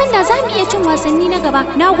 na san da za mu iya cin wasanni na gaba.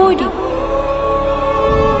 Na gode.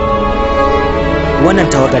 Wannan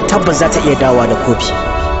tawagar tabbas za ta iya dawowa da kofi.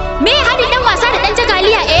 Me ya haɗin ɗan wasa da ɗan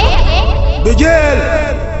jagaliya Bigel!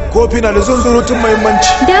 Kofi na da zunzurutun muhimmanci.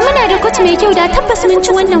 Da muna da coach mai kyau da tabbas mun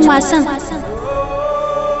ci wannan wasan.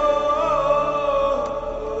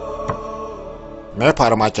 Me ya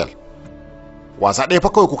faru Michael? Wasa ɗaya fa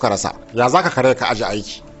kawai kuka rasa. Ya zaka kare ka aje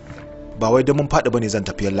aiki? Ba wai da mun faɗi bane zan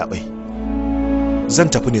tafi yallaɓai. Zan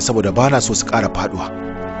tafi ne saboda bana so su ƙara faɗuwa.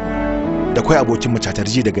 Da kwai abokin mu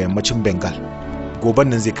Chatterjee daga yammacin Bengal. Goban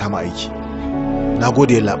nan zai kama aiki. Na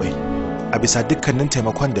gode yallaɓai. A bisa dukkanin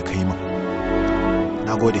taimakon da ka yi min.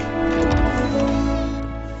 Na gode.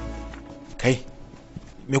 Kai,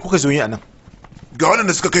 me kuka zo yi a nan? Ga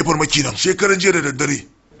waɗanda suka kai farmaki nan shekaran jiya da daddare.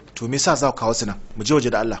 To me yasa za ku kawo su nan? Mu je waje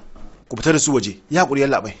da Allah. Ku fita da su waje. Ya hakuri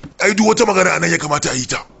yalla bai. Ai duk wata magana anan ya kamata a yi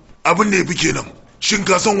ta. Abin da yafi kenan. Shin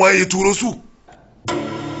ka san waye ya turo su?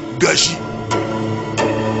 Gashi.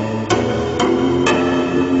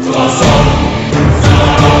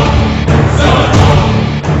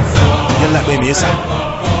 Yalla bai me yasa?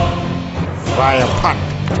 Ryan Pan.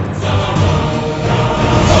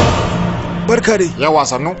 Barka dai. Ya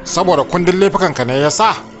wasannu saboda kundin laifukanka ne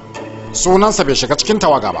yasa sunansa bai shiga cikin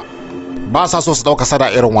tawaga ba. Ba sa so su dauka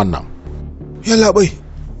sada irin wannan. Yalla bai.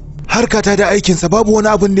 Harkata da aikinsa babu wani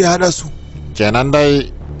abin da ya hada su. Kenan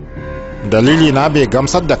dai dalili na bai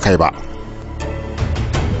gamsar da kai ba.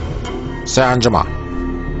 Sai an jima.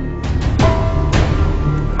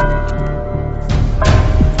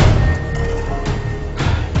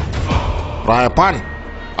 Ryan,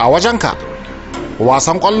 a wajenka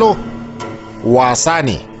wasan kwallo wasa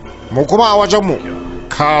ne, mu kuma a wajenmu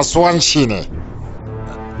kasuwanci ne.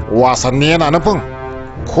 Wasanni yana nufin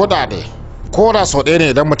kudade, ko da sau ɗaya ne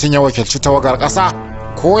idan mutum ya wakilci tawagar ƙasa,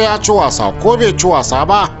 ko ya ci wasa ko bai ci wasa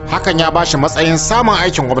ba, hakan ya bashi matsayin samun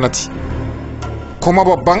aikin gwamnati kuma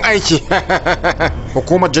babban aiki.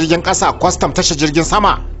 Hukumar jirgin ƙasa, kwastam, tashar jirgin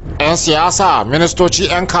sama, 'yan siyasa, ministoci,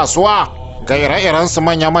 'yan kasuwa, ga ire-irensu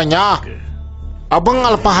manya-manya. Abin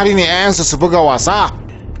alfahari ne 'ya'yansu su buga wasa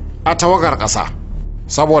a tawagar ƙasa.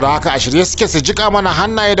 Saboda haka a shirye suke su jika mana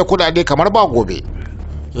hannaye da kudade kamar ba gobe.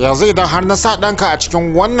 Yanzu idan har na sa ɗanka a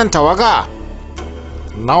cikin wannan tawaga,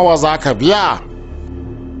 nawa za ka biya?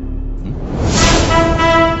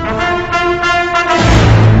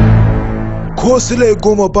 Ko silai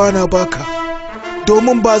 10 bana baka,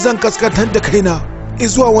 domin ba zan kaskantar da kaina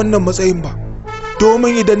zuwa wannan matsayin ba.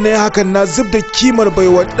 Domin idan na yi hakan na zub da kimar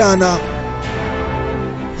baiwa ɗana.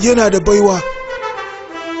 Yana da baiwa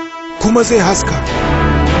kuma zai haska.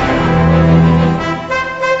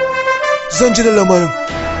 Zan ji da lamarin.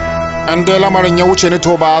 An dai lamarin ya wuce ni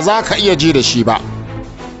to ba za ka iya ji da shi ba.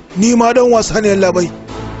 Ni ma dan wasa ne labai.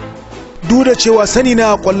 Duk da cewa sani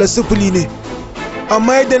na kwallo 0 ne,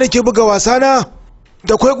 amma yadda nake buga wasa na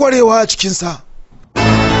da kwai kwarewa a cikinsa.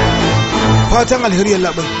 Fatan alheri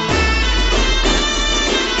labai.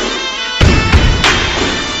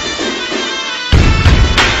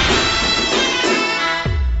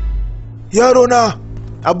 Yaro na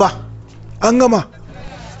abba an gama.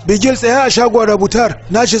 Bigil tsaya a shagon rabutar,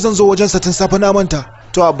 na ce zan zo wajen satin safe na manta.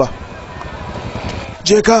 To abba.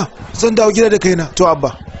 Je ka, zan dawo gida da kaina. To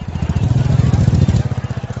abba.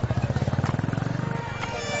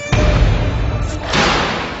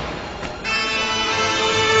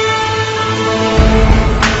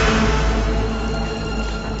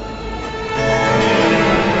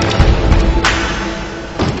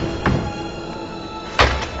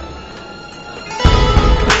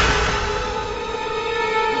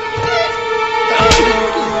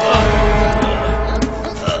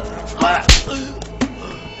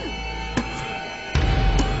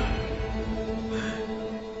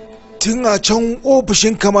 Tun a can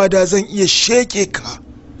ofishin kama da zan iya sheke ka.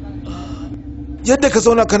 Yadda ka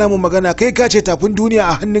zauna kana mun magana kai ka ce tafin duniya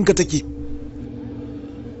a hannunka take.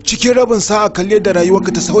 cikin rabin sa'a kalle da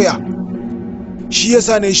rayuwarka ta sauya. Shi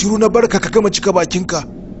yasa na yi shiru na barka ka gama cika bakinka,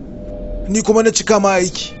 ni kuma na cika ma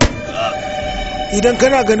aiki. Idan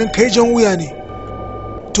kana ganin kai jan wuya ne,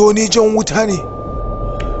 to ni jan wuta ne.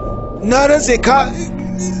 Na rantse ka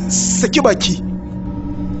saki baki.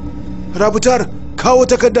 Rabutar, kawo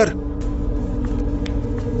takardar.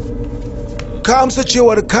 Ka amsa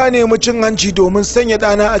cewar ka nemi cin hanci domin sanya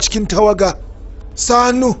ɗana a cikin tawaga.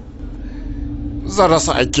 Sa hannu. Zan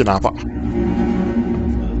rasa aiki na fa.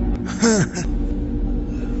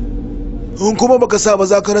 In kuma baka sa ba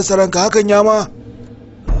za ka rasa ranka, hakan ya ma.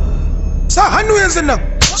 Sa hannu yanzu nan.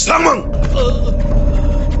 Saman.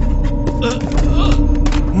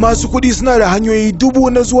 Masu kuɗi suna da hanyoyi 1000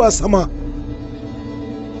 na zuwa sama.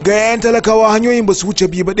 Ga 'ya'yan talakawa hanyoyin ba su wuce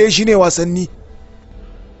biyu ba, ɗaya shine wasanni.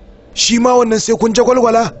 Shi ma wannan sai kun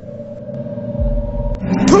jagwalwala.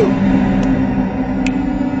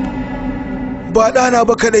 Ba ɗana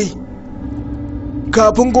ba kadai.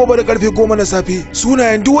 Kafin gobe da karfe 10 na safe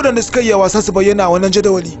sunayen duk waɗanda suka yi wasa su bayyana a wannan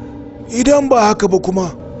jadawali. Idan ba haka ba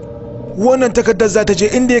kuma wannan takardar za ta je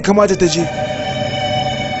inda ya kamata ta je.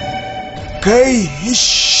 Kai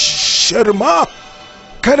Sharma,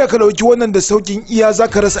 kada ka ɗauki wannan da saukin iya za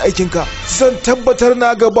ka rasa aikinka. Zan tabbatar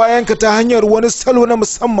na ga bayanka ta hanyar wani salo na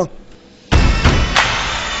musamman.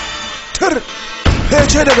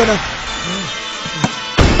 Fece daga nan.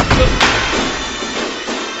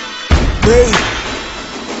 Hey,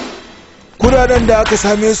 kudaden da aka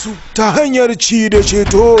same su ta hanyar ci da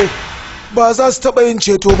ceto ba za su taɓa yin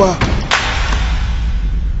ceto ba.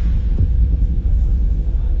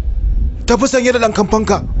 Tafi sanye da ɗan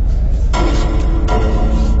kamfanka.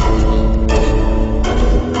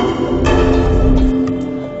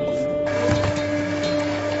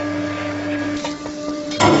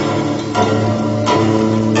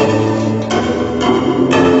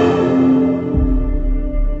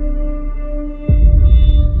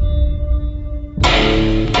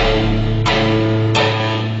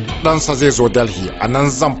 ɗansa zai zo Delhi, a nan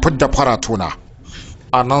zan fidda faratuna,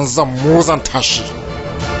 a nan zan muzanta shi.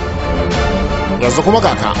 Yanzu kuma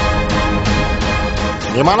kaka,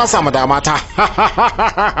 ni ma na samu dama ta.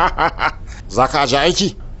 Za ka aje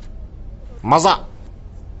aiki? Maza,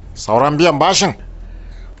 sauran biyan bashin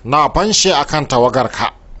na fanshe a kan tawagarka.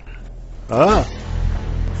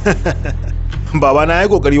 Baba na ya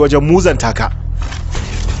kokari wajen muzanta ka,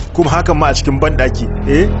 kuma hakan ma a cikin banɗaki.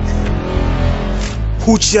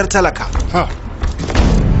 Huciyar talaka.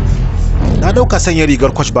 Na dauka sanya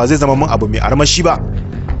rigar coach ba zai zama min abu mai armashi ba,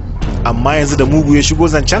 amma yanzu da mugu ya shigo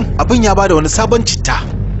zancen abin ya bada wani sabon citta.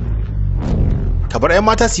 Ka bar 'yan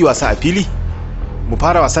mata su yi wasa a fili, mu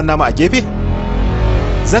fara wasan nama a gefe.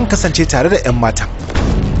 Zan kasance tare da 'yan matan,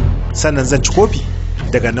 sannan zan ci kofi,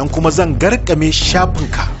 daga nan kuma zan garkame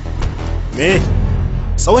shafinka. Me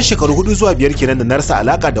tsawon shekaru 4 zuwa 5 kenan da na rasa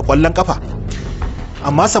alaka da kwallon kafa,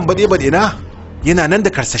 amma san baɗe na yana nan da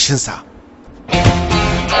karsashinsa.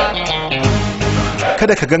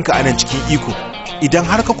 Kada ka ganka anan cikin iko. Idan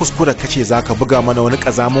har ka kuskura kace za ka buga mana wani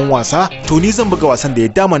ƙazamin wasa, to ni zan buga wasan da ya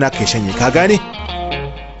dama na kai shanye, ka gane?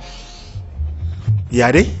 Ya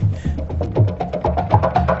dai?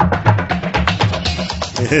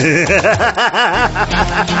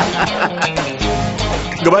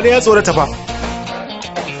 Gaba ya tsorata fa.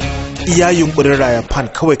 Iya yunkurin Raya Pan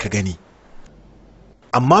kawai ka gani.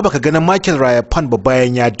 Amma baka ganin Michael Raya Pan ba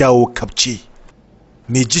bayan ya dawo kabce.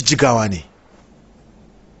 Mai jijjigawa ne.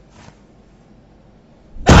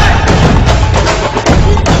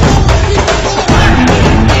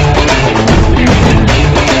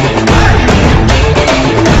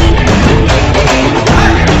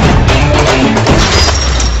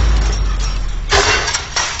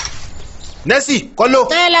 Nasi, kwallo!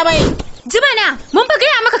 Tsaye labai! Jimana, mun fa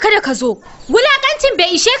gaya maka kada ka zo. Wulakancin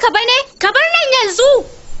bai ishe ka bane? Ka bar nan yanzu!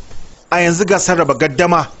 A yanzu ga sarraba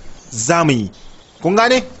gaddama za mu yi. Kun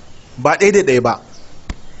gane? Ba ɗaya da ɗaya ba.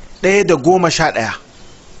 1 da 11.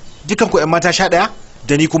 Dukan ku 'yan mata 11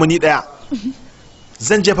 da ni kuma ni 1.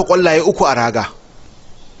 Zan jefa ƙwallaye 3 a raga.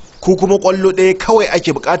 Ku kuma ƙwallo 1 kawai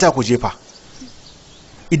ake bukata ku jefa.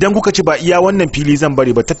 Idan kuka ci ba iya wannan fili zan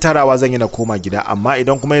bari ba, tattarawa zan yi na koma gida, amma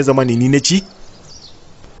idan kuma ya zama ni na ci,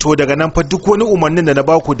 to daga nan fa duk wani umarnin da na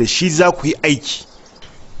baku da shi za ku yi aiki.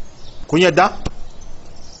 Kun yadda?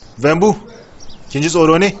 Vembu, kin ji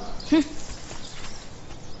tsoro ne?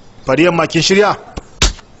 Fariyan ma kin shirya?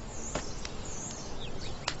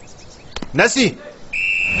 Nasi!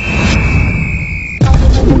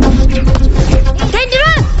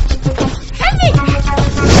 Tandiran! Hanni!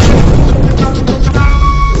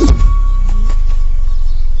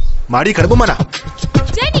 Mari karbi mana.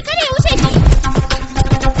 Jani kada ya wuce ki.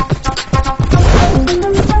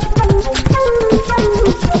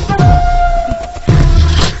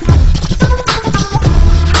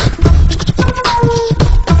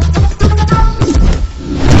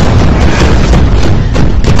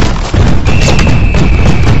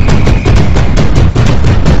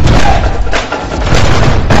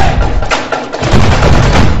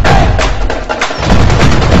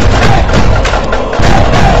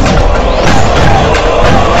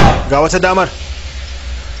 wata damar.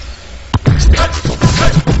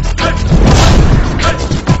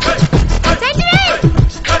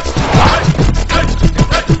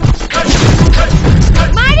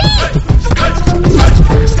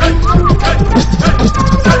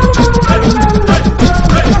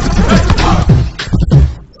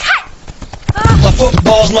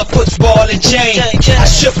 My foot's ball and chain. I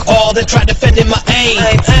shook all that tried defending my aim.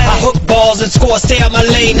 I hook balls and score, stay out my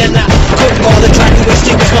lane. And I cook all that tried to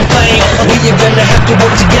extinguish my flame. We're gonna have to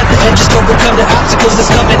work together and just overcome the obstacles that's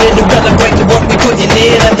coming in to celebrate the work we putting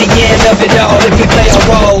in. At the end of it all, if we play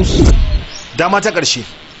our roles. Dama ta ƙarshe.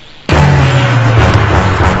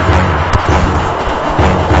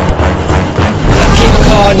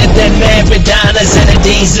 Harder than Maradona,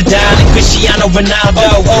 Zinedine Zidane, and Cristiano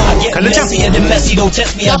Ronaldo. I get messier than Messi, don't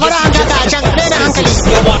test me. I get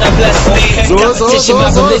you wanna bless me. Competition,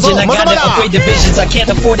 my religion. I gotta upgrade divisions. I can't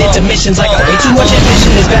afford intermissions. I got way too much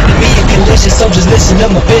ambition. It's bad to be a condition, so just listen to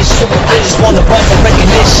my vision. I just want the ball for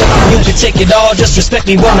recognition. You can take it all, just respect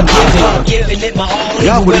me when I'm giving. I'm giving it my all,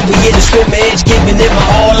 even when we in the scrimmage. Giving it my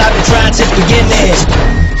all, I've been trying since beginning.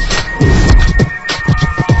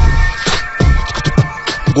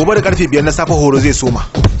 Gobe da karfe 5 na safe horo zai soma.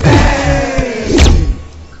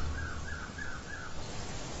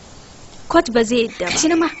 Coach ba zai yadda ba.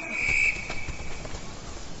 Cinema.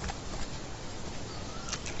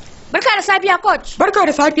 Barka da safiya coach. Barka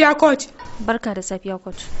da safiya coach. Barka da safiya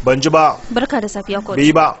coach. Ban ji ba. Barka da safiya coach.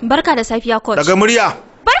 Bai ba. Barka da safiya coach. Daga murya.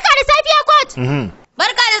 Barka da safiya coach.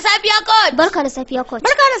 Barka da safiya coach. Barka da safiya coach.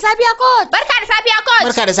 Barka da safiya coach. Barka da safiya coach.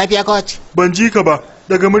 Barka da safiya coach. Ban ji ka ba.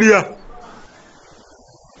 Daga murya.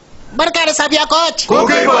 Barka da safiya coach. Ko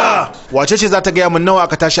kai ba. Wace ce za ta gaya min nawa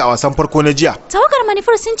aka tashi a wasan farko na jiya? Tawagar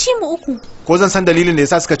manufar sun ci mu 3. Ko zan san dalilin da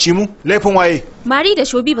yasa suka ci mu? Laifin waye? Mari da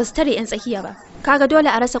Shobi ba su tare yan tsakiya ba. Kaga dole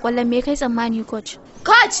a rasa kwallon me kai tsammani coach.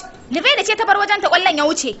 Coach, Livaina ce ta bar wajen ta kwallon ya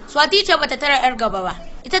wuce. Swati ce bata tare yar gaba ba.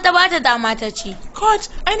 Ita ta bata dama ta ci. Coach,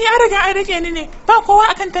 ai ni an riga an rage ni ne. Ba kowa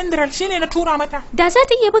akan tandirar shine na tura mata. Da za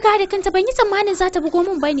ta iya buga da kanta ban yi tsammanin za ta bugo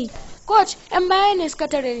min bane. Coach, yan baya ne suka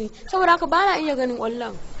tare ni. Saboda haka ba na iya ganin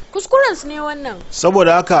kwallon. Kuskuren su ne wannan.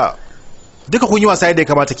 Saboda haka duka kun yi wasa yadda ya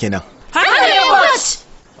kamata kenan. Haka ne coach.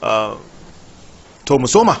 To mu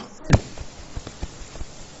soma.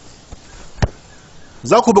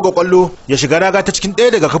 Za ku buga kwallo ya shiga raga ta cikin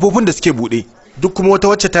ɗaya daga kafofin da suke buɗe. Duk kuma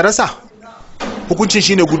wata wacce ta rasa. Hukuncin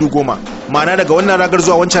shine gudu 10. Ma'ana daga wannan ragar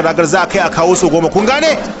zuwa wancan ragar za a kai a kawo so 10. Kun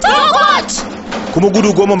gane? To coach. Kuma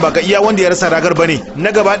gudu 10 ba ga iya wanda ya rasa ragar bane.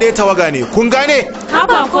 Na gaba ɗaya tawaga ne. Kun gane?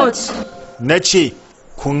 Haba coach. Na ce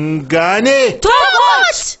kun gane? To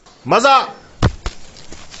coach! Maza!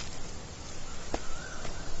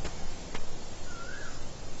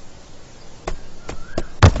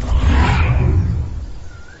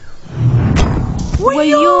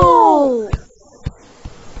 Wayo!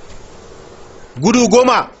 Gudu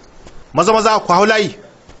 10! Maza maza ku hau layi!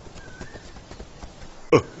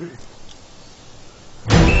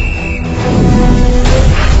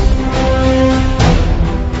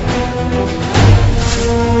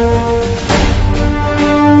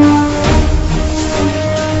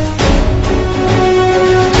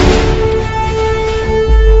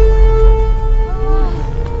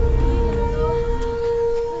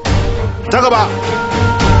 Ta gaba.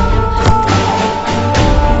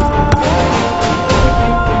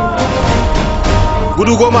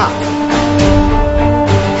 Gudu 10.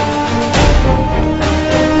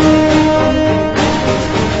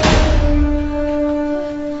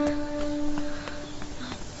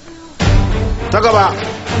 Ta gaba.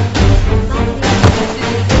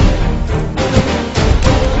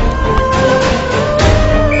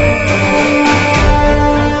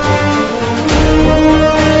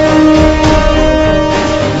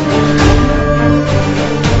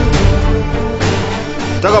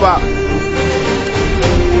 Ta gaba.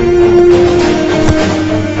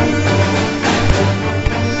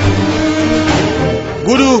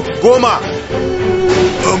 Gudu 10.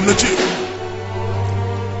 Na ce.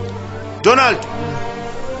 Donald.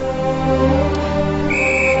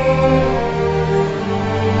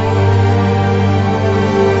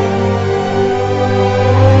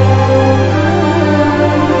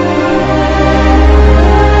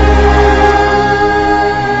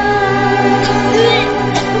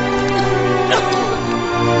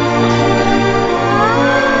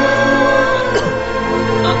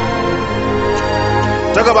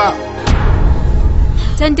 Ta gaba.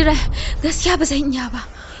 Tandira, gaskiya ba zan iya ba.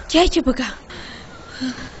 Ke ki buga.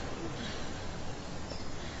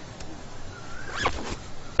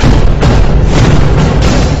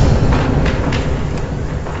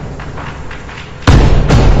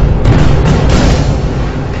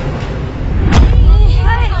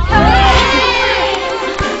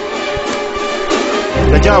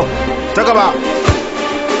 kyau. Ta gaba.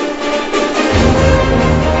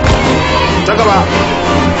 Ta gaba.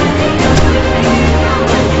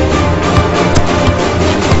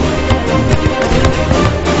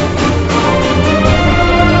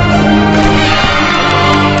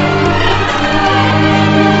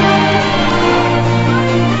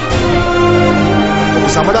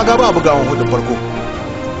 Samu daga ba bugawan hudun farko,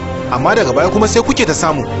 amma daga baya kuma sai kuke ta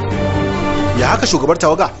samu. Ya haka shugabar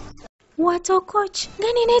tawaga? Wato coach,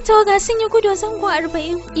 gani ne tawaga sun yi gudu zango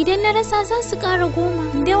 40, idan na rasa za su ƙara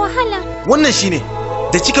 10 da wahala. Wannan shine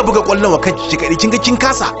da kika buga kwallon wa kanki kika kin ga kin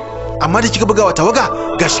kasa, amma da kika buga wa tawaga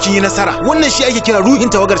gashi kin yi nasara. Wannan shi ake kira ruhin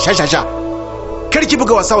tawagar shashasha. Kar ki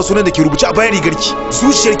buga wasa wa sunan da ke rubuce a bayan rigarki,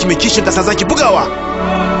 zuciyarki mai kishin kasa zaki bugawa.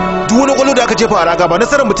 Duk wani kwallo da aka jefa a raga ba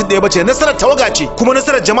nasarar mutum ɗaya bace, nasarar tawaga ce, kuma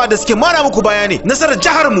nasarar jama'a da suke mara muku baya ne, nasarar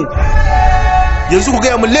jihar mu. Yanzu ku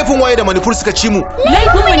gaya mun laifin waye da manufur suka ci mu.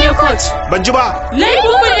 Laifin mu ne coach. Ban ji ba.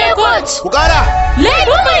 Laifin mu ne coach. Ku kara.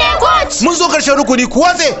 Laifin mu ne coach. Mun zo karshen rukuni ku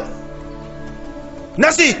watse.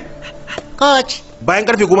 Nasi. Coach. Bayan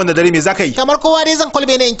karfe 10 da dare me zaka yi? Kamar kowa dai zan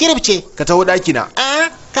kwalbe ne in kirifce. Ka taho daki na.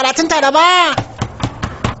 Karatun ta da ba.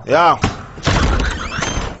 Ya.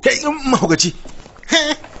 Kai mahaukaci.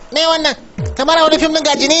 Me wannan? Kamar a wani fim din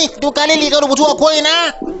gajini, duka lili ga rubutu a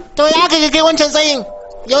ko'ina. To ya ka kai wancan tsayin.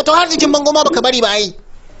 Yau to har jikin bango ma baka bari ba ai.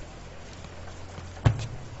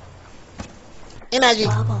 Ina ji.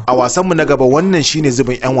 A wasanmu na gaba wannan shine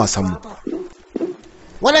zubin 'yan wasanmu.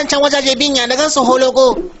 Wannan can wajaje binya na gansu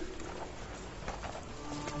hologo.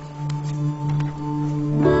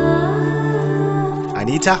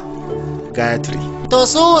 Anita, Gayatri. To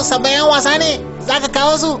su sabbin 'yan wasa ne, za ka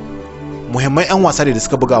kawo su? Muhimman 'yan wasa ne da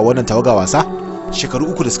suka buga wannan tawaga wasa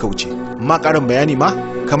shekaru 3 da suka wuce. Ma karin bayani ma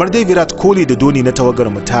kamar dai Virat Kohli da Dhoni na tawagar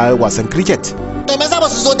mu ta wasan cricket. To me za ba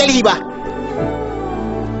su zo Delhi ba?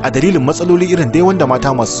 A dalilin matsaloli irin dai wanda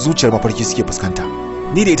mata masu zuciyar mafarki suke fuskanta.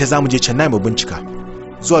 Ni da ita zamu je Chennai mu bincika.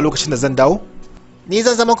 Zuwa lokacin da zan dawo? Ni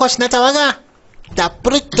zan zama coach na tawaga.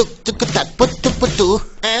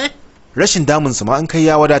 Rashin damun su ma an kai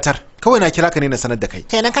ya wadatar. Kawai na kira ka ne na sanar da kai.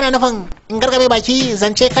 Kenan kana nufin in gargabe baki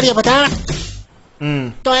zance kar ya fita?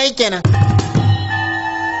 To ai kenan.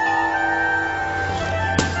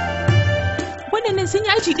 Waɗannan sun yi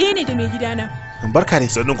aji ɗaya ne da mai gidana. Barka ne.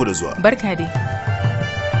 Sannun ku da zuwa. Barka dai.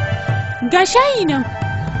 Ga shayi nan.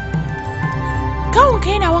 Kawun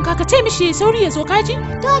kai na wanka ka ce mishi sauri ya zo kaji?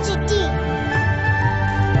 To Citti.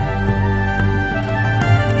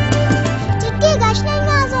 Citti gashi nan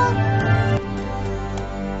ya zo.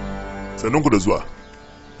 Sannun ku da zuwa.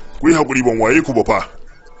 Ku yi haƙuri ban waye ku ba fa.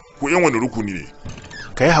 Ku yan wani rukuni ne?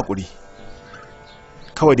 Ka yi haƙuri.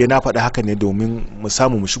 Kawai dai na faɗi haka ne domin mu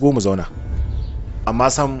samu mu shigo mu zauna.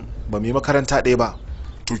 Amma sam ba mu yi makaranta ɗaya ba.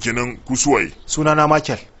 To kenan ku suwaye? Sunana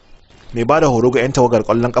Michael. Mai ba da horo ga 'yan tawagar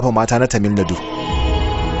ƙwallon ƙafa mata na Tamil Nadu.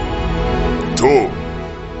 To,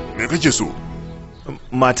 me kake so?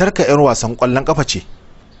 Matarka 'yar wasan ƙwallon ƙafa ce.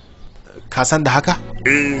 Ka san da haka?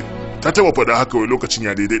 Ta taba faɗa haka wai lokacin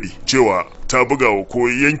ya daidai cewa ta buga wa ko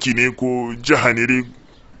yanki ne ko jiha ne dai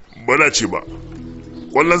bala ce ba.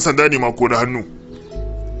 Ƙwallon sanda ne ma ko na hannu.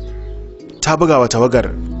 Ta buga wa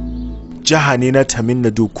tawagar jiha ne na Tamil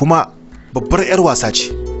Nadu kuma babbar 'yar wasa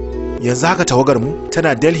ce. Yanzu haka tawagar mu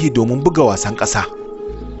tana Delhi domin buga wasan ƙasa.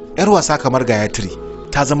 'Yar wasa kamar Gayatri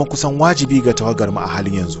ta zama kusan wajibi ga tawagar mu a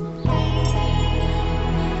halin yanzu.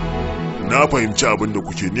 Na fahimci abin da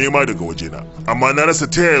kuke nema daga wajena, amma na rasa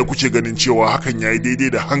ta yaya kuke ganin cewa hakan yayi daidai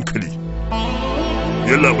da hankali.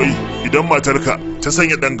 Yallaɓai, idan matarka ta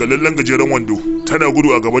sanya dangalallen gajeren wando tana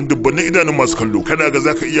gudu a gaban dubbannin idanun masu kallo, kana ga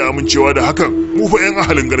zaka iya amincewa da hakan? Mu fa 'yan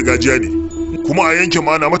ahalin gargajiya ne, kuma a yankin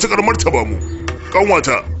ma na matukar martaba mu.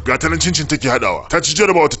 Kanwata ga ta nan cincin take hadawa, ta ci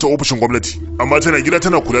jarabawa ta ofishin gwamnati, amma tana gida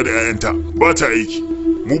tana kula da 'ya'yanta, ba ta aiki.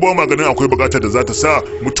 Mu ba ma ganin akwai bukatar da za ta sa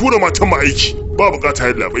mu tura matan mu aiki, ba bukata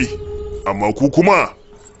yallaɓai. Amma ku kuma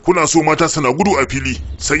kuna so mata suna gudu a fili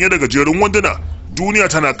sanye da gajerun wanduna, duniya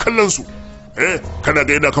tana kallon su. Kana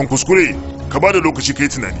ga ina kan kuskure, ka ba da lokaci kai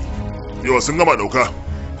tunani. Yawa sun gama dauka.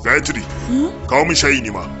 Gayatri, kawo min shayi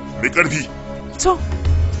ne ma mai karfi. To.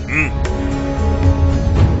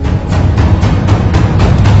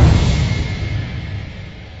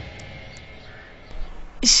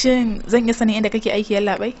 Shin zan iya sanin inda kake aiki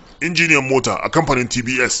yallaɓai? Injiniyan mota a kamfanin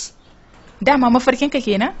TBS. Dama mafarkinka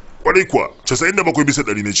kenan? Kwarai kuwa,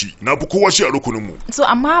 97% na ci, na fi kowa shi a rukuninmu. So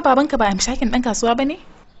amma babanka ba amshakin ɗan kasuwa ba ne?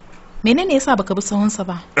 Menene yasa baka bi sahunsa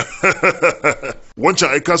ba?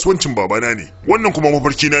 Wancan ai kasuwancin babana ne, wannan kuma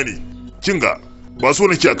mafarkina ne. Kinga, ba so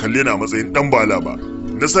nake a kalle na a matsayin dan bala ba.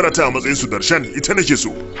 Nasara ta a matsayin su darshan ita nake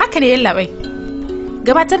so. Haka ne yallaɓai.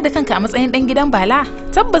 gabatar da kanka a matsayin dan gidan bala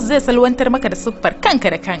tabbas zai salwantar maka da siffar kanka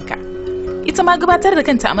da kanka. Ita ma gabatar da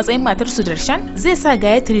kanta a matsayin matar Sudarshan zai sa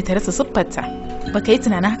Gayatri ta rasa siffarta. Baka yi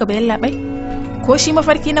tunanin haka ba yallaɓai? Ko shi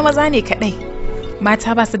mafarki na maza ne kaɗai?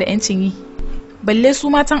 Mata ba su da 'yancin yi. Balle su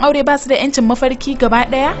matan aure ba su da 'yancin mafarki gaba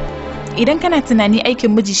ɗaya? Idan kana tunani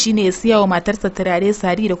aikin miji shine ya siya wa matarsa turare,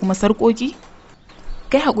 sari da kuma sarƙoƙi,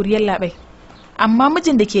 kai haƙuri yallaɓai. Amma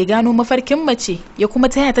mijin da ke gano mafarkin mace ya kuma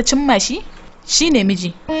taya ta cimma shi shine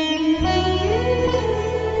miji.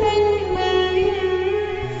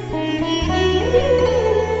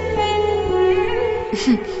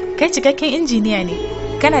 Kai cikakken injiniya ne,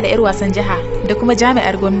 kana da 'yar wasan jiha da kuma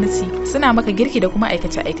jami'ar gwamnati suna maka girki da kuma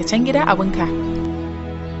aikace-aikacen gida abinka.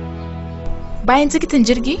 Bayan tikitin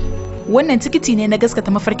jirgi, wannan tikiti ne na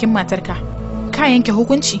gaskata mafarkin matarka. Ka yanke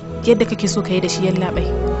hukunci yadda kake so ka yi da shi yallaɓai.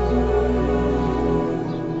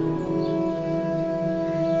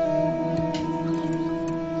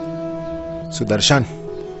 Sudarshan,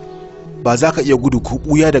 ba za ka iya gudu ko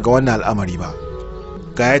ɓuya daga wannan al'amari ba.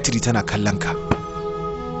 Gayatri tana kallon ka.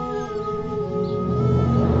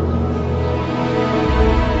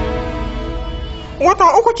 Wata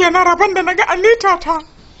uku kenan rabon da naga Anita ta.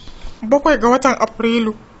 7 ga watan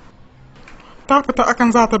Afrilu. Ta fita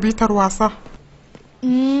akan za ta bitar wasa.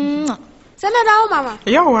 Sana dawo mama.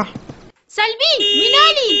 Yawa. Salbi,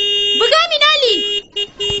 Minali, buga Minali.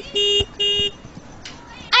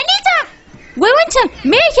 Anita, wai wancan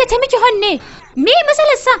me yake ta miki honne? Me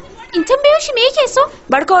matsalarsa? In tambayo shi me yake so?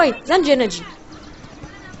 Bar kawai, zan je na ji.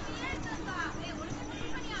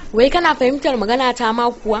 Wai kana fahimtar magana ta ma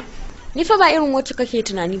kuwa? Ni fa ba irin wacce kake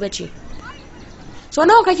tunani bace. So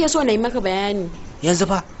nawa kake so na yi maka bayani? Yanzu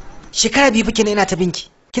fa shekara 2 fa kina ina ta binki.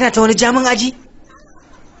 Kina ta wani jamin aji?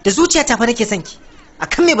 Da zuciyata fa nake son ki.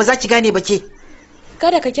 Akan me ba za ki gane ba ke?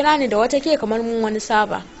 Kada ka kira ni da wata ke kamar mun wani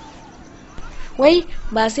saba. Wai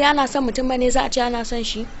ba sai ana son mutum bane za a ce ana son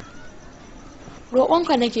shi?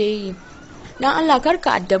 Roƙonka nake yi. Dan Allah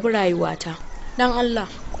karka addabi rayuwata. Dan Allah,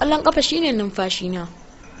 ƙwallon kafa shine numfashi na.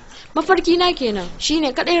 Mafarki na kenan shine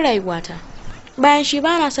kadai rayuwata. Bayan shi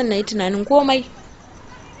bana son na yi tunanin komai.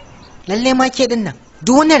 Lalle ma ke din nan.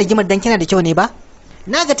 Duk wannan rigimar dan kina da kyau ne ba?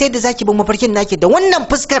 Na ga ta yadda zaki bin mafarkin naki da wannan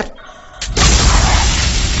fuskar.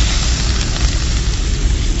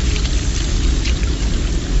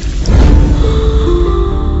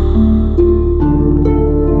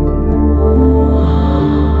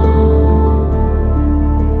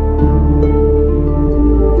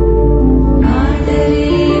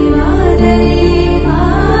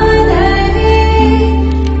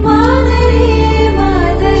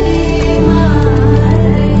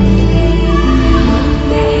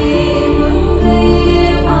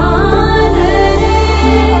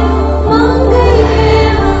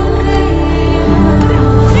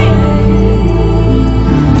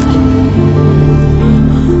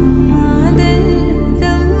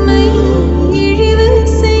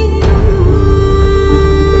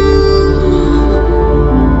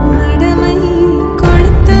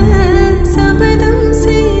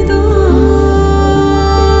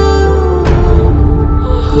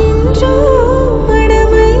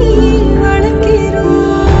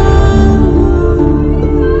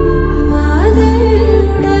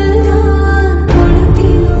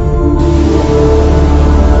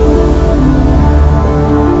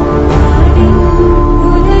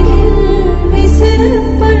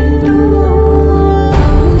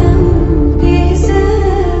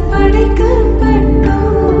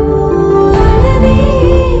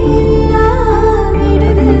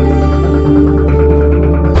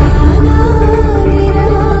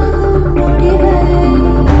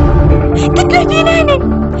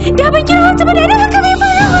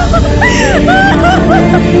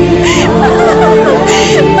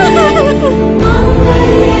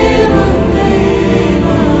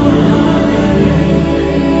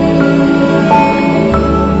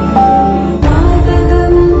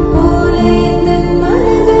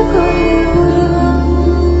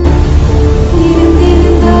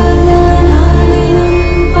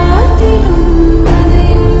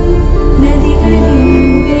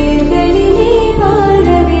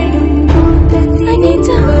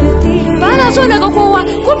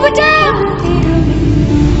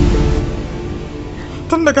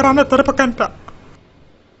 ranar ta rufe kanta,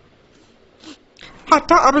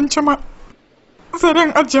 hatta abinci ma sai dai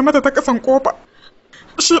in ajiye mata ta kasan kofa.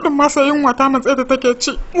 Shi din ma sai yunwa ta matsayi da take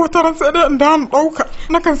ci, wata ran sai dai in da ɗauka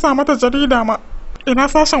nakan sa mata jarida ma. Ina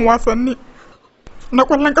sashen wasanni na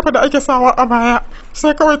ƙwallon kafa da ake sawa a baya,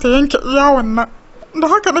 sai kawai ta yanke iya wannan. Da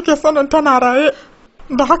haka nake sanin tana raye,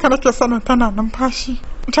 da haka nake sanin tana numfashi.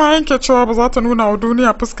 Ta yanke cewa ba za ta nuna wa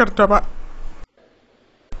duniya fuskar ta ba.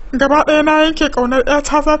 Gaba ɗaya na yanke ƙaunar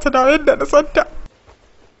ƴata za ta dawo yadda na santa.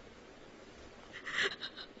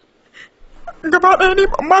 Gaba ɗaya ni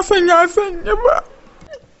ban ma sanya ba.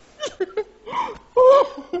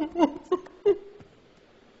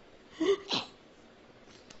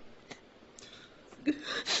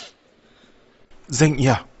 Zan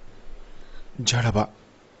iya jaraba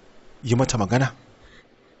yi mata magana?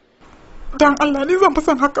 Dan Allah ni zan fi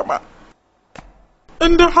son haka ma.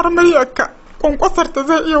 Inda har muryarka kwankwasar ta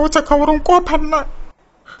zai iya wuce kaurin kofar nan,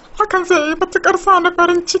 hakan zai yi matukar sa na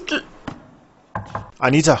farin ciki.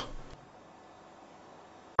 Anita,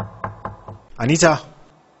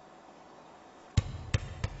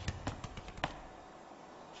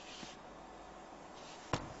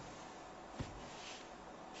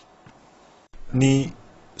 ni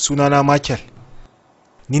sunana Michael,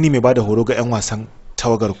 ni ne mai bada horo ga 'yan wasan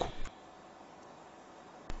tawagarku.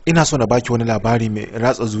 Ina so na baki wani labari mai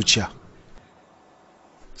ratsa zuciya.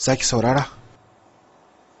 Zaki saurara?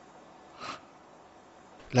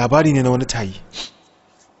 Labari ne na wani tayi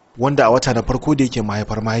wanda a wata na farko da yake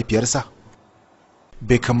mahaifar mahaifiyarsa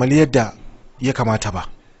bai kammali yadda ya kamata ba.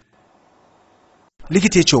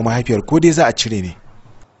 Likita ya ce wa mahaifiyar ko dai za a cire ne.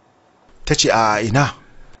 Ta ce a ina.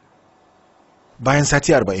 Bayan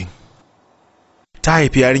sati 40 ta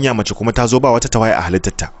haifi yarinya mace kuma ta zo ba wata tawaye a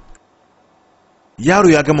halittarta. Yaro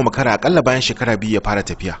ya gama makara akalla bayan shekara 2 ya fara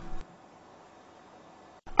tafiya.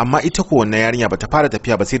 Amma ita ko wannan yarinya bata fara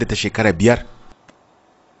tafiya ba sai da ta shekara 5.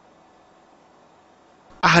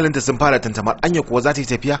 Ahalinta sun fara tantamar anya kuwa za ta yi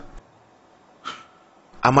tafiya.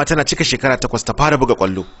 Amma tana cika shekara 8 ta fara buga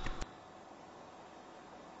kwallo.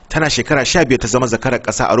 Tana shekara 15 ta zama zakarar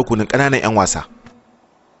ƙasa a rukunin ƙananan 'yan wasa.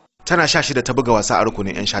 Tana 16 ta buga wasa a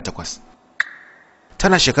rukunin 'yan 18.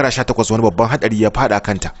 Tana shekara 18 wani babban hadari ya fada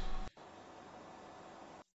kanta.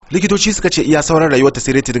 Likitoci suka ce iya sauran rayuwarta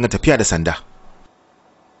sai dai ta dinga tafiya da sanda.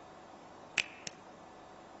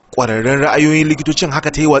 Ƙwararren ra'ayoyin likitocin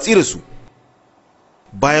haka ta yi watsi da su.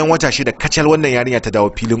 Bayan wata 6 kacal wannan yarinya ta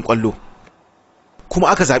dawo filin kwallo.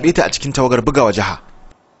 Kuma aka zaɓe ta a cikin tawagar bugawa jiha.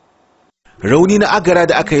 Rauni na agara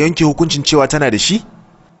da aka yanke hukuncin cewa tana da shi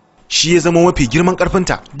ya zama mafi girman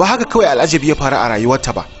ƙarfinta. Ba haka kawai al'ajabi ya faru a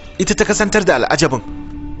rayuwarta ba, ita ta kasantar da al'ajabin.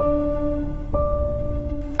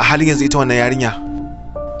 A halin yanzu ita wannan yarinya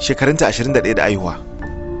shekarunta 21 da aihuwa.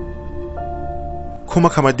 Kuma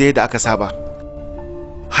kamar da yadda aka saba,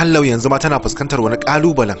 hallau yanzu ma tana fuskantar wani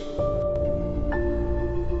ƙalubalen.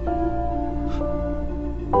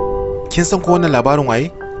 Kin san ko wannan labarin waye?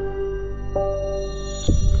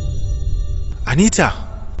 Anita,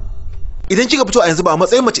 idan kika fito a yanzu ba a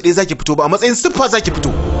matsayin mace ɗaya zaki fito ba, a matsayin siffa zaki fito.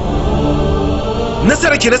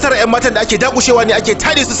 Nasara ke nasara 'yan matan da ake dakushewa ne ake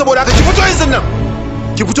tare su, saboda haka ki fito yanzu nan.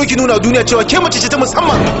 Ki fito ki nuna duniya cewa ke mace ce ta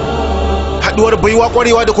musamman. Haɗuwar baiwa,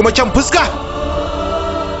 ƙwarewa da kuma kyan fuska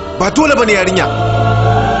ba dole bane yarinya.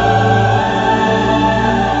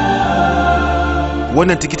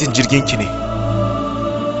 Wannan tikitin jirgin ki ne.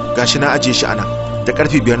 Gashi na ajiye shi anan. Da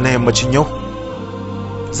karfe 5 na yammacin yau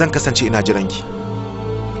zan kasance ina jiran ki.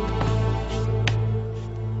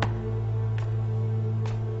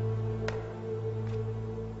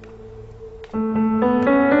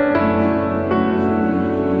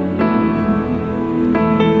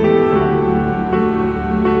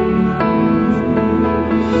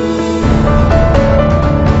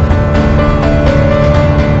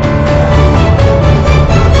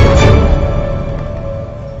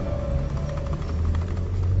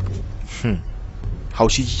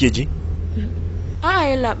 Haushi kike ji? A'a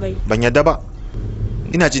yalla bai. Ban yadda ba.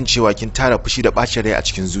 Ina jin cewa kin tara fushi da bacin rai a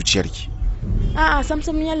cikin zuciyarki. A'a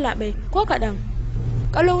samsam yalla bai, ko kadan.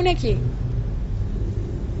 Kalau nake.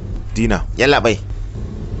 Dina, yalla bai.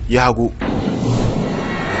 Ya hagu.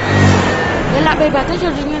 Yalla bai ba tashar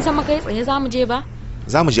jirgin sama kai tsaye zamu je ba?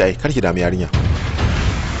 Zamu je ai, karki damu yarinya.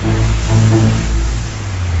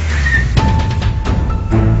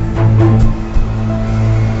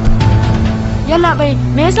 Yalla bai,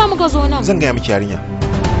 me yasa muka zo nan? Zan gaya miki yarinya.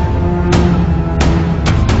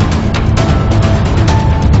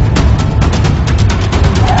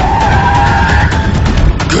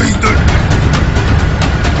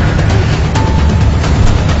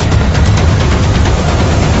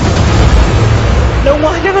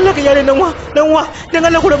 Danwa, dan Allah ka yare danwa, dan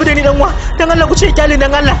Allah ku rabu da ni danwa, dan Allah ku ce kyale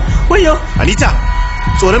dan Allah. Wayyo. Anita,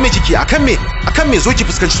 tsoron me kike? Akan me? Akan me zo ki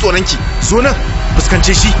fuskanci tsoronki? Zo nan,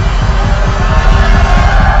 fuskance shi.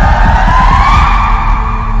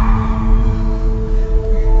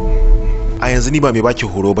 A yanzu ni ba mai baki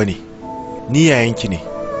horo bane, ni yayanki ne.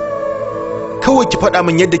 Kawai ki faɗa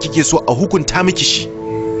min yadda kike so a hukunta miki shi.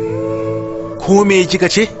 Ko me kika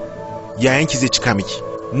ce? Yayanki zai cika miki.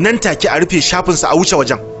 Nan take a rufe shafinsa a wuce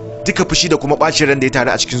wajen. duka fushi da kuma bacin ran da ya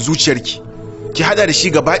taru a cikin zuciyarki ki hada da shi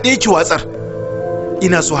gaba ɗaya ki watsar.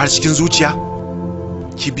 Ina so har cikin zuciya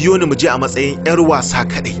ki biyo ni mu je a matsayin yar wasa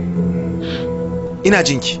kadai. Ina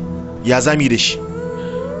jinki. Ya zami da shi.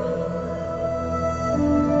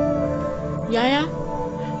 Yaya,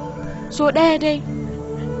 so ɗaya dai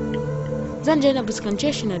zan je na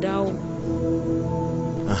fuskance shi na dawo.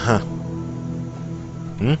 Aha.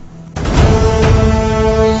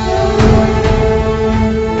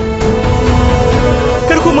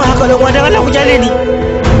 Kar kuma haka dan wadan Allah ku jale ni.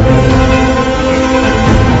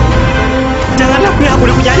 Dan Allah ku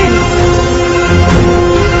hakuri ku jale ni.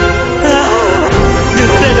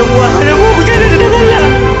 Dan uwa, dan uwa ku jale ni dan Allah.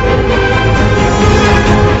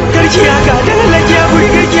 Karki haka dan Allah ki hakuri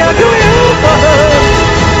karki haka.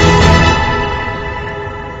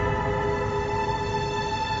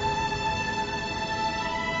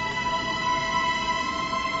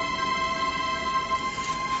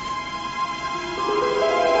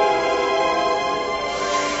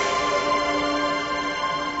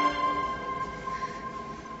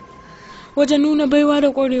 Wajen nuna baiwa da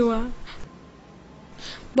ƙwarewa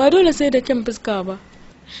ba dole sai da kyan fuska ba,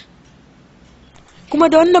 kuma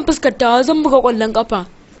da wannan fuskar tawa zan buga ƙwallon ƙafa.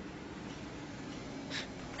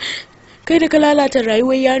 Kai da ka lalata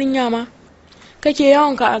rayuwar yarinya ma kake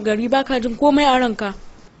yawonka a gari baka jin komai a ranka.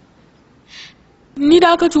 Ni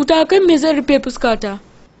da aka cuta kan me zan rufe fuskata?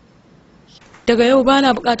 Daga yau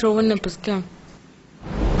bana buƙatar wannan fuskan.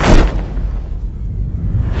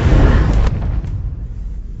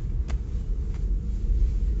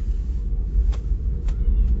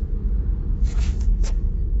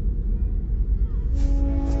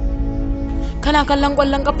 Kana kallon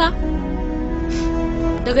ƙwallon ƙafa?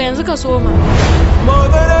 Daga yanzu ka soma.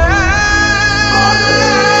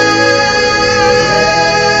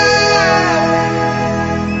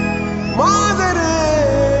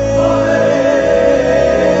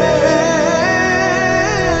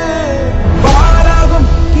 பாராகும்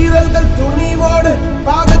கீரல்கள் துணிவோடு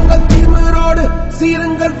பாதங்கள் திமிரோடு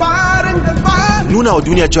சீருங்கள் பாருங்கள். Nuna wa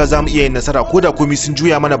duniya cewa zamu iya yin nasara ko da komai sun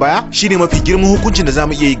juya mana baya shine mafi girman hukuncin da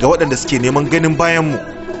zamu iya yi ga waɗanda suke neman ganin bayan mu.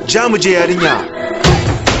 Ja mu je yarinya.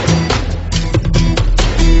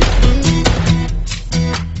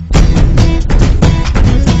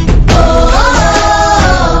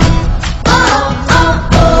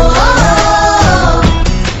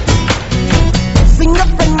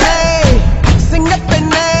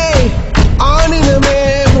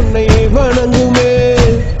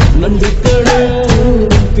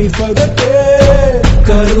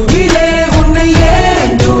 கருவிலே உன்னை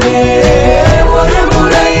ஏந்துவே ஒரு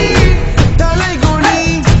முறை தலைகுனி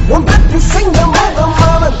உன் பற்றி சிங்க முகம்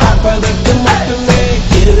அவன் பார்ப்பதற்கு மட்டுமே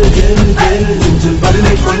கேரு கேரு கேரு நெஞ்சில்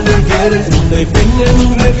பதிலை கொண்டு கேரு உன்னை பெண்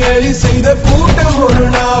என்று கேலி செய்த கூட்டம் ஒரு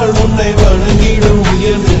நாள் உன்னை வணங்கிடும்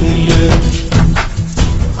உயர்ந்து நில்லு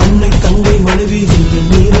அன்னை தங்கை மனைவி என்று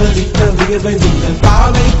நீரடித்த வியர்வை நீங்கள்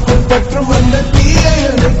பாதைக்குள் பற்றும் வந்த தீயை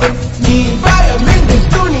அணைக்கும் நீ பயமின்றி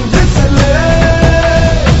துணிந்து செல்ல.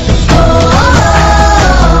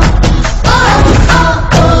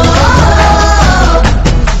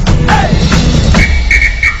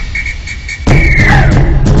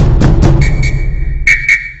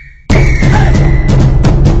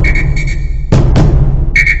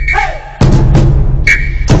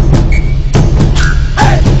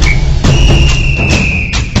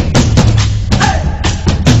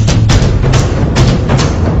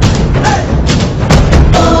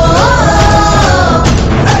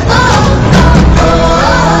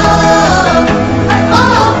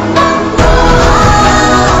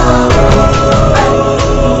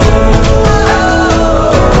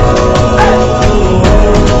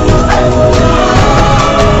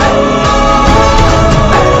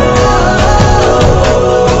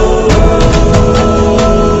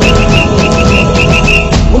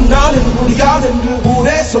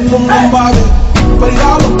 சொல்லும் நம்பாது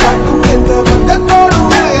பரிதாபம் காட்டும் எந்த பக்கத்தோடும்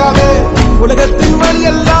விளையாது உலகத்தின் வழி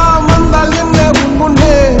எல்லாம் வந்தால் என்ன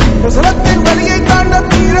முன்னே பிரசவத்தின் வழியை தாண்ட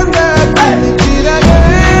பிறந்த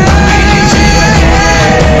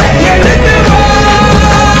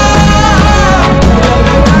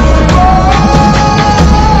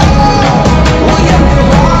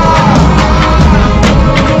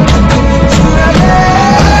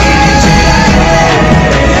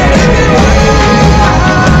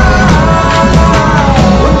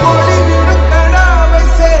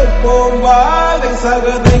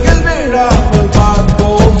சகதிகள் விழாமல்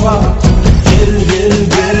பார்ப்போம் வா கேள் கேள்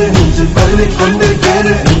கேள் நெஞ்சில் பதிலை கொண்டு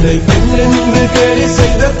கேள் உன்னை பெண் என்று கேலி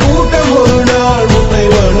செய்த கூட்டம் ஒரு நாள் உன்னை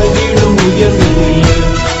வணங்கிடும் உயர்ந்து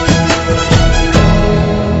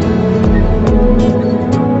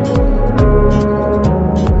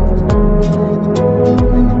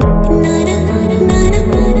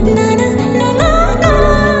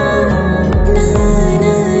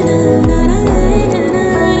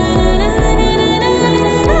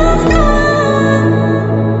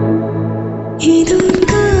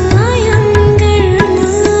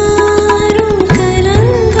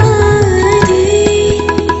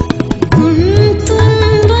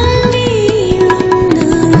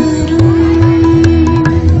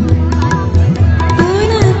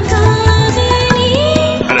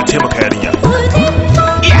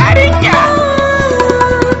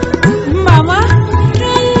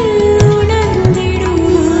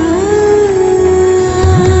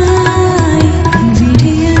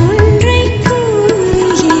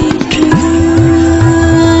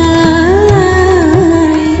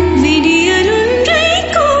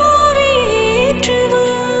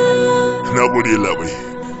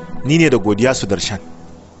ne da godiya su darshan.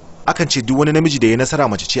 Akan ce duk wani namiji da ya nasara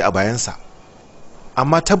mace ce a bayansa.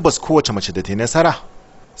 Amma tabbas kowace mace da ta yi nasara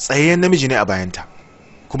tsayayyen namiji ne a bayanta.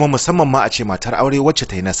 Kuma musamman ma a ce matar aure wacce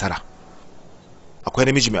ta yi nasara. Akwai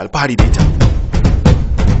namiji mai alfahari da ita.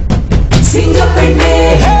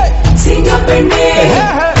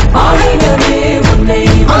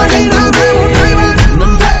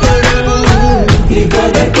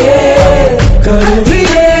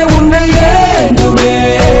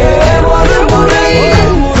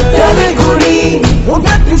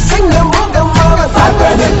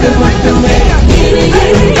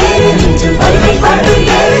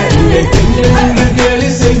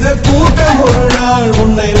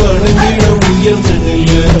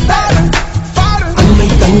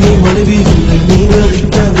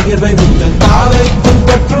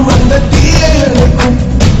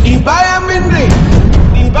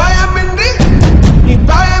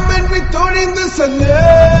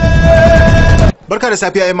 Barka da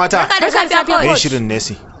safiya ai mata. Barka da safiya. Me shirin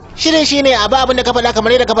Nesi? Shirin shine abu abin da ka faɗa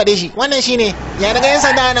kamar yadda ka faɗe shi. Wannan shine ya daga yan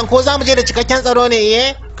sanda nan ko za mu je da cikakken tsaro ne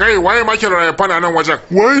eh? Kai waye ma kira ya fana nan wajen?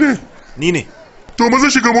 Waye ne? Ni ne. To maza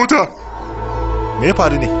shiga mota. Me ya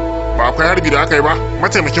faru ne? Ba akwai harbi da aka yi ba.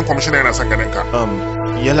 Mataimakin kwamishina yana son ganin ka.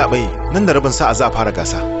 Ya labai nan da rabin sa'a za a fara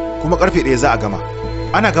gasa. Kuma karfe 1 za a gama.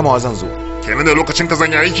 Ana gamawa zan zo. Kenan da lokacin ka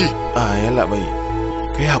zan yi aiki? Ya labai.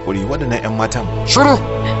 Kai hakuri waɗannan 'yan matan. Shiru.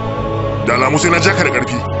 Da alamu sai na jaka da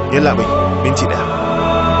ƙarfi. Yalla bai, minti ɗaya.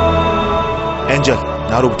 Angel,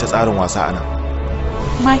 na rubuta tsarin wasa a nan.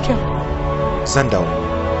 Michael. Zan dawo.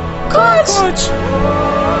 Coach.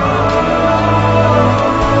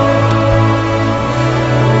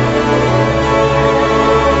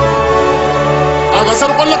 A gasar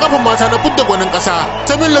ƙwallon kafin mata na fidda gwanin ƙasa,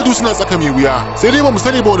 ta Belladu suna tsaka mai wuya. Sai dai ba mu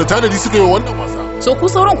sani ba wani tanadi suka yi wa wannan wasa. So ku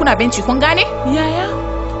sauran kuna benci kun gane? Yaya?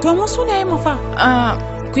 To mu sunayen mu fa.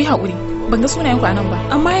 Ku yi haƙuri. Ban ga sunayenku a nan ba.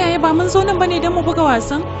 Amma yaya ba mun zo nan bane don mu buga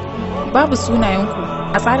wasan? Babu sunayenku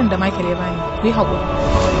a tsarin da Michael ya bani. Ku yi haƙuri.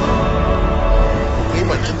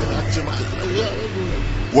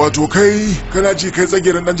 Wato kai kana ji kai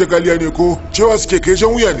tsagirin dan jagaliya ne ko cewa suke kai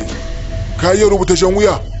jan wuya ne? Ka iya rubuta jan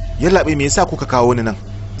wuya? Yallaɓe me yasa kuka kawo ni nan?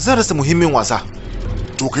 Zan rasa muhimmin wasa.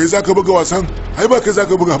 To kai zaka buga wasan? Ai ba kai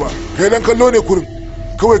zaka buga ba. Kai dan kallo ne kurin.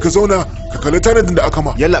 Kawai ka zauna ka kalli tanadin da aka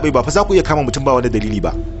ma. Yallaɓe ba fa za ku iya kama mutum ba wani dalili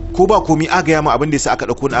ba. Ko ba komi a gaya ma abin da yasa aka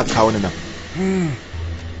dauko ni aka kawo ni nan.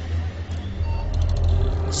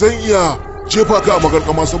 Zan iya jefa ka a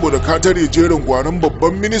magarkama saboda ka tare jerin gwanon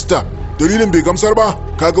babban minista. Dalilin bai gamsar ba,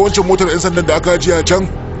 kaga wancan motar 'yan sandan da aka ajiye a can.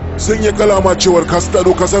 Zan iya kalama cewar ka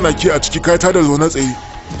tsaro ka sana ke a ciki ka tada zaune tsaye.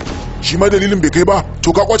 Shi ma dalilin bai kai ba,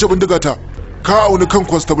 to ka kwace bindiga ta. Ka auni kan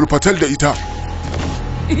Constable Patel da ita.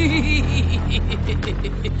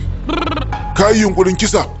 Ka yi yunkurin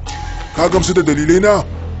kisa. Ka gamsu da dalilai na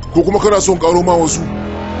ko kuma kana son karo ma wasu?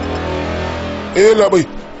 Labai,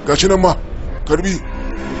 gashi nan ma. Karbi.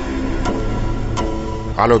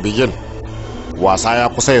 Halo Bigil. Wasa ya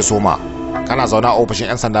kusa ya soma. Kana zaune a ofishin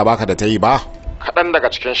 'yan sanda baka da ta yi ba? Kaɗan daga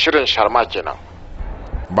cikin shirin sharma kenan.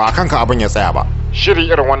 Ba kanka abin ya tsaya ba. Shiri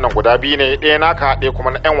irin wannan guda biyu ne, ɗaya naka ɗaya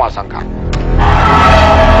kuma na 'yan wasanka.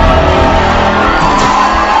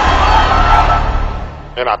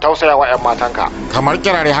 Ina tausaya wa 'yan matanka. Kamar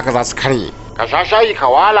kirare haka za su karye. Ka sha shayi ka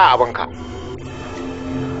wala abinka.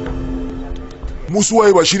 Musu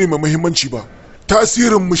waye ba shine mai muhimmanci ba.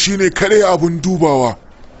 Tasirinmu shine kare abin dubawa.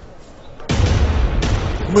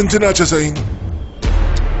 Mintuna 90.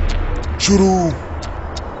 Shiru.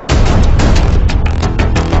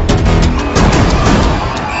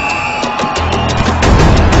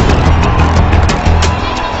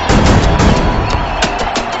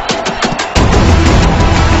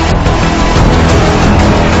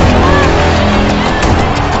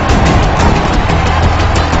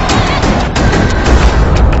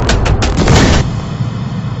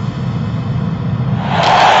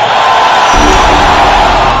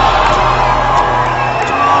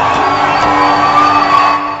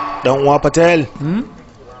 Dan uwa Patel.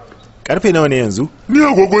 Karfe nawa ne yanzu? Ni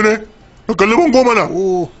agogo ne. Ka kalli ban goma na.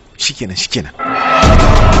 Oh, shikenan.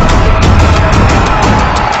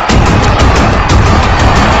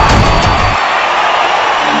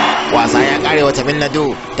 Wasa ya kare wata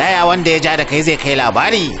Belladu. Taya wanda ya ja da kai zai kai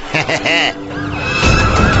labari.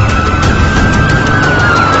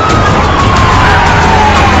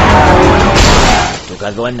 To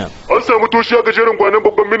kaga wannan. An samu toshiya ga jerin gwanin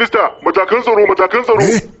babban minista. Matakan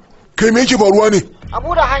tsaro. Kai me yake faruwa ne?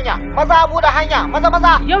 Abu da hanya,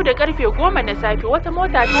 maza. Yau da karfe 10 na safe wata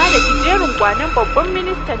mota ta da jerin kwanan babban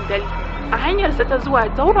ministan Delhi a hanyarsa ta zuwa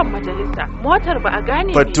zauren majalisa. Motar ba a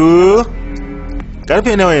gane. Fatu.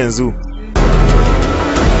 Karfe nawa yanzu?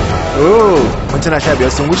 Oh, mintuna 15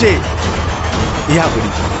 sun wuce. Iya hakuri.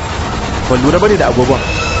 Ban lura bane da agogon.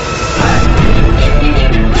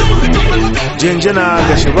 Jinjina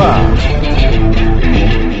ga shi ba.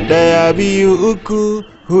 1 2 3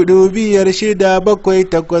 4 5 6 7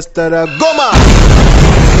 8 9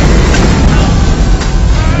 10.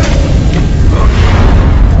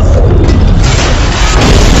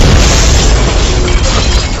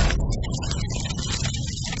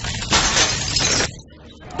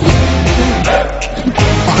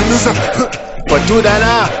 Fatu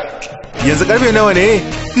dana, yanzu karfe nawa ne?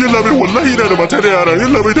 Yalla bai wallahi ina da mata da yara.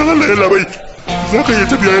 Yalla bai dan Allah yalla bai. Zaka iya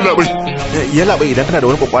tafiya yalla bai. Yalla bai idan kana da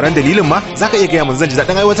wani kwakwaran dalilin ma zaka iya gaya mun zan ji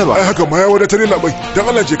daɗin aiwatarwa. Ai haka ma ya wadatar yalla bai. Dan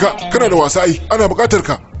Allah je ka, kana da wasa ai. Ana buƙatar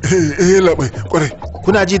ka. Yalla bai, kwarai.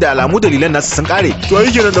 Kuna ji da alamu dalilan nasu sun kare. To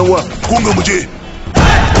ai kenan dan uwa, kun ga mu je.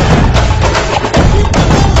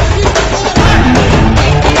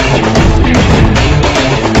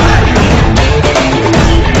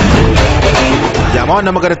 Ma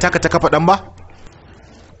wannan maganar taka ta kafa dan ba?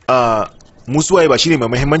 Musuwaye ba shine mai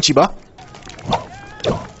muhimmanci ba?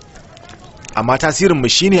 Amma tasirin mu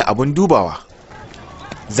shine abun dubawa.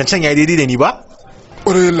 Zancen yayi daidai da ni ba?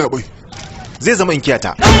 Ƙwarai labai. Zai zama in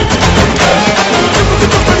kiyata.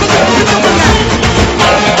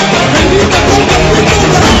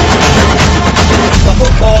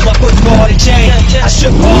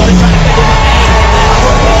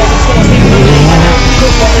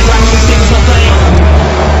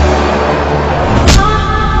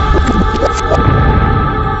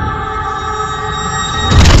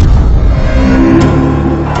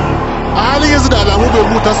 A halin yanzu da alamu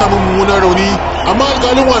Belmu ta samu mummunan rauni, amma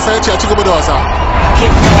alƙalin wasa ya ce a ci gaba da wasa.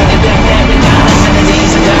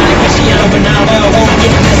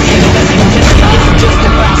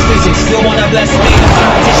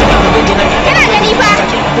 Yana gani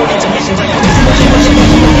fa.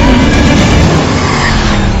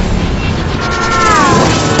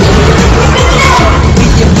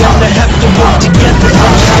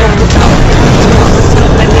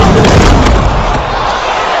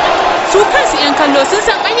 Su kansu 'yan kallo sun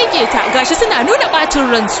san an yi keta gashi suna nuna ɓacin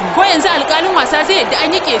ransu. Ko yanzu alƙalin wasa zai yadda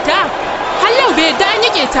an yi keta? Hallau bai yadda an yi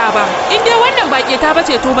keta ba. In dai wannan ba keta ba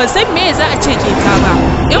ce to ban san me za a ce keta ba.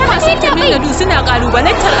 'Yan wasan Tamil suna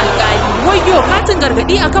ƙalubalantar alƙali. Wayyo katin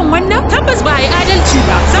gargaɗi akan wannan tabbas ba a yi adalci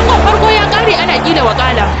ba. Zangon farko ya ƙare ana ƙila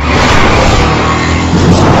wakala.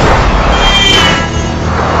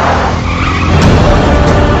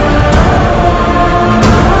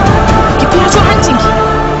 Ki fito hancinki.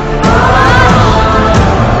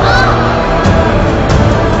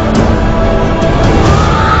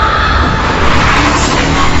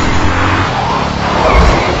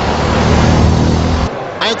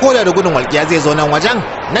 Ko da gudun walƙiya zai zo nan wajen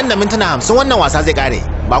nan da mintuna 50 wannan wasa zai kare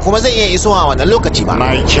ba kuma zai iya isowa wannan lokaci ba.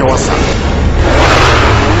 Na yi kewarsa.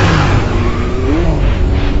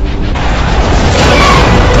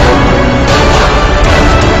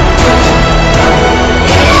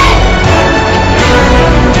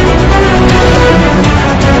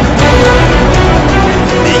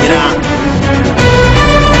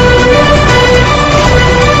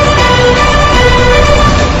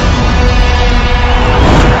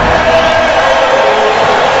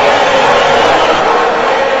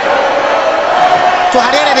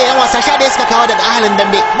 Suka kawo daga ahalin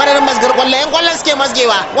dambe madadin masgar kwallo yan kwallon suke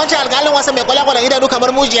masgewa wancan alƙalin wasa mai kwale-kwalen idanu kamar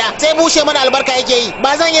mujiya sai bushe mana albarka yake yi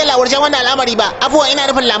ba zan yi lawurjen wannan al'amari ba abuwa ina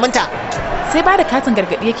nufin lamunta sai ba da katin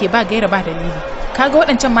gargaɗi yake ba gaira ba dalili kaga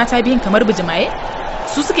waɗancan mata biyun kamar bijimaye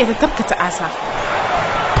su suke ta tafkata asa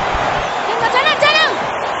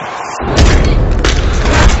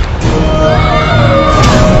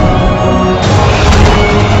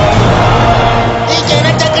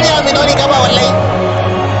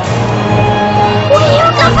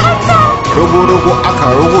Rogo-rogo aka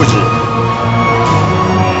rogoje.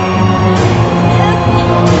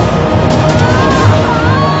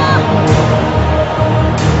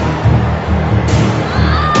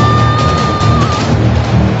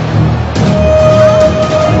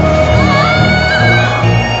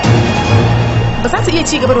 Ba za ta iya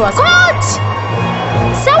ci gaba da wasa. Coach!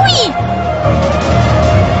 Sauyi!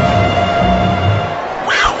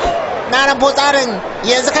 Na rabo tsarin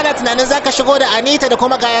yanzu kana tunanin zaka shigo da Anita da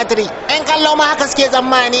kuma Gayatri. Yan kallo ma haka suke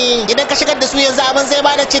tsammani idan ka shigar da su yanzu abin zai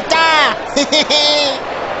bada citta.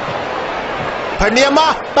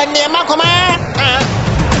 Fannema kuma.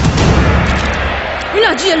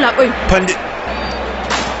 Ina ji labai. Fande.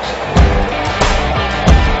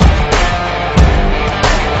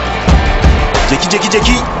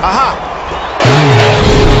 Jeki. Aha.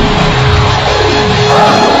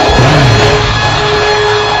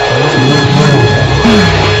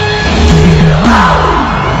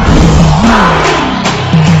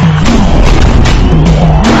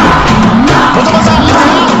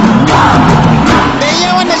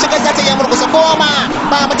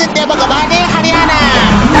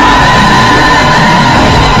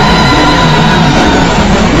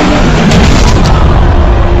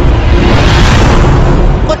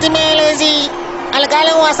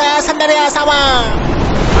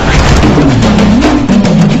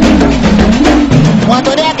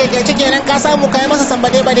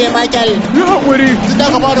 sambade-bade Michael. Yi haƙuri. Tun da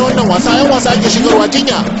aka fara wannan wasa, 'yan wasa ake shigarwa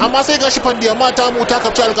jinya. Amma sai gashi fandiya mata mu ta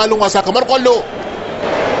kafci alƙalin wasa kamar ƙwallo.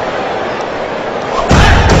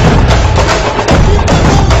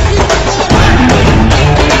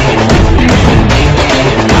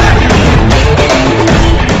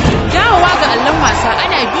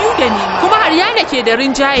 ke da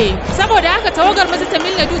rinjaye saboda haka tawagar mata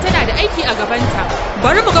Tamilnadu tana da aiki a gabanta.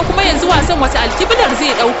 Bari mu ga kuma yanzu wasan wata alkiblar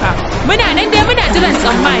zai dauka. Muna nan dai muna jiran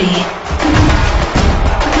tsammani.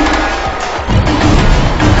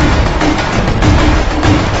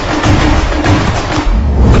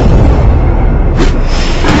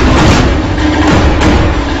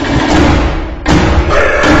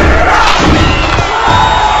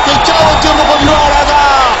 Kyakkyawan taimakon yawa raga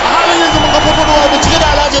a halin yanzu muka fafadowa mu cike da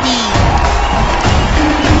alajabi.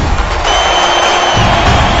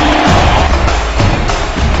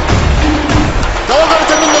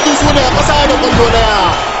 Su ne a ƙasa da ƙwallo daya.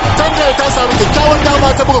 Tanjar ta samu kyakkyawar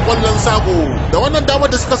dama ta buga ƙwallon sako. Da wannan damar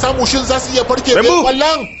da suka samu shin za su iya farke mai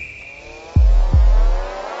ƙwallon?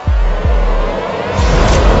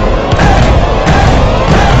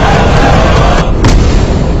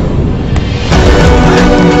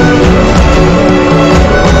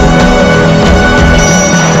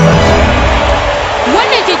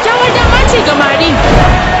 Wannan kyakkyawar dama ce ga Mari.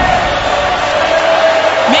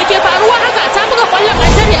 Me ke faruwa haka ta buga ƙwallon a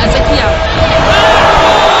tare a tsakiya.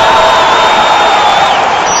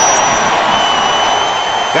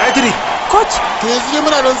 Gayatri, coach, to yanzu ne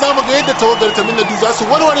muna nan zamu ga yadda tawagar Tamilnadu za su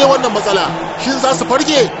warware wannan matsala. Shin za su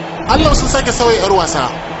farke? Allah sun sake sauya 'yar wasa.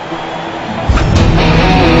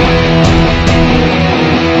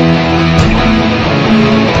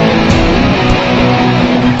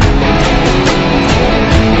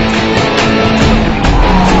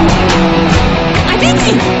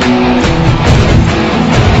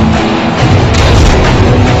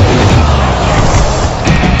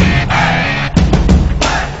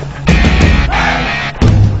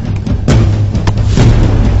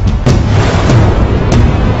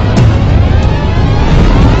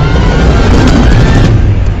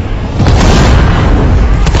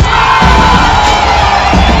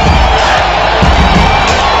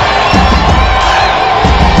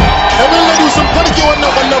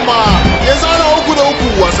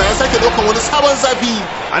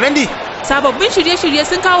 Sababbin shirye-shirye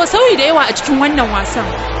sun kawo sauyi da yawa a cikin wannan wasan.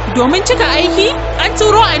 Domin cika aiki, an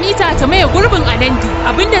turo Anita ta maye gurbin Anandi.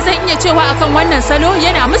 Abinda zan iya cewa akan wannan salo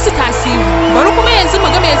yana musu tasiri. Bari kuma yanzu mu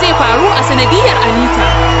ga me zai faru a sanadiyar Anita.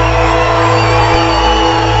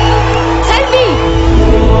 Salvi!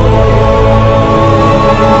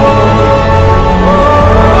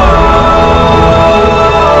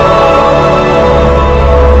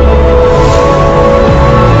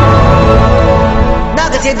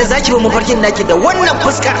 Yadda zaki ba mafarkin naki da wannan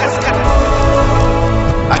fuska.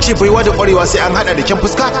 A ce baiwa da kwarewa sai an hada da kyan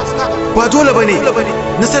fuska? Ba dole bane.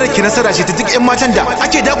 Nasarar ki nasara ce ta duk ƴan matan da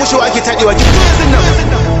ake dakushewa ake tadewa ki yanzu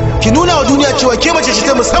nan. Ki nuna wa duniya cewa ke mace ce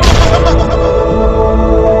ta musamman.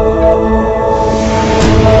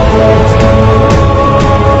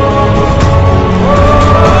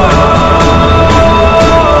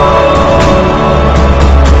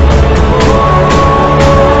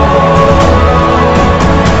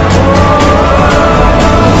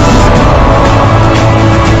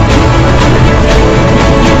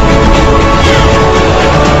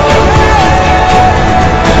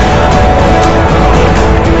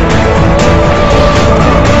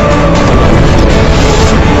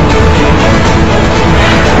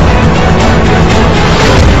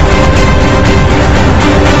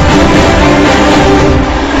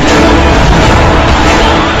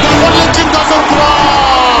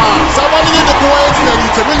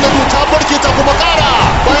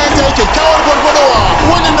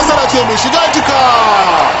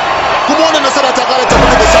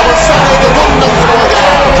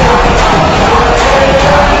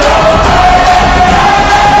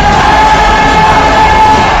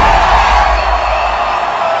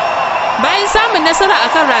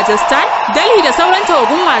 Delhi da sauran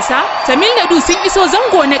tawagun wasa, Tamilnadu sun iso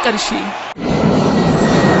zango na ƙarshe.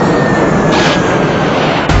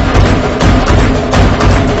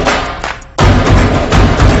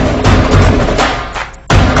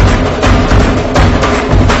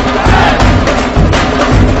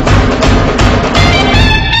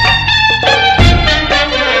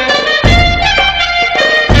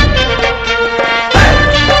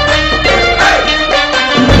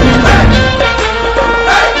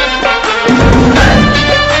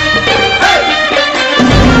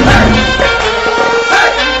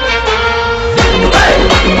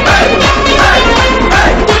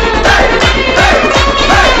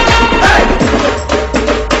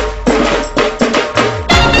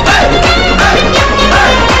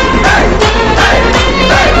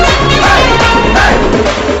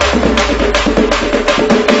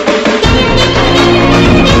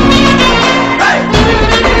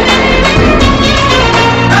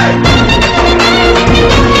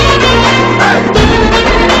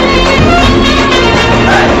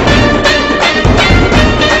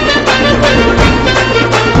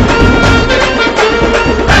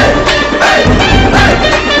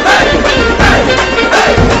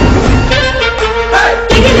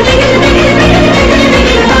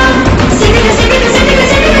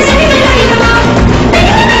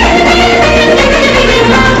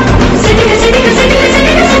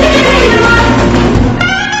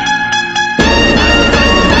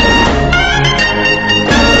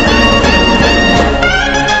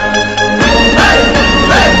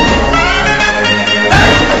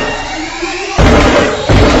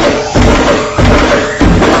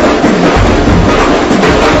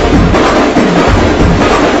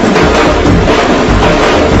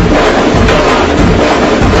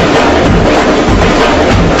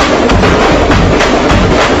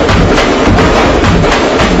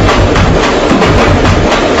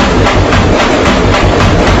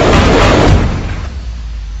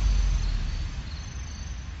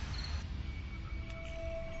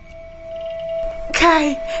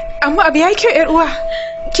 amma abu yayi kyau yar uwa.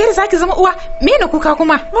 Ke da zaki zama uwa, me na kuka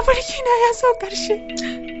kuma? Mafarki na ya so karshe.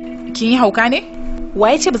 Kin yi hauka ne?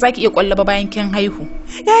 Waye ce ba za ki iya kwallo ba bayan kin haihu?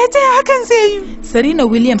 Yaya ta hakan zai yi? Serena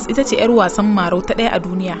Williams ita ce 'yar wasan marau ta ɗaya a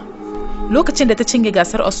duniya. Lokacin da ta cinye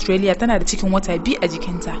gasar Australia tana da cikin wata 2 a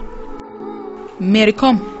jikinta. Mary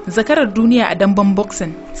Com, zakarar duniya a damben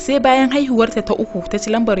boxing, sai bayan haihuwarta ta 3 ta ci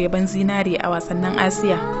lambar yaban zinare a wasannin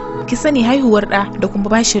Asiya. Ki sani haihuwar ɗa da kuma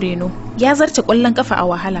bashi reno ya zarce ƙwallon kafa a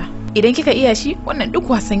wahala. Idan kika iya shi, wannan duk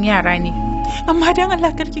wasan yara ne. Amma dan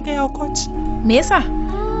Allah karki ga ya coach. Me yasa?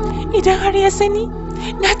 Idan har ya sani,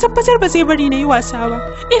 na tabbatar ba zai bari na yi wasa ba.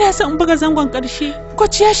 Ina son in buga zangon ƙarshe.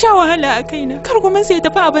 Coach ya sha wahala a kaina. Kar kuma sai ya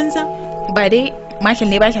tafi a banza. Ba dai Michael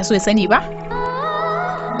ne ba kya so ya sani ba?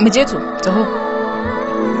 Mu je to, taho.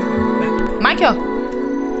 Michael,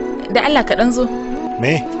 da Allah ka dan zo.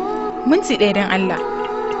 Me? Minti ɗaya dan Allah.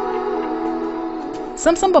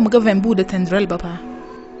 Samson ba mu ga Vambu da Tendrel ba fa.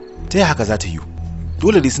 Ta yi haka za ta yi.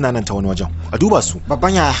 Dole dai suna nan ta wani wajen. A duba su.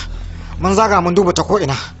 Babban yaya, mun zaga mun duba ta ko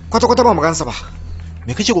ina. Kwata-kwata ba mu gansu ba.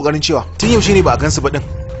 Me kake kokarin cewa? Tun yaushe ne ba a gansu ba din?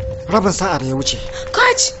 Rabin sa'ar ya wuce.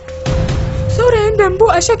 Coach! Saurayin Dambu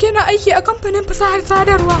a shak yana aiki a kamfanin fasahar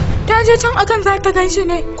sadarwa. Ta je can akan za ta ganshi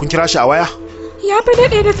ne. Kun kira shi a waya? Ya fi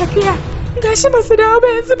daɗe da tafiya. Gashi ba su dawo ba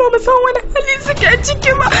yanzu ba mu san wani hali suke a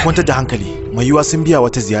ciki ba. Kwantar da hankali, mai yiwa sun biya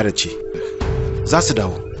wata ziyarar ce. Za su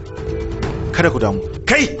dawo. Kada ku damu.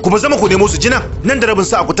 Kai, ku ba zama ku nemo su jina. Nan da rabin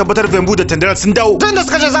sa'a ku tabbatar Vambu da Tendrel sun dawo. Tun da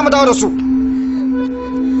suka ce za mu dawo da su.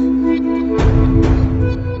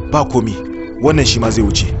 Ba komi, wannan shi ma zai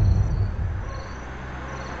wuce.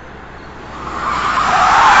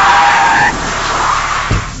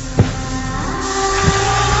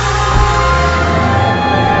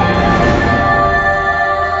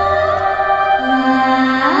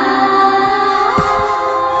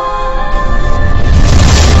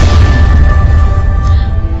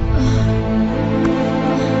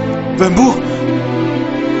 Vambu!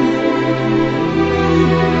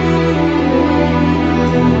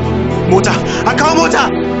 Mota! A kawo mota!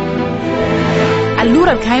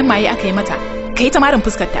 Allurar kayan maye aka yi mata, ka yi ta marin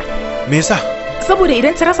fuskarta. Me yasa? Saboda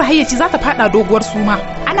idan ta rasa hayyaci za ta fada doguwar suma,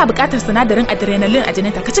 ana buƙatar sinadarin adrenaline a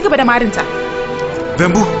jininta, ka ci gaba da marinta.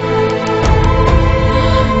 Vambu!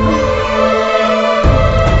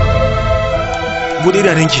 Bude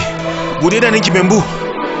idanunki! Bude idanunki, Vambu!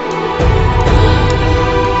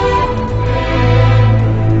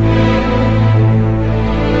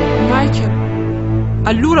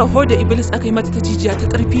 Allurar hoda iblis aka yi mata ta jijiya ta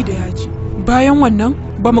ƙarfi da yaji. Bayan wannan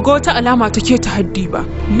ba mu ga wata alama ta ke haddi ba.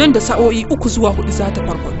 Nan da sa'o'i 3 zuwa 4 za ta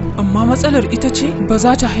farfaɗo. Amma matsalar ita ce ba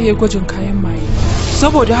za ta haye gwajin kayan maye.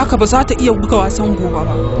 Saboda haka ba za ta iya buga wasan gobe ba.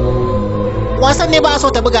 Wasan ne ba a so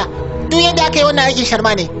ta buga. Duk yadda aka yi wannan aikin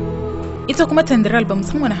sharma ne. Ita kuma Tendrel ba mu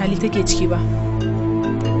san wani hali take ciki ba.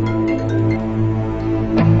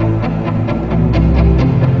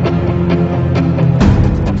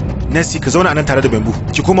 Nancy, ka zauna a nan tare da Bambu.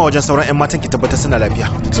 Ki koma wajen sauran 'yan matan ki tabbatar suna lafiya.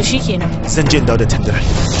 To shikenan. Zan je in dawo da Tendrel.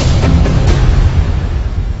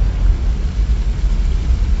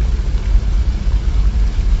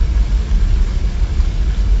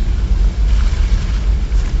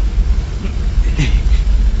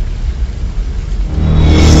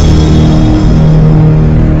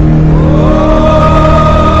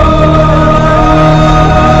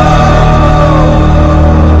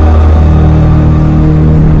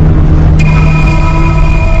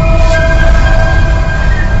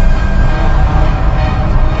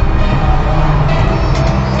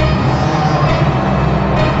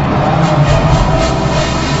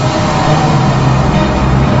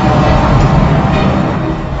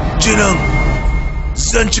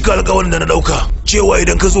 Zan cika alƙawarin da na ɗauka cewa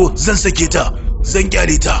idan ka zo zan sake ta, zan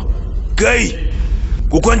kyale ta. Kai,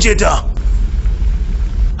 ku kwance ta.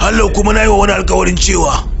 Hallau kuma na yi wa wani alƙawarin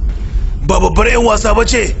cewa ba babbar 'yan wasa ba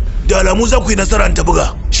ce, da alamu za ku yi nasara ta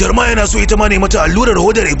buga. Sharma yana so ita ma ne mata allurar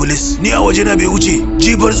hodar iblis. Ni a waje na bai wuce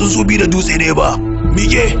jifar tsuntsu bi da dutse ne ba.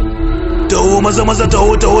 Mike, taho maza maza,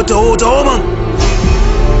 taho man.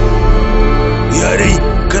 Ya dai,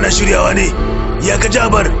 kana shiryawa ne? Ya ka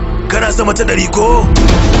Jabar, kana sama ta 100 ko?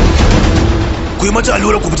 Ku yi mata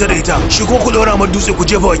allura ku fita da ita, shi ko ku daura mar dutse ku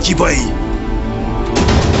jefa wa kifaye.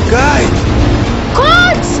 Kai!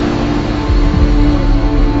 Coach!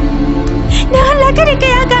 Dan Allah kada ka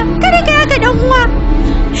yaga dan uwa.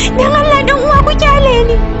 Dan Allah dan uwa ku kyale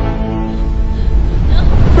ni.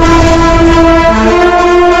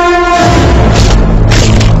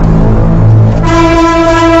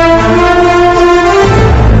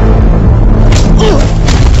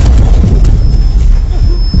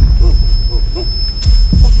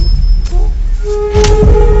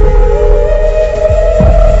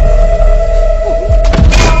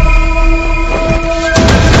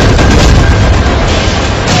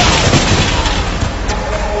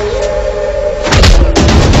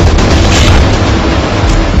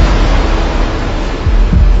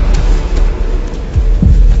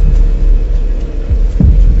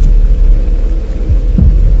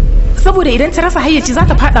 saboda idan ta rasa hayyaci za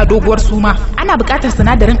ta fada doguwar suma. Ana buƙatar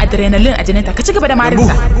sinadarin adrenaline a jininta. Ka ci gaba da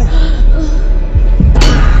marinsa.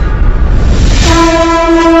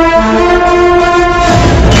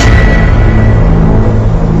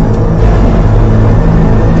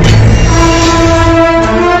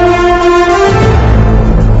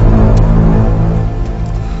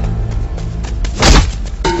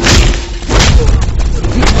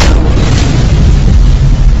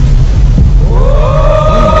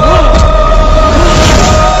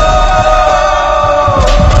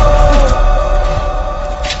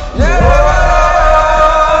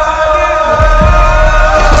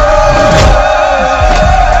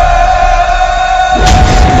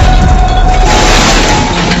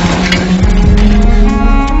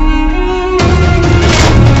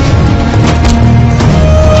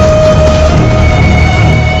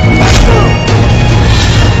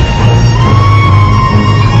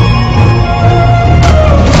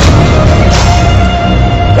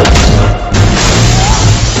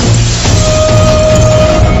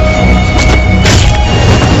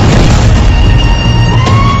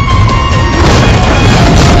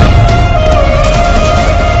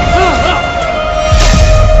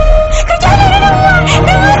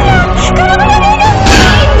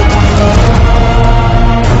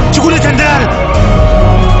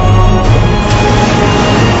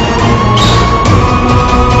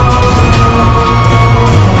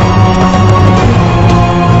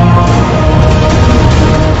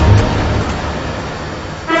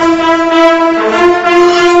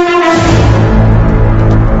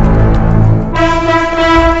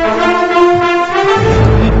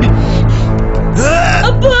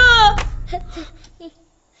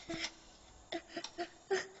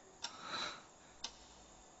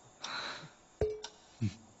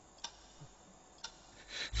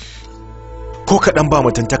 ko kaɗan ba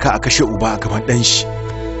mutuntaka a kashe uba a gaban ɗan shi.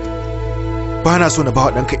 Ba na so na ba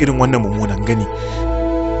wa ɗanka irin wannan mummunan gani.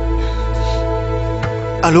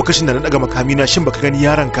 A lokacin da na ɗaga makamina shin baka gani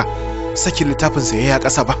yaronka sakin littafinsa ya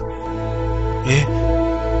ƙasa ba?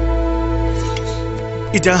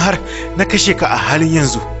 Idan har na kashe ka a halin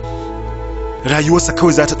yanzu, rayuwarsa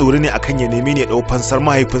kawai za ta ɗori ne akan ya neme ne ya ɗau fansar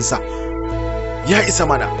mahaifinsa. Ya isa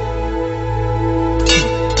mana.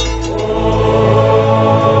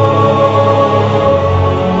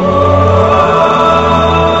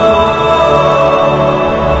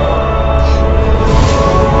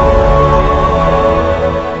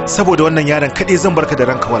 Saboda wannan yaron kaɗai zan barka da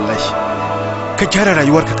ranka wallahi. Ka gyara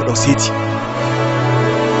rayuwarka ka ɗau seti.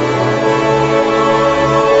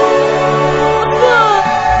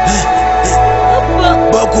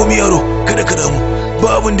 Ba komi yaro, kada ka damu,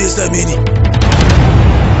 ba abin da ya same ni.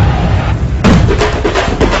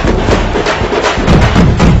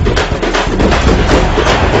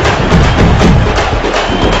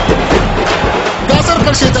 Gasar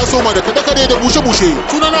karshe ta soma da kada-kade da bushe-bushe.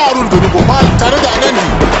 Sunana Arun Doni Gopal tare da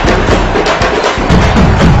Anandi.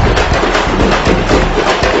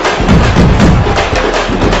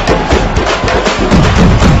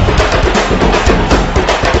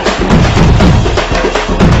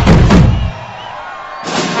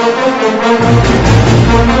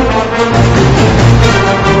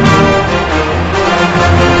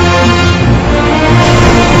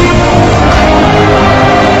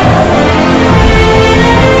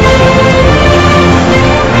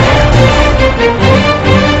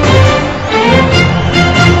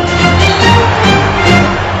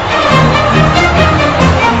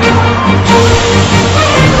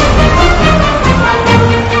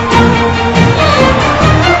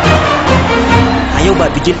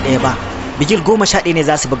 bigil ɗaya ba, bigil 11 ne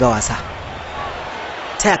za su buga wasa.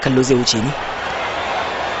 Ta ya kallo zai wuce ni?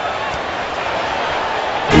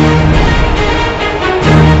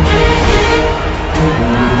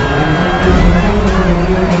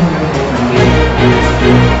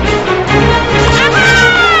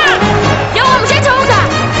 Yawa mu je ta huka.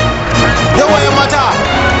 Yawa yan mata.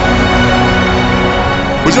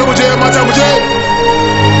 Mu je yan mata mu je.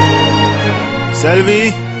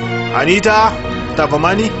 Selvi, Anita,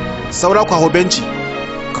 Tafamani, saura ku hau benci.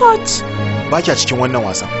 Coach. Ba kya cikin wannan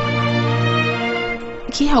wasan.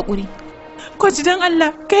 Ki haƙuri. Coach don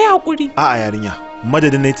Allah, ka yi haƙuri. A'a yarinya,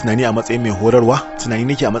 madadin na yi tunani a matsayin mai horarwa, tunani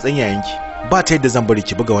nake a matsayin yayanki. Ba ta yadda zan bari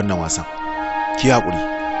ki buga wannan wasan. Ki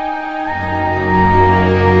haƙuri.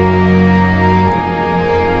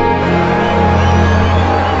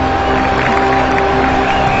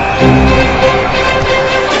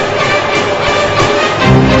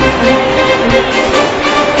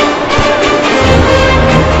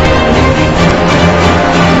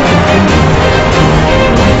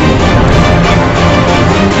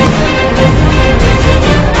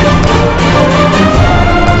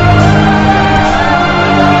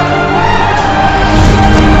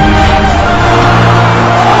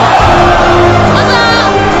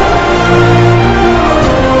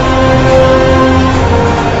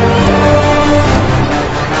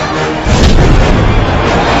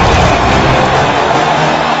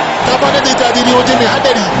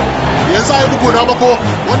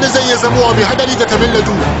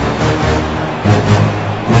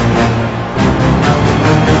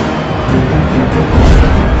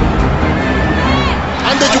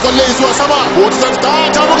 tsalle zuwa sama ko ta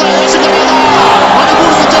ta buga ya shiga raga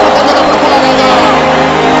manipur sun jefa kwallo na farko a raga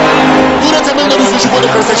dole ta mai sun shigo da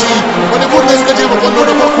karsashi manipur ne suka jefa kwallo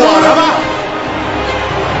na farko a raga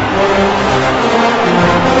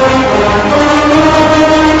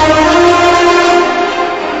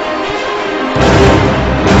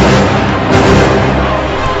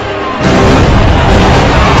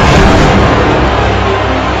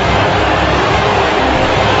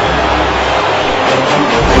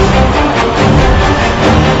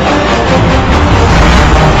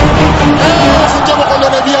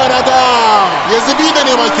yanzu bi da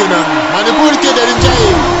nema kenan manipur ke da rinjaye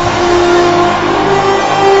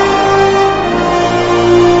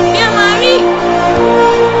ya mami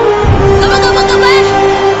gaba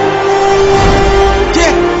ke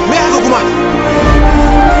me haka kuma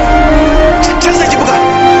can saki buga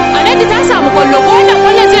Alhaji ta samu kwallo ko wannan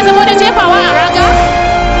kwallon zai zama da jefawa a raga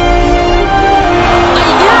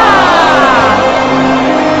ayya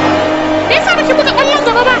me yasa baki buga kwallon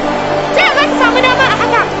gaba ba sai za ki samu dama a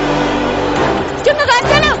haka kin ga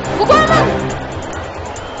sanan ku goma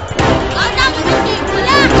ana mutunci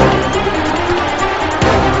kula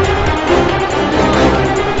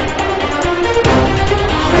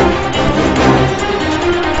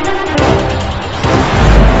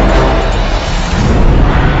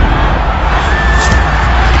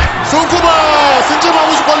sun jefa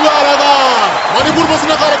musu kwallo a raga manipur ba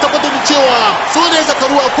suna kara tabbatar da cewa su ne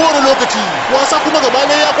zakaru a kowane lokaci wasa kuma gaba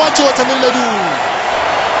ɗaya ya kwace watannin ladu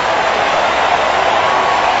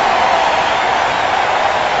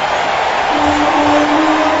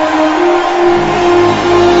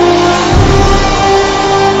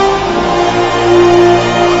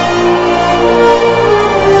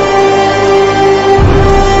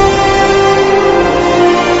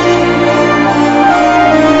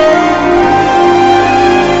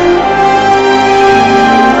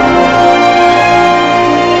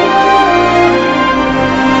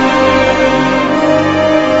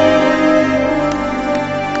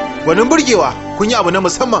gwanin burgewa kun yi abu na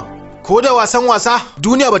musamman ko da wasan wasa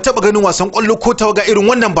duniya ba taba ganin wasan kwallo ko tawaga irin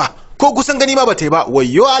wannan ba ko kusan gani ma ba ta yi ba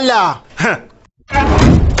wayyo Allah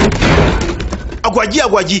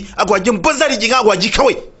agwagin banza da giga agwagi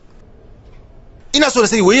kawai ina so da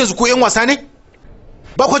sani wai yanzu ko yan wasa ne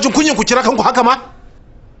ba ku jin kunyan ku kira kanku haka ma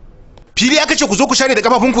fili aka ce ku zo ku share da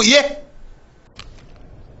kafafunku iye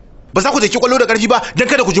ba za ku daki kwallo da karfi ba dan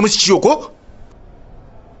kada ku ji musu ciwo ko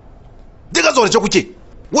duka tsorace kuke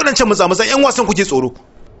waɗancan matsa-matsan 'yan wasan kuke tsoro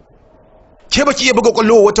ke baki iya buga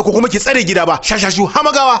kwallo wata ko kuma ki tsare gida ba shashashu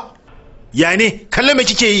hamagawa ya ne kallon me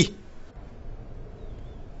kike yi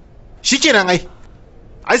shikenan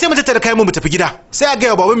ai sai mu tattara kayan mu tafi gida sai a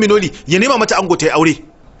gaya baban Minoli ya nema mata ango ta yi aure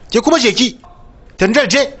ke kuma je ki tandar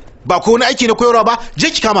je ba ko wani aiki na koyarwa ba je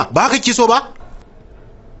ki kama ba haka ki so ba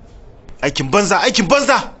aikin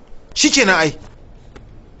banza shikenan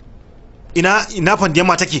ina fandiyan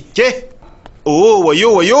ma take ke oh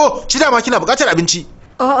wayo ci dama kina bukatar abinci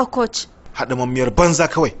oh coach hada mammiyar banza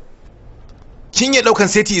kawai kin yi daukan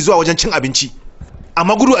seti zuwa wajen cin abinci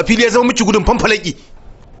amma gudu a fili ya zama miki gudun fanfalaki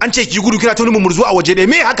an ce ki gudu kira ta wani mumurzu a waje da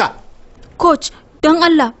me haka coach don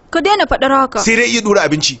Allah ka daina faɗar haka sai dai iya dura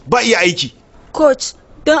abinci ba iya aiki coach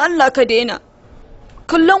don Allah ka daina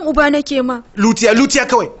kallon uba nake ma lutiya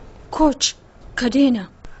kawai coach ka daina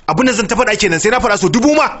abin da zan ta faɗa kenan sai na faɗa so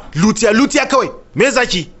dubu ma lutiya kawai me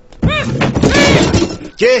zaki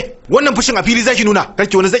ke wannan fushin a fili zaki nuna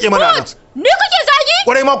karki wani zake mana nan ni kake zagi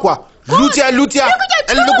kwarai ma kuwa lutiya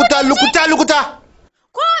lukuta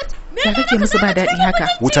ya kake musu ba daɗi haka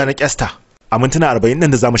wuta na kyasta a mintuna 40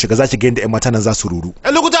 nan da zamu shiga zaki ga yadda ƴan mata nan za su ruru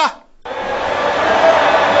lukuta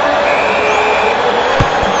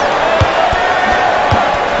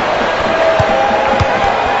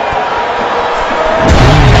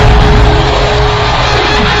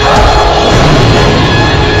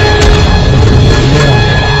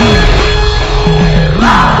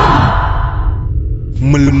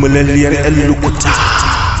mulmulalliyar 'yan lukuta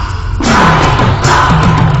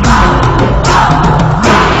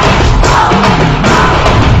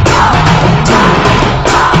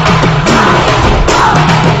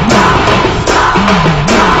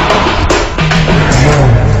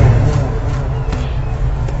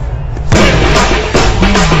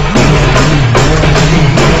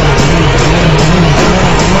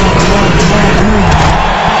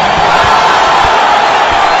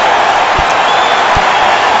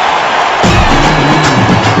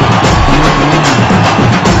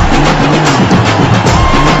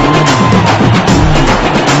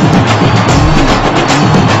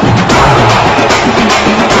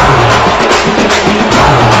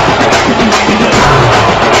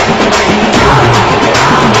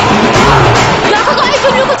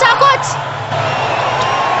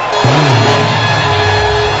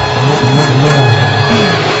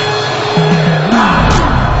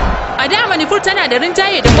tana da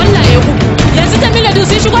rinjaye da kwallaye 3. Yanzu Tamiladu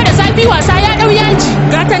sun shigo da zafi, wasa ya dau yaji.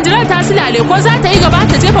 Ga Tanjiral ta silale, ko za ta yi gaba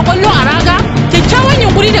ta jefa kwallo a raga? Kyakkyawan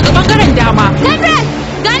yunkuri daga bangaren dama. Tanjiral,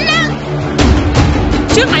 gannan!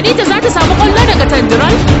 Shin Anita za ta samu kwallo daga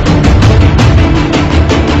Tanjiral?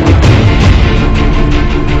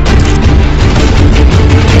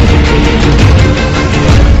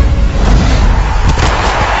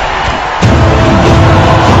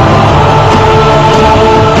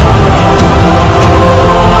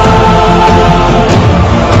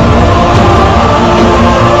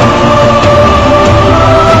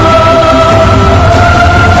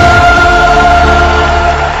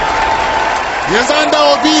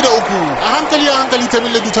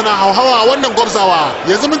 Tamiladu tana hauhawa a wannan gwabzawa.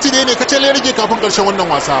 Yanzu minti ne kacal ya rage kafin ƙarshen wannan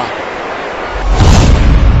wasa.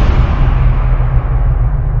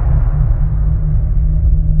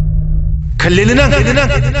 Kalle ni nan.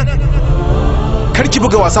 Karki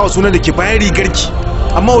buga wasa wa sunan da ke bayan rigarki,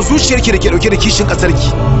 amma wa zuciyarki da ke dauke da kishin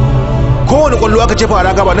ƙasarki. Kowane ƙwallo aka jefa a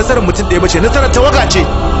raga ba nasarar mutum ɗaya bace, nasarar tawaga ce.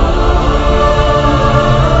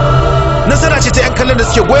 Nasara ce ta 'yan kallon da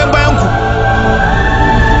suke goyon bayan ku.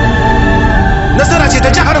 Nasara ce ta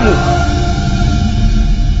jihar mu.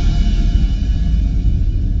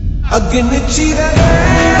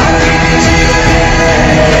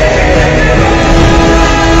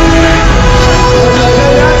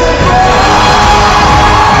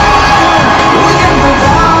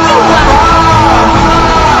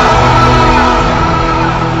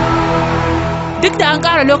 Duk da an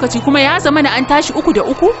ƙara lokaci kuma ya zama na an tashi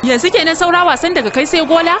 3-3, yanzu kenan saura wasan daga kai sai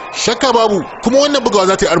gola? Shakka babu, kuma wannan bugawa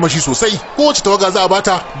za ta yi armashi sosai. Kowace tawaga za a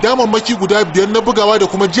bata damammaki guda 5 na bugawa da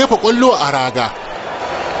kuma jefa kwallo a raga.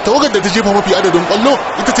 Tawagar da ta jefa mafi adadin kwallo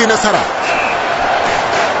ita ta yi nasara.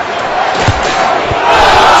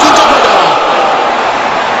 Sun jefa da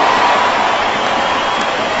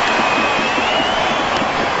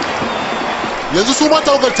yanzu su ma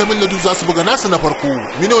tawagar Tamiladu za su buga nasu na farko.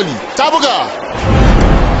 Minoli ta buga.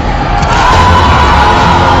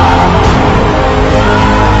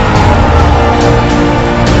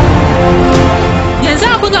 Yanzu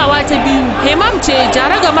a bugawa ta biyu, Hemam ce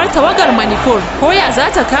jaragamar tawagar Manipur, koya za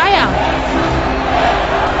ta kaya?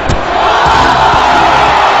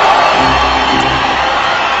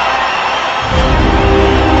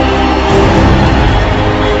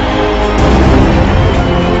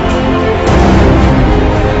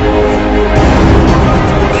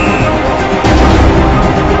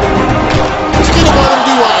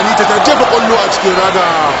 Ta jefa kwallo a cikin raga.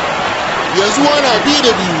 Yanzu ana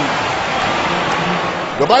 2-2.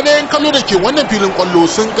 Gaba ɗayan kallo da ke wannan filin kwallo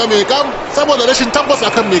sun game kam saboda rashin tabbas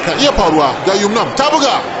akan me ka iya faruwa. Ga Yumnam ta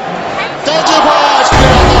buga, ta jefa a cikin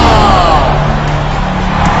raga.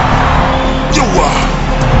 Yawa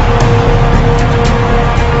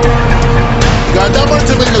ga damar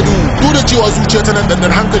Tamiladu, duk da cewa zuciya ta nan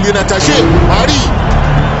dandan hankali yana tashe. Mari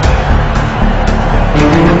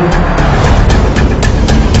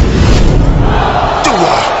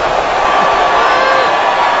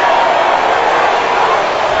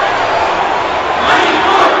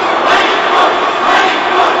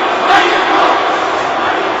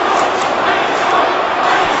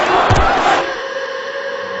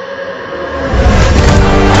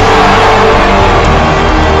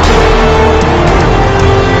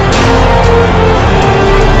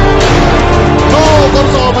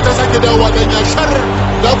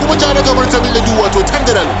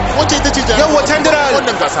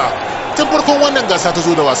gasa ta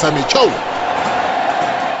zo da wasa mai kyau.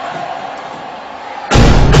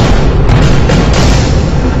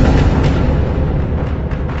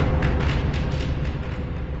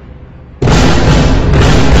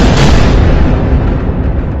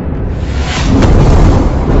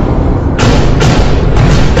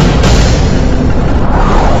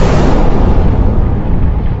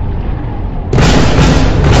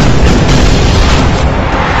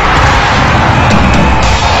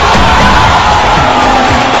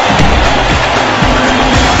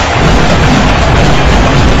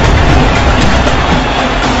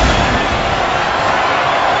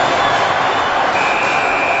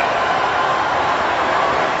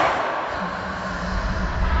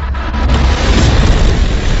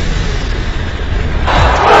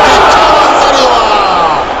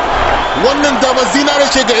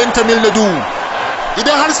 ce ga 'yan Tamiladu.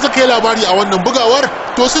 Idan har suka kai labari a wannan bugawar,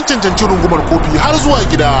 to sun cancanci rungumar kofi har zuwa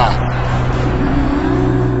gida.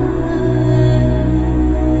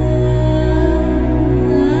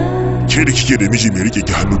 Ke da kike da miji mai rike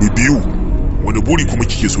ki hannu biyu, wani buri kuma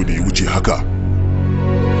kike so da ya wuce haka?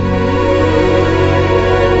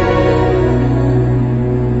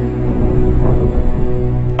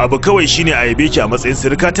 abu kawai shine a yabe ki a matsayin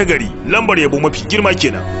sirka ta gari, lambar yabo mafi girma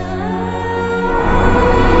kenan.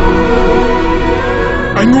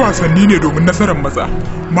 An yi wasanni ne domin nasarar maza,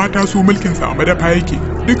 mata su mulkinsa a madafa yake,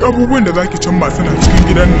 duk abubuwan da zaki cimma suna cikin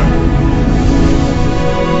gidan nan.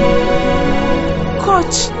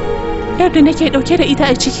 Coach, yadda nake dauke da ita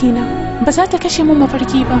a cikina ba za ta kashe min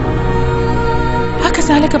mafarki ba, haka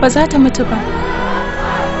zalika ba za ta mutu ba.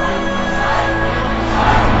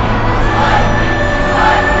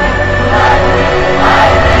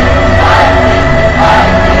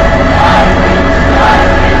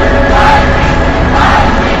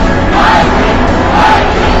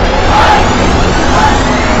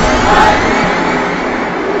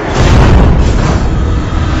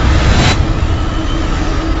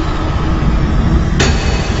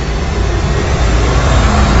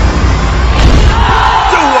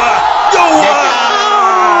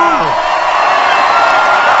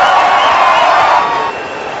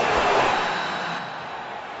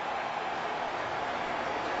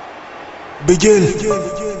 Bigel,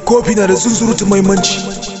 kofi na da zunzurutun maimanci.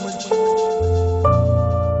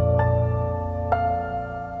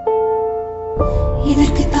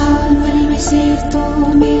 இதற்குத்தான் வலிமை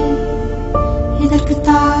சேர்த்தோமே,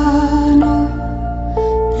 இதற்குத்தானோ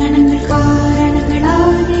ரணங்கள்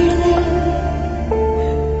காரணங்களால் எழுதே,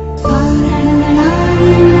 காரணங்களால்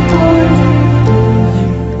தோல்கள்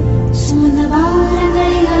சுமந்த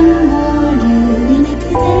பாரங்களை அன்போடு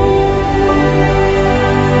நினைக்குதே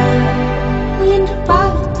என்று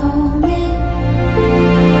பார்த்தோமே.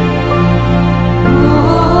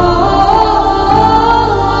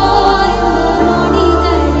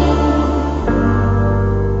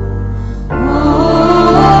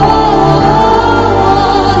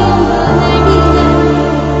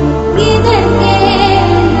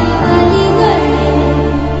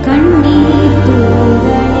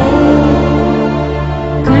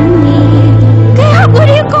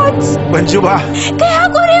 Ban ji ba. Kai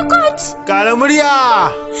hakuri coach. Kara murya.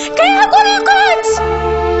 Kai hakuri coach.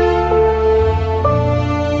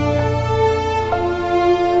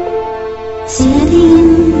 சிறதின்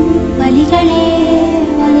வலிகளே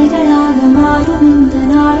வலிகளாக மாறும் இந்த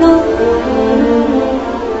நாளோ,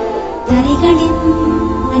 தரைகளின்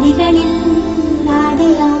அடிகளில்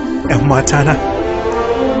ஆடையாம் 'Yan matana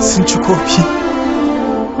sun ci kofi.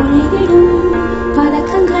 உறைவிடும்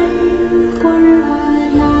பதக்கங்கள்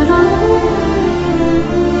கொள்வார் யாரோ,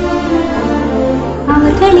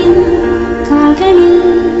 அவர்களின் கால்களில்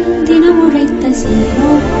தினம் உழைத்த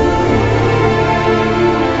zero.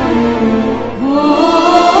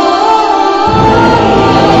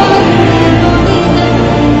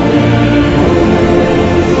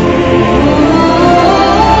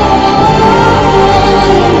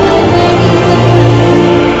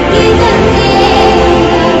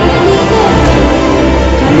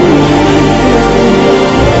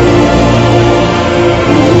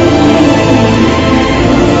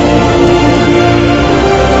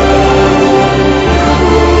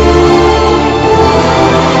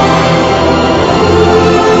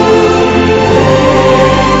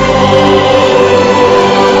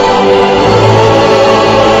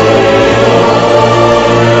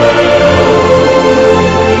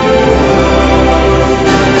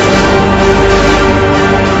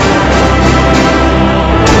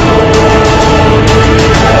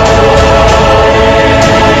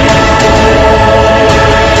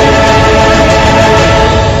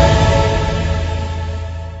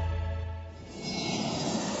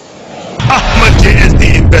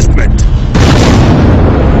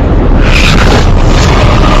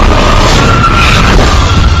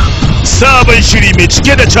 Shiri mai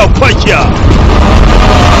cike da cakwakiya,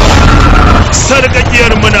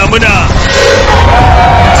 sargagiyar muna-muna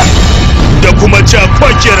da kuma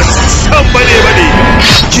cakwakiyar san bane-bane.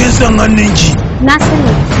 Kin san hannunki? Na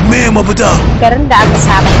sani. Me mafita? Garin da aka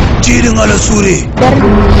saba. Jirin alasure.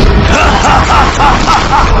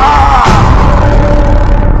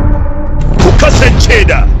 Ku kasance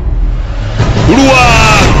da ruwa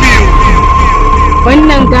biyu.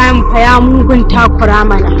 Wannan gayan fa ya mugun takura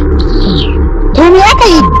mana. To me aka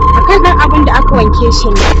yi? Akan dan abin da aka wanke shi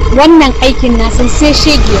ne. Wannan aikin na san sai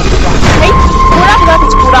shege ya fita. Kai, kura ba za ta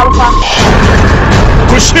ci kura ba.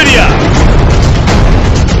 Ku shirya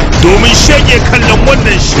domin shege kallon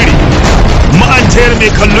wannan shiri. Ma'antayar mai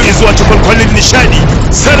kallo izuwa cikwalkwalin nishadi,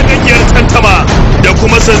 sargagiyar tantama da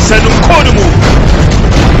kuma sansanin kodumu.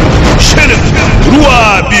 Shirin ruwa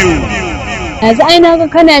biyu. Yanzu ai na ga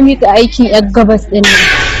kana mika aikin yar gabas din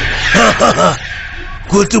nan.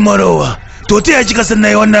 Ko tumarowa. To ta yaji kasan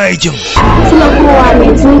nayi wannan aikin. Suna kowa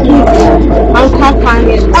mai sauki an kafa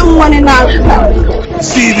ne dan wani na.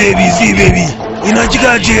 Si baby. ina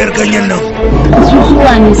kika ajiyar ganyen nan?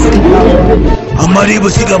 Zuwa ne suka kawo. Amma dai ba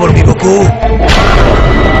su gabar mi ba ko?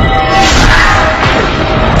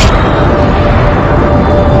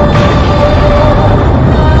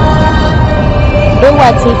 Yawa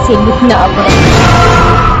ce Lubna Abra.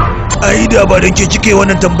 Ai da ba dan ke kike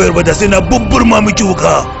wannan tambayar ba da sai na bubburma miki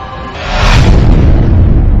wuka.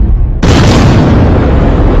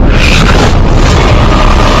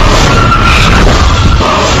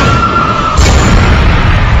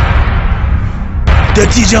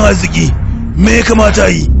 Dattijan arziki me ya kamata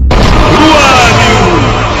yi? Ruwa biyu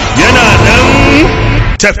yana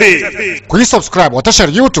nan tafe. Ku yi subscribe wa tashar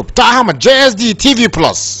YouTube ta Ahmad JSD TV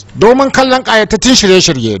Plus domin kallon ƙayatattun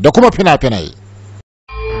shirye-shirye da kuma fina-finai.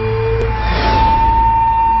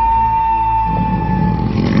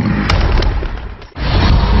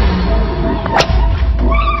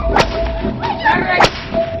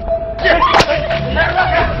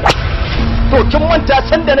 To kin manta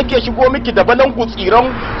san da nake shigo miki da balangu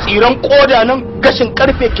tsiran koda nan gashin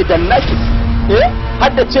karfe ki dannaki. Har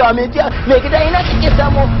da cewa me gida ina kike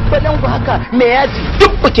samu balangu haka me yaji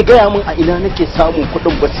duk baki gaya min a ina nake samun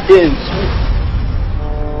kuɗin ba su yanzu.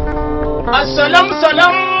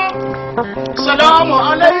 Salamu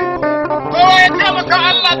alaikum. Kowa ya taimaka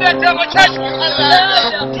Allah zai taimaka shi.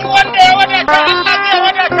 Ki wanda ya wadata Allah zai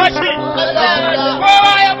wadata shi.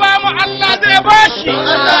 Kowa ya ba mu Allah zai ba shi.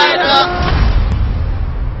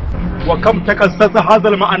 وكم تكسس هذا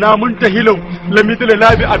المعنى منتهل لمثل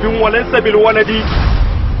لاب أب وليس بالولد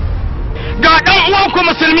ga dan uwanku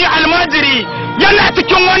musulmi almajiri yana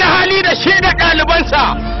cikin wani hali da shi da ɗalibansa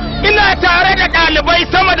ina tare da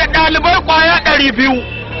ɗalibai sama da ɗalibai kwaya 200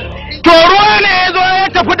 to ruwa ne ya zo ya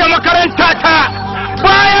tafi da makaranta ta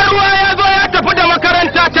bayan ruwa ya zo ya tafi da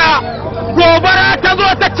makaranta ta gobara ta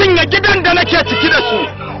zo ta cinye gidan da nake ciki da su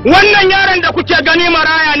wannan yaron da kuke gani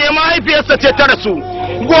maraya ne mahaifiyarsa ce ta rasu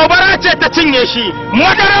gobara ce ta cinye shi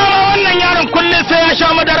madara ma wannan yaron kullum sai ya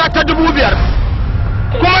sha madara ta 5,000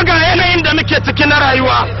 kuma ga yanayin da muke ciki na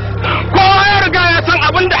rayuwa kowa ya riga ya san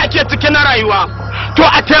abin da ake ciki na rayuwa to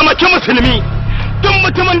a taimaki musulmi duk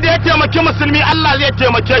mutumin da ya taimaki musulmi Allah zai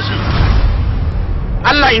taimake shi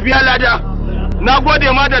Allah ya biya lada na gode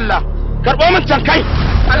madalla karɓo min can kai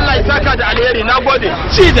Allah ya saka da alheri na gode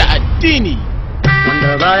ci da addini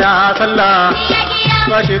wanda baya sallah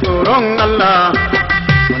ba shi tsoron Allah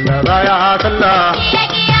wanda baya sallah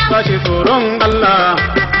ba shi tsoron Allah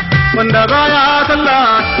wanda baya sallah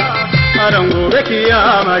a ran gobe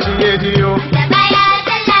kiyama shi ya jiyo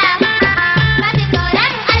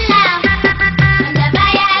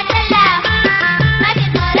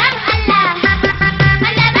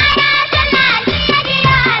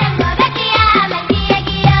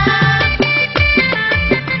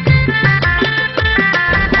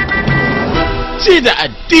ci da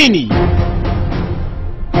addini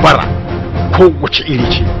bara kowace iri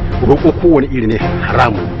ce roƙo kowane iri ne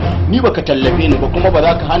haramun ni baka tallafe ni ba kuma ba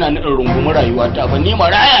za ka hana ni in rungumi rayuwata ba ni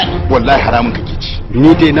maraya ne wallahi haramun kake ci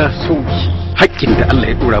ni dai na sauki haƙƙin da Allah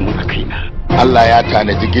ya dora min a kaina Allah ya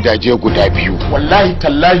tanaji gidaje guda 2 wallahi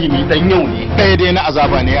tallahi ni dan yau ne ɗaya dai na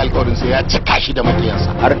azaba ne alƙawarin sai ya cika shi da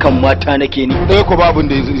makiyansa harkan mata nake ni ɗaya ko babun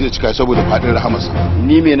da zai cika saboda fadin rahamarsa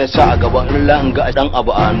ni me na sa a gaba in la in ga dan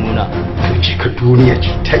abu a hannuna kace ka duniya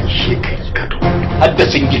ce ta ishe kai ka to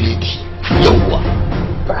haddasin giliti yawwa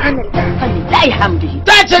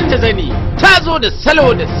ta canza zani ta zo da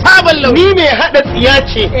salo da sabon launi ni mai hada tsiya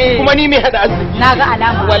ce kuma ni mai hada arziki na ga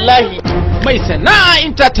alama wallahi mai sana'a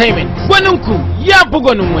entertainment gwaninku ya fi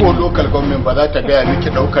gwanin wani ko local government ba za ta gaya miki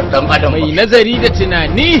daukar dan adam mai nazari da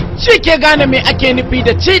tunani shi ke gane me ake nufi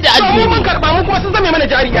da ci da addini mun karba mu kuma sun zame mana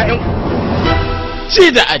jari ƴaƴan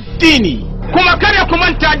ci da addini kuma kada ku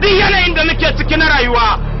manta duk yanayin da nake ciki na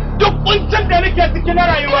rayuwa duk kuncin da nake ciki na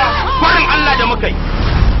rayuwa farin Allah da muka yi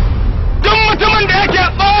duk mutumin da yake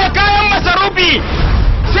tsawo kayan masarufi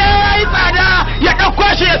sai ya yi tsada ya ɗauko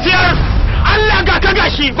shi ya siyar Allah ga ka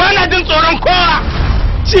gashi ba na jin tsoron kowa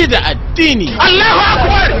ci da addini Allahu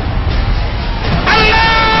akbar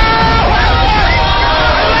Allahu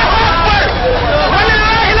akbar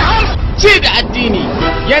wallahi alhamd ci da addini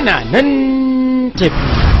yana nan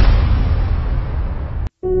tafi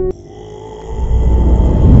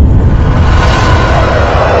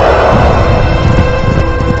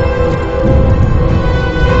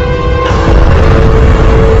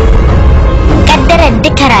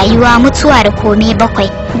duka rayuwa mutuwa da kome bakwai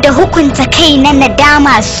da hukunta kai na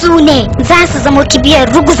nadama su ne za su zama kibiyar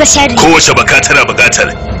ruguza sharri kowace baka tana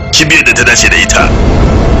bukatar kibiyar da ta dace da ita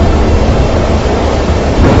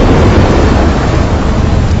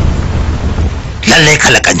lallai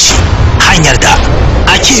kalakanci hanyar da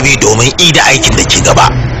ake bi domin ida aikin da ke gaba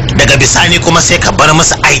daga bisani kuma sai ka bar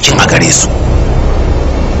musu aikin a gare su.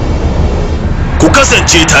 Ku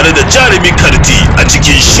kasance tare da jarumi Karti a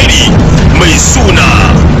cikin shiri mai suna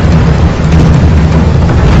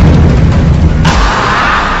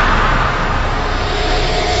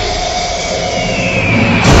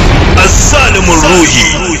Azzalimin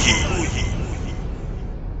Ruhi.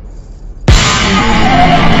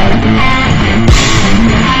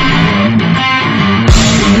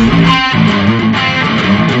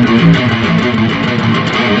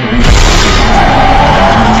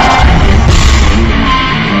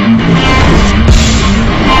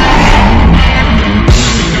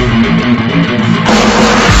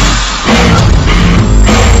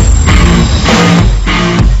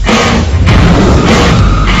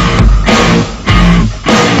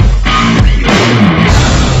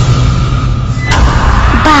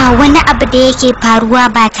 Wani abu da yake faruwa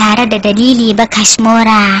ba tare da dalili ba,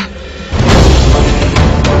 Kashmora.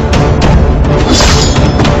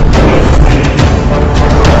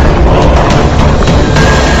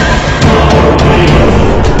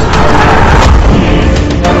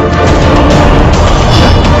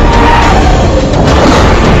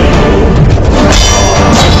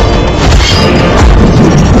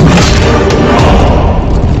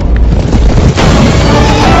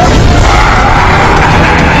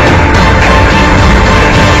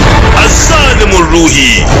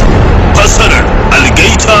 Ruhi fasarar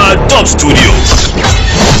algaita DUB Studio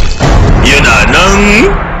yana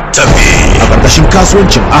nan tafi a ƙarƙashin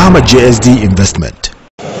kasuwancin Ahmad JSD Investment.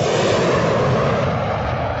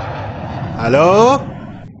 Halo?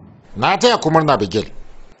 Na taya ku murna Bigil.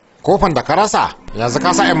 Kofan da ka rasa yanzu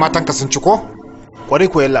ka sa 'yan matanka sun ci ko?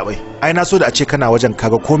 Kwarai ko yalla bai. Ai na so da a ce kana wajen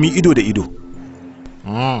kaga komi ido da ido.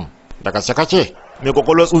 Da gaske kake? Me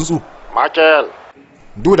kwakwalwar tsuntsu? Michael,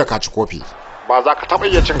 duk da ka ci kofi. Ba za ka taɓa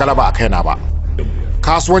iya cin galaba a kaina ba.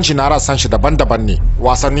 Kasuwanci na rassan shi daban-daban ne,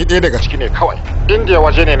 wasanni ɗaya daga ciki ne kawai. India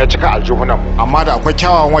waje ne na cika aljihunan, amma da akwai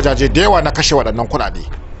kyawawan wajaje da yawa na kashe waɗannan kuɗaɗe.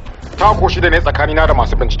 Tako shida ne tsakanina da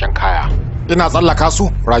masu binciken kaya. Ina tsallaka su,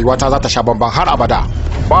 rayuwata za ta sha bamban har abada.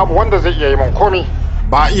 Babu wanda zai iya yi min komi.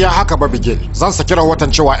 Ba iya haka ba Bigil, zan saki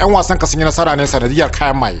rahoton cewa 'yan wasan ka sun yi nasara ne sanadiyar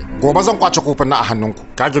kayan maye. Gobe zan kwace kofin na a hannunku.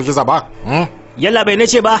 Ka girgiza ba? Yalla bai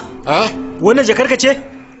nace ba. Wannan jakar ka ce?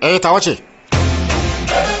 Ta wace.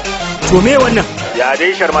 To me wannan? Ya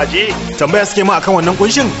dai Sharmaji, tambaya suke ma akan wannan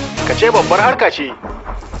kunshin? Ka ce babbar harka ce.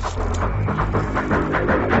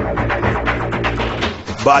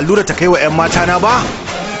 Ba allura ta kai wa 'yan mata na ba?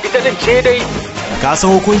 Ita din ce dai. Ka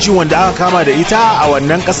san hukuncin wanda aka kama da ita a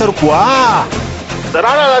wannan kasar kuwa?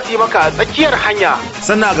 Tsarara za su yi maka a tsakiyar hanya.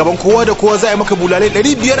 Sannan a gaban kowa da kowa za a yi maka bulalai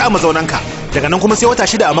 500 a mazaunanka. Daga nan kuma sai wata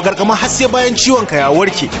 6 a magargama har sai bayan ciwon ka ya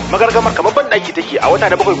warke. Magargamar kamar ban daki take, a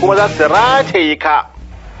wata na 7 kuma za su rataye ka.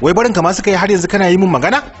 Wai barin ka ma suka yi har yanzu kana yi min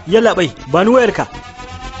magana? Yalla bai, ba ni wayarka.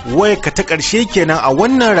 Wayarka ta ƙarshe kenan a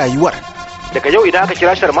wannan rayuwar. Daga yau idan aka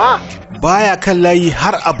kira Sharma baya kan layi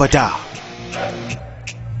har abada.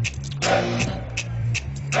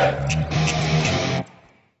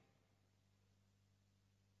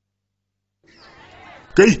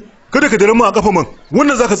 Kai, kada ka dare mu a kafa man,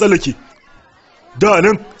 wannan zaka tsallake. Da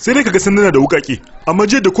nan sai dai kaga sanduna da wukake, amma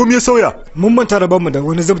jiya da komai ya sauya. Mun manta rabanmu da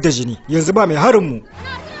wani zub da jini, yanzu ba mai harin mu.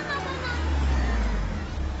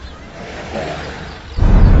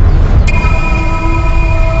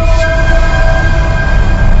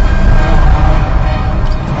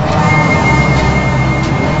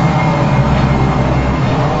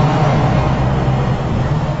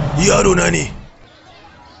 Yaro na ne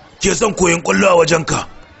ke son koyon kwallo a wajenka,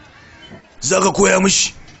 za ka koya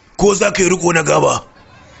mishi ko za ka yi riko na gaba?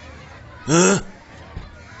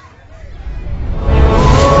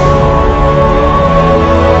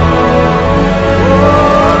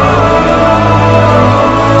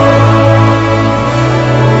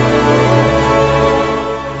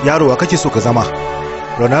 Yaro wa kake so ka zama,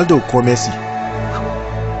 Ronaldo ko Messi?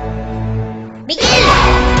 Bigil!